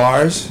spitting my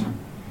bars,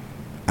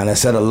 and I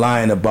said a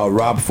line about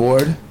Rob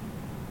Ford,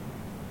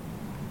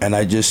 and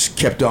I just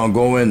kept on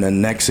going,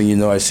 and next thing you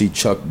know, I see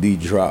Chuck D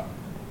drop,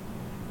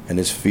 and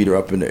his feet are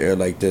up in the air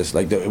like this.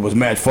 It was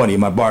mad funny.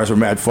 My bars were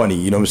mad funny.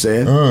 You know what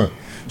I'm saying?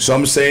 So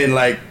I'm saying,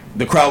 like,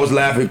 the crowd was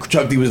laughing.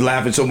 Chuck D was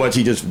laughing so much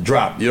he just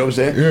dropped. You know what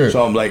I'm saying? Yeah.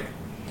 So I'm like,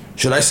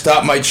 should I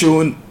stop my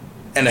tune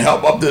and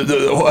help up the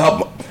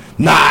help?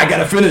 Nah, I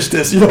gotta finish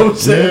this. You know what I'm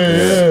saying?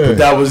 Yeah. But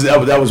that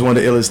was one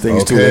of the illest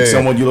things too. Okay. Like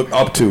someone you look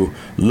up to,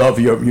 love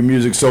your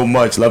music so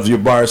much, loves your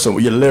bars so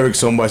your lyrics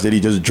so much that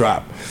he just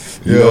dropped.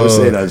 You know what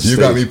I'm saying? You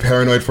got me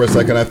paranoid for a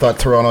second. I thought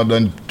Toronto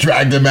done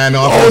dragged the man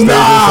off. Oh, the stage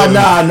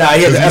nah.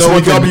 He had the There's no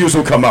SYWs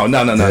will come out.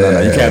 No.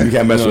 You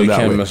can't mess with that. You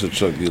can't way. mess with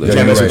Chuck D You like can't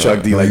that. mess with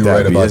Chuck D like you're that.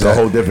 right about It's a that.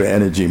 whole different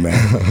energy, man.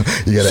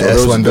 You got So an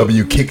those-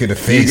 S1W kick in the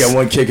face. You get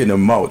one kick in the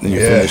mouth and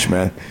you Yeah. finish,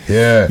 man.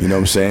 Yeah. You know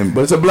what I'm saying?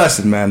 But it's a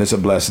blessing, man. It's a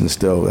blessing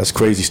still. That's a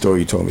crazy story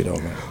you told me, though,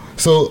 man.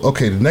 So,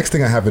 okay, the next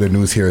thing I have in the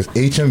news here is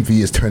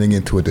HMV is turning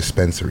into a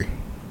dispensary.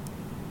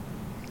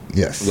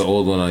 Yes. The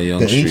old one on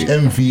Young The Street.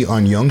 HMV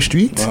on Young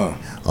Street,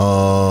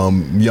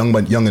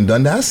 Young and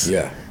Dundas.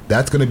 Yeah.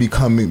 That's going to be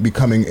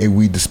becoming a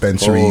weed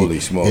dispensary Holy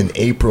smoke. in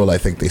April, I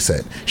think they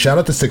said. Shout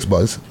out to Six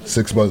Buzz.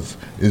 Six Buzz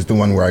is the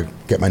one where I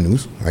get my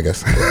news, I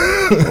guess.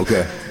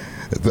 Okay.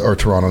 Or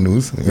Toronto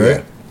news, right?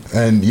 Yeah.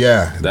 And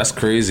yeah. That's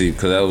crazy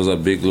because that was a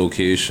big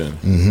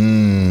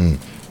location.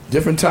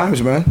 Different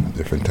times, man.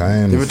 Different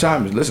times. Different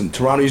times. Listen,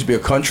 Toronto used to be a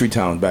country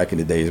town back in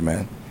the days,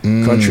 man.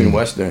 Country and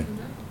Western.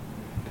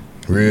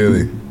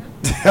 Really?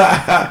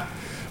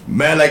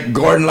 Man, like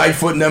Gordon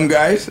Lightfoot and them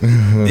guys,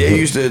 they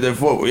used to, this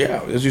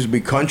used to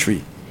be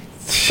country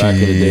back in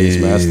the days,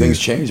 man. As things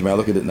changed, man.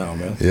 Look at it now,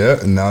 man. Yeah,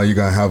 and now you're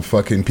going to have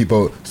fucking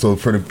people. So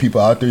for the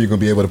people out there, you're going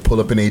to be able to pull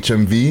up an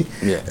HMV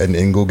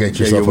and go get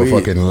yourself your a weed.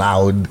 fucking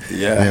loud,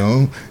 Yeah. you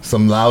know,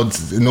 some loud,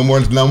 no more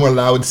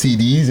loud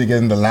CDs. You're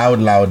getting the loud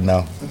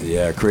now.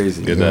 Yeah,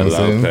 crazy. Get You know that what I'm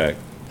loud saying?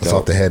 pack. That's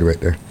off the head right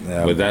there.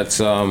 Yeah. But that's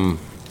Sign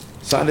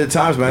of the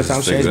times, man.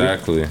 Times changed.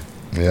 exactly.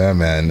 Yeah,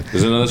 man.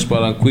 There's another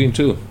spot on Queen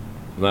too.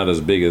 Not as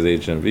big as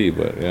HMV,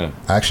 but yeah.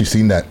 I actually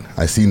seen that.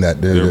 I seen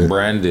that. They're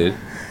branded.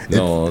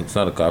 No, it's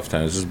not a coffee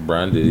time. It's just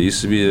branded. It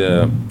used to be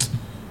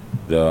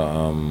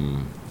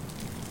the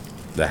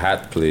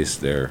hat place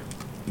there.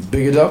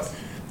 Big it up?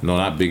 No,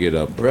 not Big It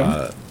Up.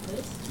 Brim?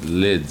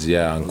 Lids,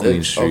 yeah, on Queen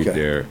Lids, Street okay.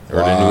 there.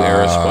 Or the New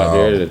Era spot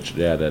there.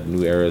 That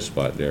New Era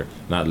spot there.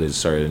 Not Lids,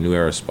 sorry, the New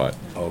Era spot.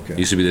 Okay.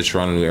 Used to be the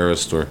Toronto New Era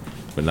store,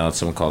 but now it's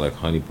something called like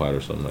Honey Pot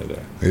or something like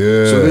that.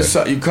 Yeah. So this,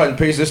 you cut and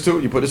paste this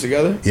too? You put this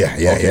together? Yeah.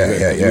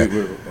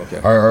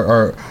 Okay.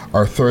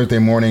 Our Thursday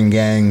morning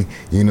gang,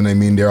 you know what I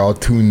mean? They're all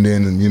tuned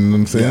in, and you know what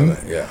I'm saying?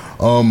 Yeah.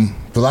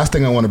 the last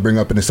thing I want to bring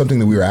up, and it's something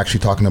that we were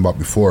actually talking about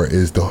before,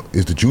 is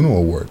the Juno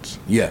Awards.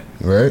 Yeah.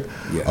 Right.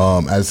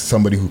 Yeah. As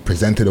somebody who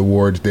presented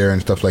awards there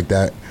and stuff like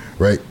that,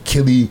 right?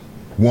 Killy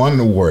won an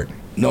award.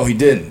 No, he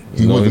didn't.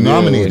 He wasn't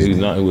nominated. He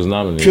was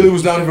nominated. Killy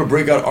was nominated for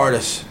Breakout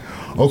Artist.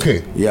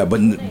 Okay. Yeah, but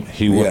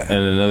He wa- and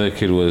another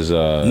kid was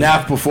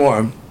Nav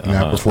performed.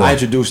 Nav performed. I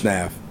introduced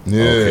Nav.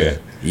 Yeah. Okay.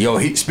 Yo,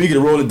 speaking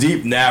of rolling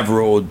deep, Nav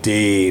rolled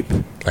deep.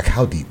 Like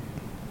how deep?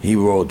 He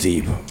rolled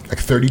deep. Like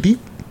 30 deep?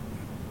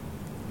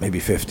 Maybe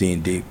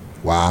 15 deep.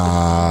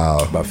 Wow.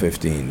 About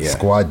 15, yeah.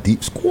 Squad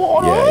deep.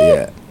 Squad.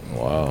 Yeah.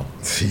 Wow.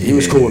 He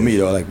was cool with me,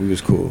 though. Like, we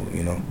was cool,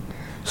 you know.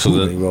 So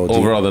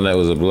overall, the night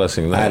was a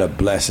blessing. I had a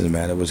blessing,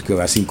 man. It was good.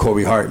 I seen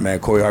Corey Hart, man.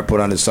 Corey Hart put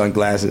on his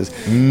sunglasses.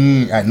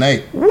 At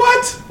night.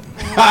 What?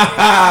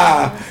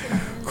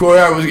 Corey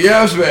Hart was,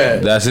 yes,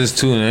 man. That's his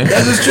tune, eh?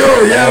 That's his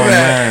tune, yeah, Oh,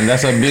 man.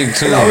 That's a big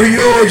tune. That's a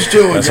huge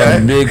tune, That's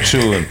man. a big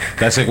tune.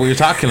 That's like what you're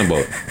talking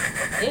about.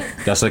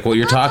 That's like what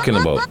you're talking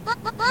about.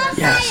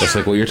 Yes. That's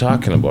like what you're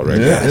talking about, right?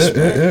 Yeah.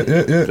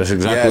 That's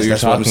exactly what you're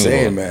that's what I'm talking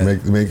saying, about.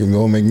 man. Make him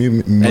go. Make me.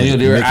 And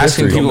they were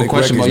asking people a Make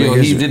question about, records, yo,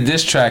 make he history. did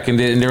this track, and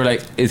they were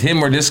like, it's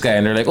him or this guy?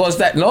 And they're like, oh, it's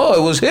that. No,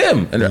 it was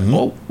him. And they're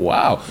oh,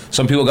 wow.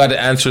 Some people got the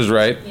answers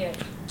right. Yeah.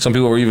 Some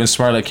people were even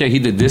smart, like, yeah, he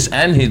did this,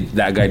 and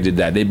that guy did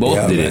that. They both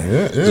Yeah, did man.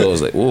 it. So it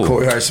was like, whoa.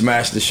 Corey Hart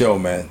smashed the show,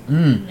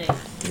 man.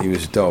 He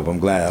was dope. I'm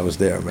glad I was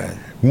there, man.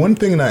 One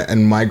thing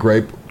and my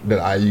gripe that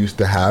I used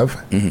to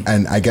have,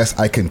 and I guess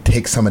I can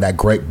take some of that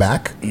gripe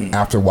back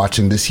after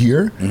watching this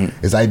year,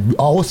 is I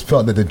always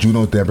felt that the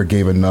Junos never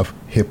gave enough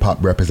hip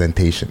hop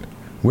representation.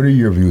 What are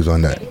your views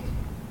on that?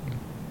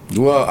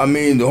 Well, I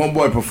mean, the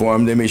homeboy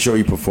performed. They made sure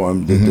he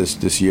performed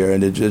this year,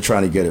 and they're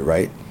trying to get it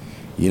right.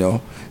 You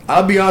know,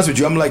 I'll be honest with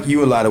you. I'm like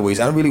you in a lot of ways.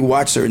 I don't really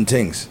watch certain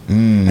things,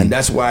 and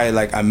that's why,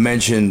 like I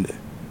mentioned,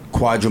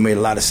 Quadro made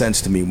a lot of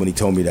sense to me when he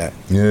told me that.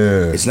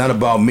 Yeah, it's not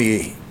about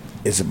me.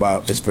 It's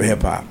for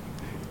hip hop.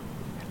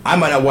 I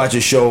might not watch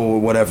a show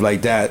or whatever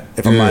like that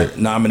if I'm not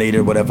nominated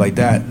or whatever like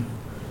that.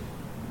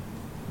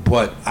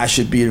 But I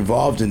should be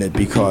involved in it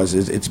because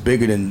it's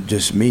bigger than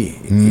just me.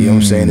 You know what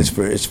I'm saying?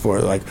 It's for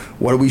like,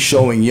 what are we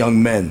showing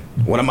young men?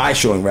 What am I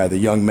showing rather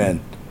young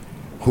men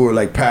who are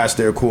like past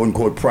their quote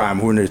unquote prime,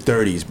 who are in their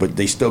 30s, but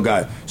they still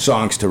got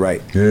songs to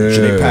write? Yeah.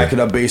 Should they pack it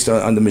up based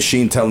on the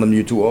machine telling them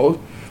you're too old?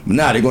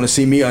 Nah, they're gonna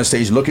see me on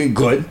stage looking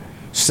good,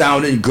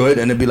 sounding good,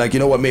 and they'll be like, you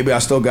know what? Maybe I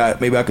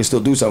can still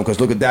do something because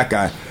look at that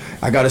guy.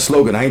 I got a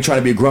slogan. I ain't trying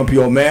to be a grumpy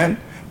old man,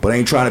 but I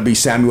ain't trying to be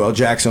Samuel L.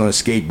 Jackson on a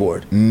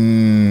skateboard.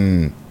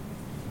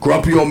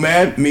 Grumpy old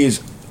man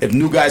means if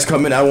new guys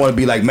come in, I don't want to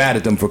be like mad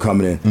at them for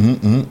coming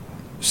in.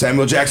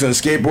 Samuel Jackson on a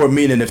skateboard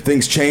meaning if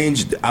things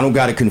change, I don't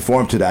got to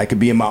conform to that. I could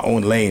be in my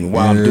own lane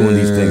while I'm doing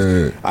these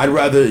things. I'd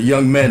rather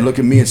young men look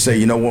at me and say,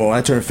 you know what, when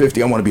I turn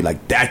 50, I want to be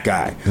like that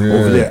guy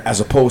over there, as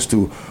opposed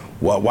to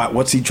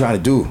what's he trying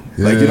to do?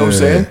 Like, you know what I'm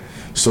saying?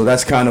 So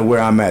that's kind of where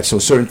I'm at. So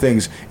certain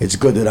things, it's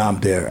good that I'm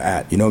there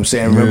at. You know what I'm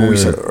saying? Remember we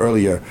said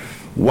earlier,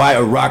 why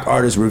a rock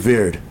artist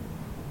revered?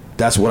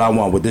 That's what I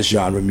want with this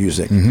genre of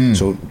music.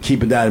 So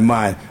keeping that in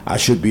mind, I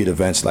should be at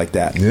events like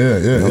that. You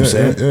know what I'm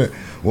saying?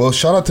 Well,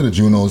 shout out to the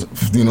Junos,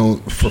 you know,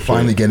 for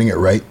finally getting it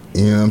right.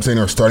 You know what I'm saying?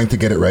 Or starting to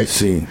get it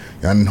right.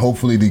 And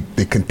hopefully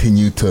they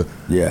continue to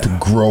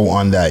grow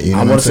on that. You know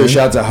I what want I'm to say saying?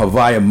 shout out to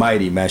Hawaii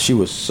Mighty, man. She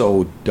was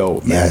so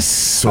dope, man.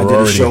 Yes, I did a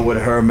sorority. show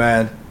with her,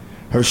 man.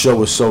 Her show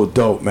was so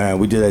dope, man.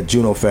 We did at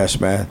Juno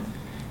Fest, man.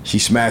 She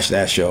smashed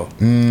that show.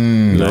 You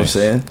know what I'm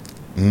saying?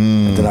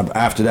 And then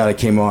after that, I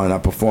came on and I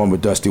performed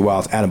with Dusty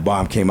Wilds. Adam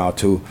Bomb came out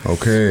too.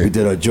 Okay. We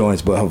did our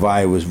joints, but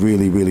Hawaii was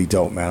really, really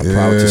dope, man. I'm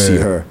proud to see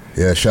her.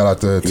 Yeah, shout out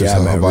to Yeah,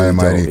 man, Hawaii really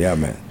Mighty. dope. Yeah,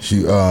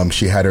 man.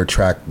 She had her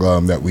track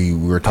that we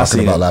were talking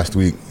seen about it. last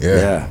week.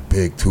 Yeah.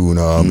 Big tune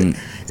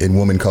in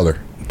Woman Color.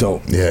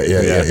 Dope.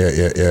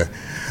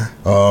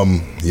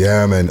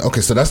 Yeah, man.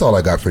 Okay, so that's all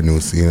I got for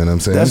news. You know what I'm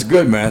saying? That's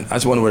good, man. I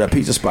just wonder where that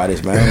pizza spot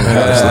is, man.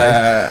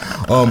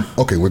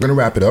 Okay, we're gonna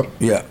wrap it up.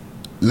 Yeah.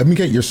 Let me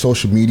get your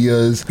social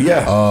medias.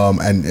 Yeah.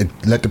 And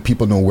let the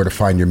people know where to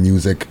find your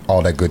music,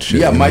 all that good shit.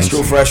 Yeah, you know Maestro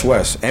what I'm Fresh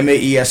West.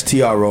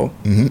 Maestro.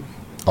 saying?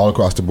 All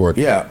across the board.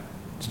 Yeah.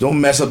 Just don't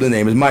mess up the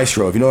name. It's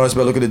Maestro. If you know how to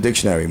spell, look at the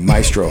dictionary.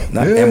 Maestro.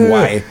 Not Yeah.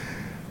 M-Y.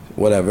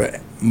 Whatever.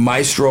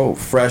 Maestro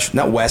Fresh.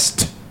 Not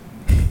West.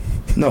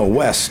 No,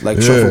 West.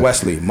 Like short for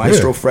Wesley.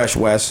 Maestro Fresh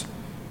West.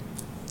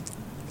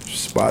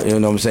 Spot. You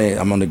know what I'm saying?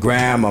 I'm on the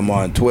gram. I'm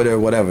on Twitter.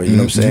 Whatever. You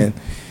know what I'm saying?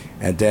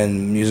 And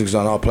then music's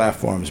on all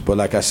platforms. But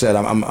like I said,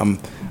 I'm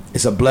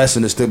it's a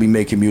blessing to still be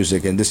making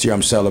music. And this year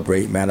I'm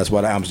celebrating, man. That's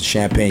why I'm the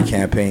Champagne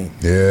Campaign.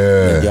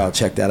 Yeah. And y'all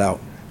check that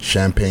out.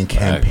 Champagne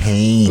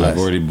Campaign. I've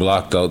already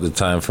blocked out the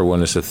time for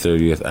when it's the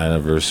 30th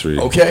anniversary.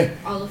 Okay.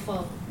 All the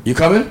fall. You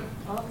coming?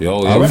 Yo,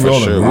 Oh, yeah, for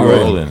sure. We We're rolling.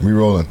 rolling. We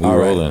rolling. We're All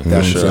right. rolling. You know For what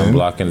I'm sure. I'm saying?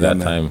 blocking that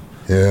man. time.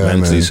 Yeah,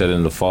 Mentally man. said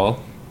in the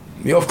fall.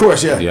 Yeah, of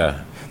course, yeah.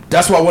 Yeah.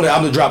 That's why I want the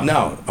album to drop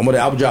now. I want the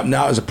album to drop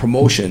now as a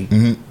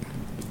promotion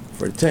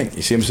for the tank.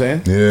 You see what I'm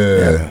saying?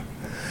 Yeah.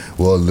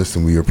 Well,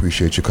 listen, we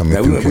appreciate you coming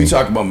Man, through. we King.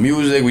 talk about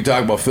music, we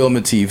talk about film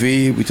and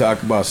TV, we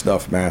talk about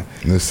stuff, man.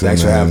 Listen,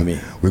 Thanks for man, having me.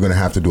 We're gonna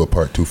have to do a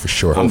part 2 for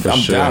sure. I'm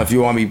down. If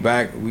you want me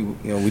back, we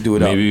do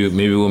it up.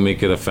 Maybe we'll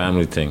make it a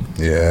family thing.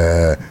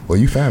 Yeah. Well,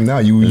 you fam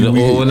now.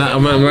 we're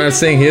not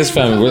saying his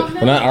family.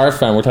 We're not our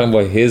family. We're talking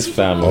about his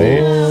family.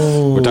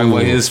 Oh. We're talking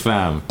about his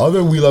fam.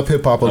 Other We Love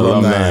Hip Hop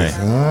alumni.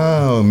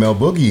 Oh, Mel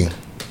Boogie.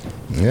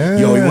 Yeah.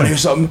 Yo, you want to hear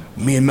something?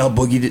 Me and Mel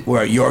Boogie were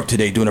at York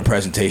today doing a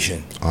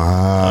presentation.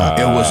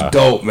 It was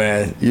dope,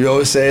 man. You know what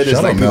I'm saying? It's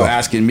Shout like out, people Mel.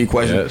 asking me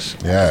questions,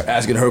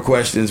 asking her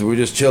questions. We're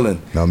just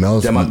chilling. No,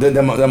 Mel's.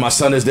 Then my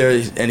son is there,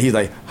 and he's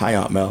like, "Hi,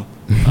 Aunt Mel."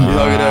 You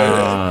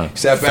know,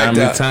 sat back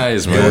family there.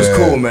 ties, man. It was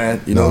cool, man.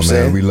 You know what I'm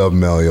saying? We love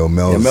Mel, yo.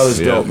 Mel is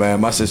dope,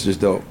 man. My sister's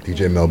dope.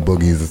 DJ Mel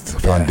Boogie's the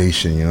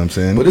foundation, you know what I'm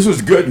saying? But this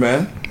was good,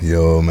 man.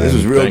 Yo, man. This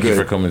was real Thank good. you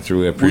for coming through.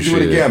 I We appreciate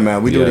do it again,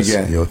 man. We do it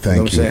again. Yo,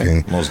 thank you,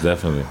 King. Most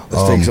definitely.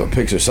 Let's take some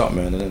pictures, something,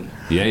 man. And then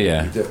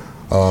Yeah.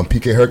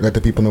 PK Herc, let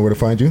the people know where to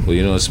find you. Well,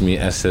 you know, it's me,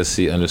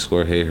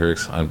 SSC_Hey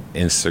Hercs on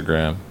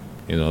Instagram.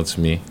 You know, it's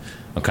me.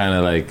 I'm kind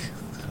of like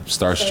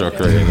starstruck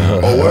right now.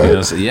 Oh, word? You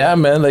know, so, yeah,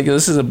 man. Like,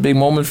 this is a big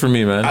moment for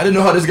me, man. I didn't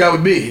know how this guy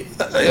would be. You know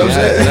what I'm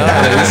saying?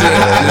 This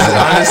is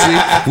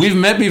honestly, we've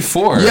met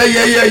before.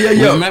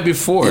 Yeah. We've met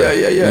before.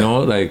 Yeah. You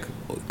know, like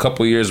a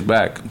couple years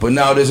back. But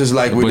now this is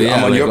like,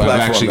 I'm on your I've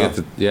platform actually now. get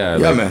to,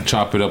 like, man.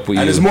 chop it up with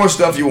you. And there's more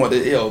stuff you want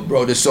to,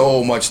 bro, there's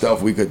so much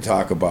stuff we could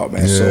talk about,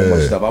 man. So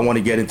much stuff. I want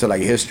to get into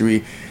like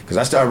history, because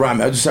I started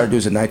rhyming. I just started doing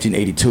this in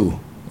 1982.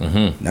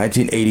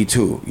 1982.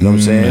 You know what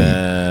I'm saying?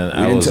 Man,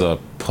 I was a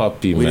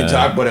puppy, we man. didn't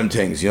talk about them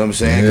things, you know what I'm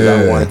saying? Because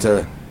I wanted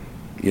to,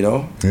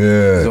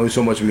 there's only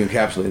so much we can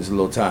encapsulate in this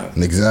little time.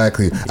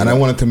 Exactly. And I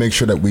wanted to make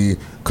sure that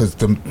because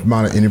the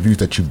amount of interviews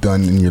that you've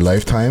done in your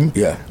lifetime,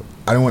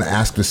 I don't want to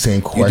ask the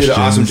same questions. You did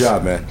an awesome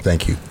job, man.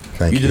 Thank you.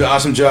 You did an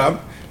awesome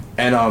job.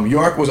 And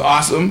York was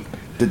awesome.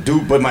 The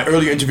dude, but my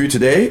earlier interview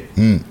today,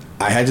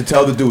 I had to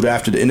tell the dude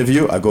after the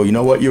interview, I go, you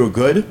know what, you were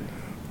good,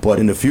 but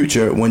in the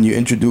future, when you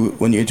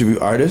interview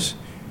artists,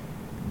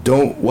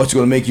 what's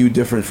going to make you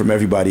different from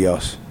everybody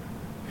else?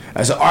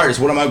 As an artist,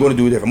 what am I going to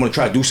do different? I'm going to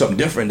try to do something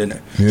different than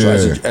that. So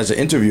as an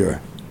interviewer,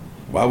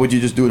 why would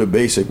you just do the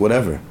basic,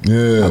 whatever?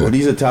 Yeah. Well,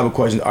 these are the type of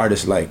questions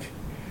artists like.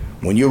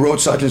 When you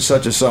wrote such and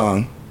such a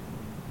song,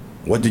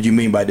 what did you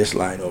mean by this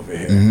line over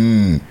here?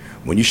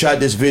 When you shot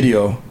this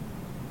video,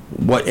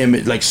 what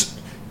image, like,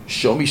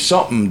 show me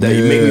something that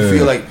you make me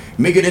feel like,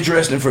 make it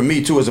interesting for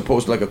me too, as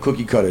opposed to like a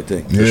cookie cutter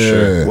thing. For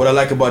sure. What I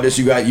like about this,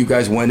 you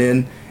guys went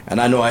in,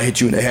 and I know I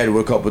hit you in the head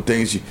with a couple of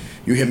things.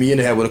 You hit me in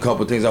the head with a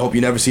couple of things. I hope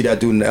you never see that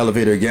dude in the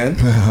elevator again.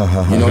 You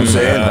know what I'm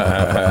saying?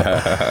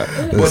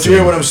 But you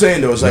hear what I'm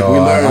saying though? It's like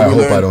I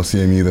hope I don't see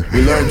him either.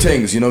 We learn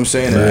things, you know what I'm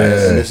saying?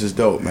 And this is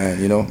dope, man,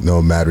 you know?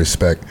 No, mad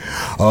respect.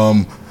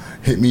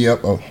 Hit me up.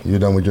 Oh, you're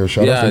done with your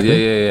shout outs?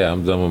 Yeah.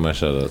 I'm done with my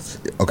shout outs.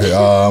 Okay.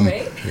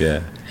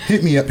 Yeah.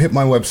 Hit me up. Hit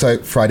my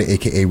website, Friday,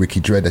 aka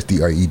Ricky Dread. That's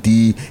DRED.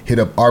 Hit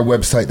up our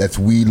website. That's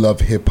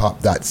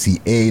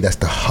welovehiphop.ca. That's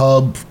the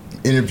hub.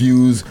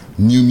 Interviews,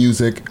 new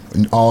music,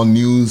 all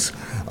news.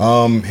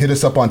 Hit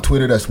us up on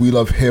Twitter. That's We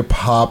Love Hip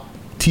Hop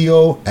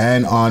TO,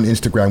 and on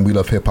Instagram, We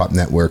Love Hip Hop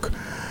Network.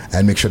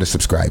 And make sure to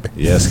subscribe.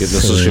 Yes, get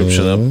the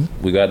subscription up.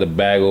 We got the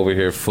bag over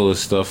here full of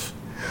stuff.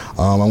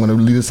 I'm gonna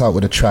lead us out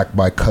with a track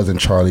by Cousin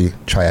Charlie,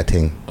 Try a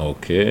Ting.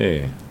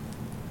 Okay.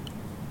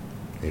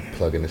 They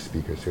plug in the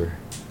speakers here.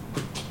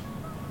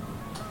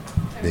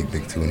 Big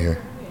tune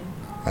here.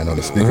 I know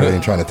the speaker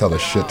ain't trying to tell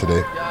us shit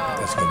today.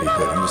 That's gonna be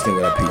good. I'm just thinking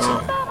about that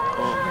pizza.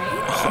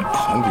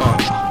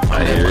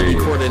 I hear you.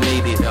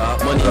 Coordinated,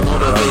 money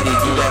motivated,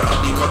 you that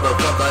ugly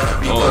motherfucker.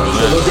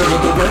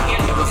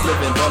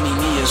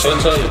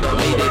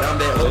 I'm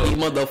that ugly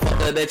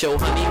motherfucker that your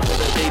honey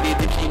would've dated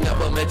if she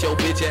never met your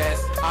bitch ass.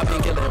 I've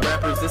been killing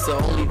rappers,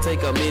 this'll only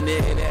take a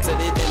minute.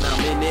 Said it and I'm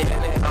in it.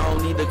 I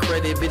don't need the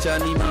credit, bitch, I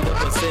need me the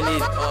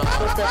percentage.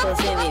 What's the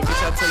percentage?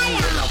 Bitch, I tell you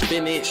when I'm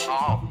finished.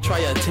 Try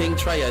a ting.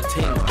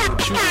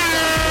 Shoot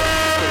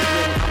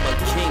I'm a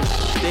king.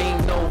 They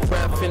ain't no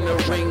rap in the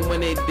ring when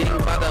they ding,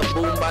 bada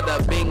boom, bada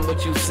bing.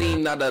 What you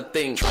seen, not a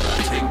thing. Try a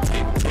ting.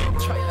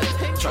 Try a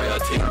ting. Try a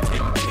ting.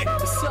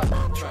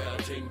 Try a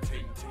ting.